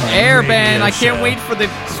Animal Farm Air Ben, I show. can't wait for the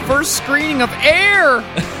first screening of Air.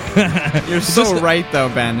 You're so right, though,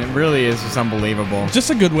 Ben. It really is just unbelievable. Just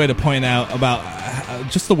a good way to point out about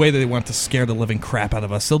just the way that they want to scare the living crap out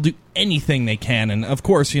of us. They'll do anything they can, and of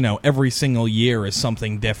course, you know, every single year is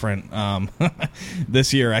something different.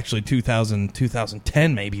 This year, actually,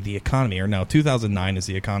 2010 maybe the economy, or no, 2009 is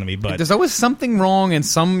the economy. But there's always something wrong and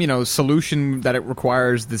some, solution that it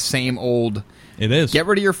requires the same old. It is. Get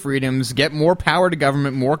rid of your freedoms, get more power to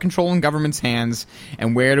government, more control in government's hands,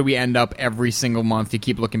 and where do we end up every single month? You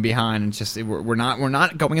keep looking behind, and it's just we're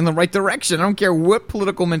not going in the right direction. I don't care what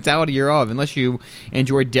political mentality you're of, unless you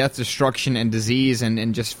enjoy death, destruction, and disease,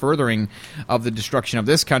 and just furthering of the destruction of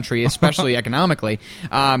this country, especially economically.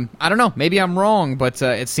 I don't know. Maybe I'm wrong, but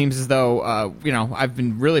it seems as though I've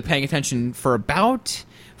been really paying attention for about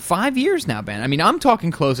 5 years now, Ben. I mean, I'm talking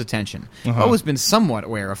close attention. I've always been somewhat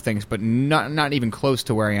aware of things, but not even close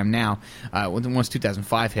to where I am now. Once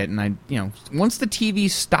 2005 hit, and once the TV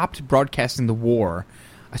stopped broadcasting the war,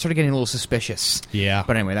 I started getting a little suspicious. Yeah.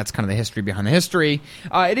 But anyway, that's kind of the history behind the history.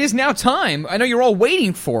 It is now time, I know you're all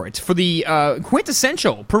waiting for it, for the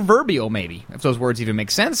quintessential, proverbial maybe, if those words even make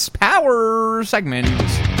sense, power segment.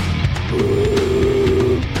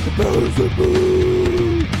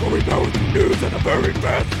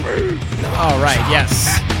 All right,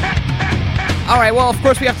 yes. All right, well, of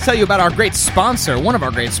course, we have to tell you about our great sponsor, one of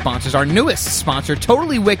our great sponsors, our newest sponsor,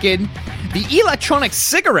 Totally Wicked, the electronic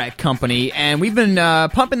cigarette company, and we've been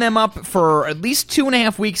pumping them up for at least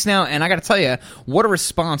 2.5 weeks now, and I got to tell you, what a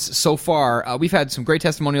response so far. We've had some great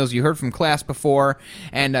testimonials. You heard from Class before,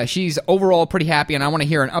 and she's overall pretty happy, and I want to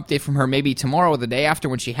hear an update from her maybe tomorrow or the day after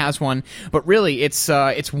when she has one. But really, it's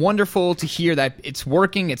wonderful to hear that it's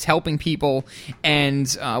working, it's helping people,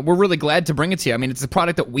 and we're really glad to bring it to you. I mean, it's a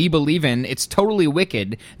product that we believe in. It's Totally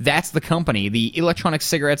Wicked. That's the company. The electronic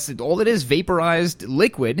cigarettes, all it is, vaporized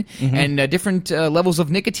liquid, and different levels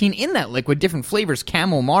of nicotine in that liquid, different flavors,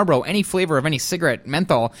 Camel, Marlboro, any flavor of any cigarette,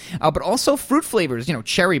 menthol, but also fruit flavors,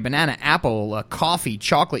 cherry, banana, apple, coffee,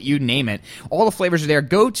 chocolate, you name it. All the flavors are there.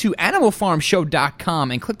 Go to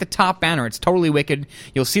animalfarmshow.com and click the top banner. It's Totally Wicked.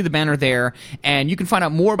 You'll see the banner there, and you can find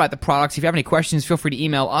out more about the products. If you have any questions, feel free to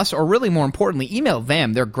email us, or really more importantly, email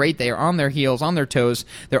them. They're great. They are on their heels, on their toes.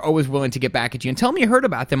 They're always willing to get back at you. And tell me you heard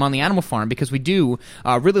about them on the Animal Farm, because we do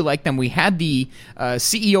really like them. We had the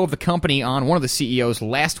CEO of the company on, one of the CEOs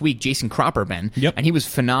last week, Jason Cropper, Ben. Yep. And he was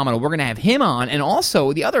phenomenal. We're going to have him on, and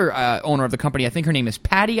also the other owner of the company, I think her name is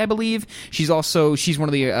Patty, I believe. She's one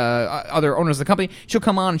of the other owners of the company. She'll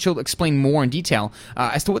come on and she'll explain more in detail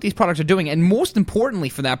as to what these products are doing. And most importantly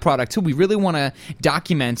for that product, too, we really want to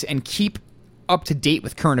document and keep up to date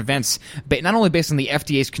with current events, but not only based on the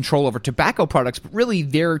FDA's control over tobacco products, but really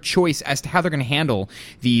their choice as to how they're going to handle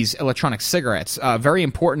these electronic cigarettes. Very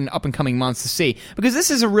important up-and-coming months to see, because this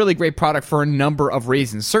is a really great product for a number of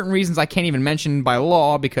reasons. Certain reasons I can't even mention by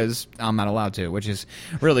law because I'm not allowed to, which is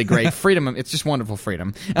really great. Freedom, it's just wonderful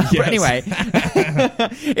freedom. But anyway,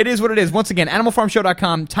 it is what it is. Once again,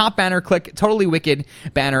 animalfarmshow.com, top banner, click Totally Wicked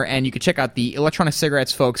banner, and you can check out the electronic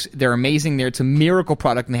cigarettes, folks. They're amazing. It's a miracle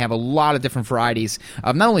product, and they have a lot of different varieties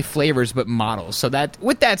of not only flavors but models. So that,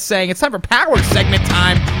 with that saying, it's time for power segment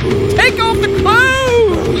time. Take off the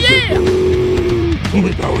clothes! Yeah!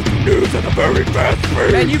 We go with the news at a very fast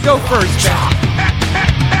pace. And you go first,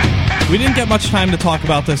 Ben. We didn't get much time to talk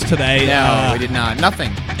about this today. No, we did not.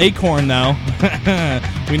 Nothing. Acorn, though.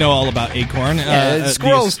 We know all about Acorn.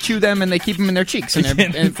 Squirrels chew them and they keep them in their cheeks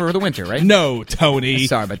and for the winter, right? No, Tony.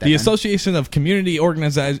 Sorry about that. The man. Association of Community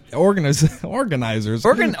Organizers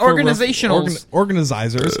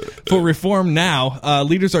for Reform Now,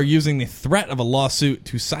 leaders are using the threat of a lawsuit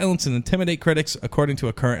to silence and intimidate critics, according to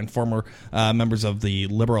a current and former members of the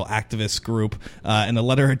liberal activist group. In a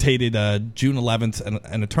letter dated June 11th,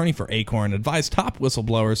 an attorney for Acorn advised top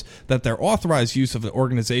whistleblowers that their authorized use of the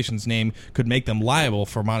organization's name could make them liable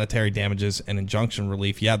for monetary damages and injunction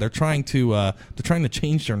relief. Yeah, they're trying to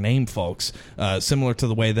change their name, folks. Similar to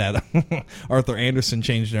the way that Arthur Andersen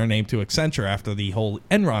changed their name to Accenture after the whole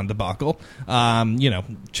Enron debacle.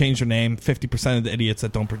 Change your name. 50% of the idiots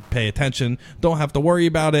that don't pay attention don't have to worry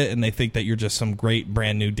about it, and they think that you're just some great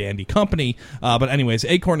brand new dandy company. But anyways,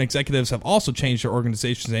 Acorn executives have also changed their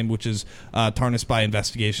organization's name, which is tarnished by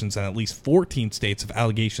investigations in at least 14 states of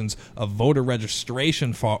allegations of voter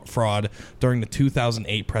registration fraud during the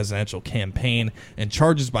 2008 presidential campaign, and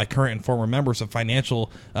charges by current and former members of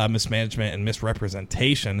financial mismanagement and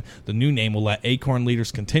misrepresentation. The new name will let Acorn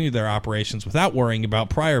leaders continue their operations without worrying about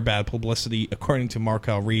prior bad publicity, according to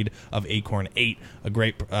Markel Reed of Acorn 8, a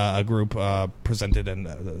great group presented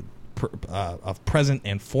in of present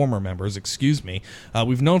and former members,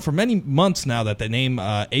 We've known for many months now that the name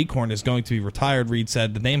Acorn is going to be retired, Reed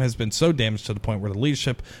said. The name has been so damaged to the point where the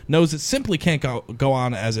leadership knows it simply can't go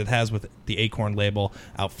on as it has with the Acorn label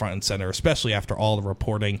out front and center, especially after all the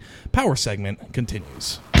reporting. Power segment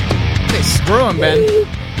continues. Hey, screw him, Ben.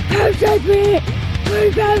 Power segment!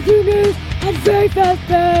 Very fast news and very fast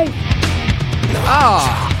pace!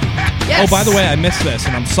 Yes. Oh, by the way, I missed this,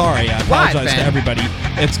 and I'm sorry. I apologize to everybody.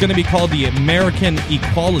 It's going to be called the American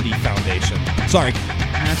Equality Foundation. Sorry.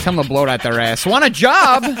 Tell them to blow it out their ass. Want a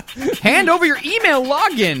job? Hand over your email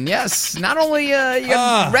login. Yes. Not only you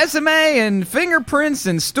got resume and fingerprints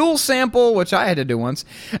and stool sample, which I had to do once.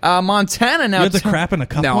 Montana now. You had to crap in a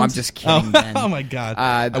cup. No, once? I'm just kidding. Oh my God.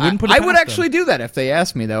 I would actually do that if they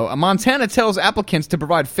asked me, though. Montana tells applicants to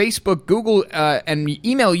provide Facebook, Google, and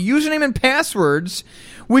email username and passwords,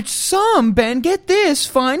 which some, Ben, get this,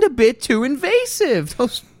 find a bit too invasive.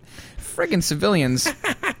 Those friggin' civilians.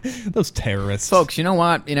 Those terrorists. Folks, you know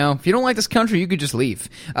what? If you don't like this country, you could just leave.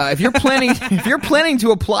 If you're planning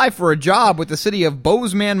to apply for a job with the city of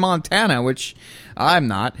Bozeman, Montana, which I'm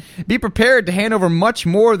not, be prepared to hand over much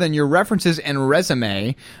more than your references and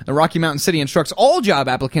resume. The Rocky Mountain City instructs all job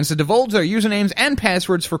applicants to divulge their usernames and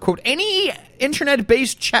passwords for, quote, any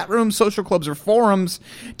internet-based chat rooms, social clubs, or forums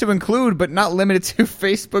to include, but not limited to,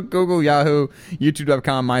 Facebook, Google, Yahoo,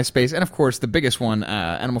 YouTube.com, MySpace, and of course the biggest one,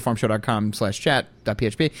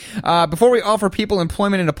 animalfarmshow.com/chat.php. Before we offer people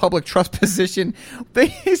employment in a public trust position, they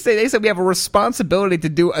said we have a responsibility to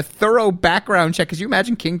do a thorough background check. Could you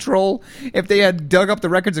imagine Kingtroll if they had dug up the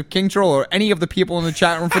records of Kingtroll or any of the people in the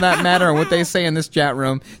chat room for that matter, and what they say in this chat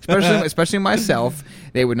room, especially myself,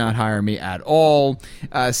 they would not hire me at all.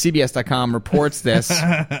 CBS.com reports this.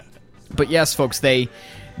 But yes, folks, they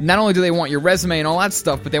not only do they want your resume and all that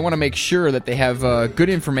stuff, but they want to make sure that they have good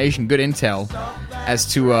information, good intel as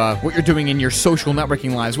to what you're doing in your social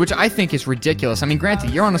networking lives, which I think is ridiculous. I mean,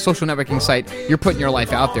 granted, you're on a social networking site, you're putting your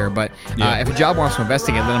life out there, but if a job wants to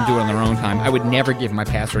investigate, let them do it on their own time. I would never give my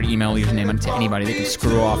password, email, username to anybody. They can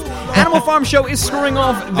screw off. Animal Farm Show is screwing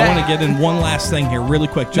off that. I want to get in one last thing here really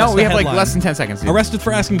quick. Just we have like less than 10 seconds. Dude. Arrested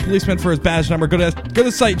for asking policeman for his badge number. Go to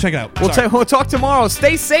the site and check it out. We'll talk tomorrow.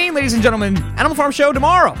 Stay sane, ladies and gentlemen. Animal Farm Show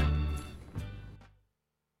tomorrow.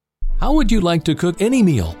 How would you like to cook any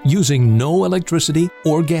meal using no electricity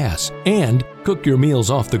or gas and cook your meals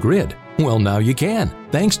off the grid? Well, now you can,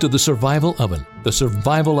 thanks to the Survival Oven. The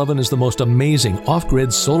Survival Oven is the most amazing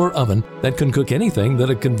off-grid solar oven that can cook anything that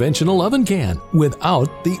a conventional oven can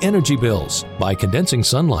without the energy bills. By condensing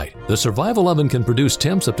sunlight, the Survival Oven can produce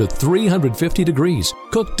temps up to 350 degrees,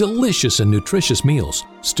 cook delicious and nutritious meals,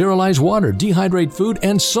 sterilize water, dehydrate food,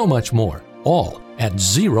 and so much more. All at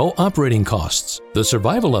zero operating costs. The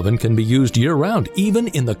Survival Oven can be used year-round, even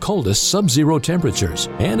in the coldest sub-zero temperatures,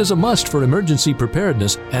 and is a must for emergency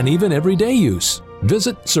preparedness and even everyday use.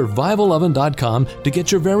 Visit survivaloven.com to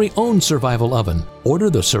get your very own Survival Oven.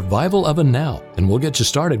 Order the Survival Oven now, and we'll get you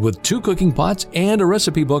started with 2 cooking pots and a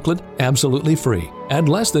recipe booklet absolutely free. At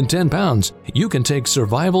less than 10 pounds, you can take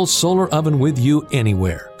Survival Solar Oven with you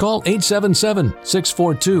anywhere. Call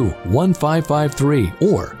 877-642-1553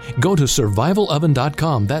 or go to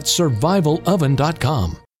survivaloven.com. That's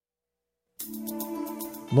survivaloven.com.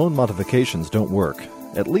 Loan modifications don't work.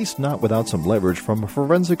 At least not without some leverage from a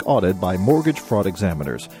forensic audit by mortgage fraud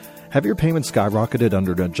examiners. Have your payments skyrocketed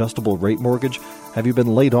under an adjustable rate mortgage? Have you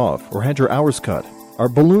been laid off or had your hours cut? Are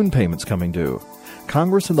balloon payments coming due?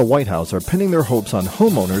 Congress and the White House are pinning their hopes on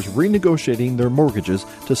homeowners renegotiating their mortgages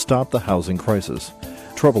to stop the housing crisis.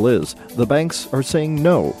 Trouble is, the banks are saying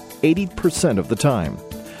no 80% of the time.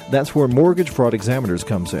 That's where mortgage fraud examiners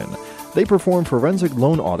comes in. They perform forensic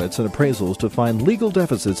loan audits and appraisals to find legal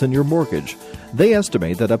deficits in your mortgage. They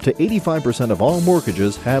estimate that up to 85% of all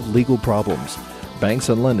mortgages have legal problems. Banks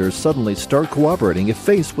and lenders suddenly start cooperating if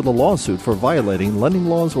faced with a lawsuit for violating lending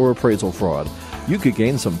laws or appraisal fraud. You could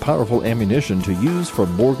gain some powerful ammunition to use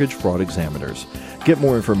from mortgage fraud examiners. Get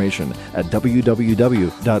more information at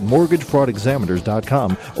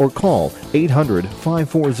www.mortgagefraudexaminers.com or call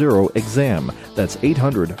 800-540-EXAM. That's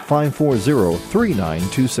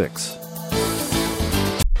 800-540-3926.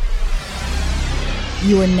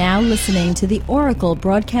 You are now listening to the Oracle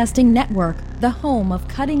Broadcasting Network, the home of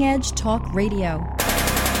cutting-edge talk radio.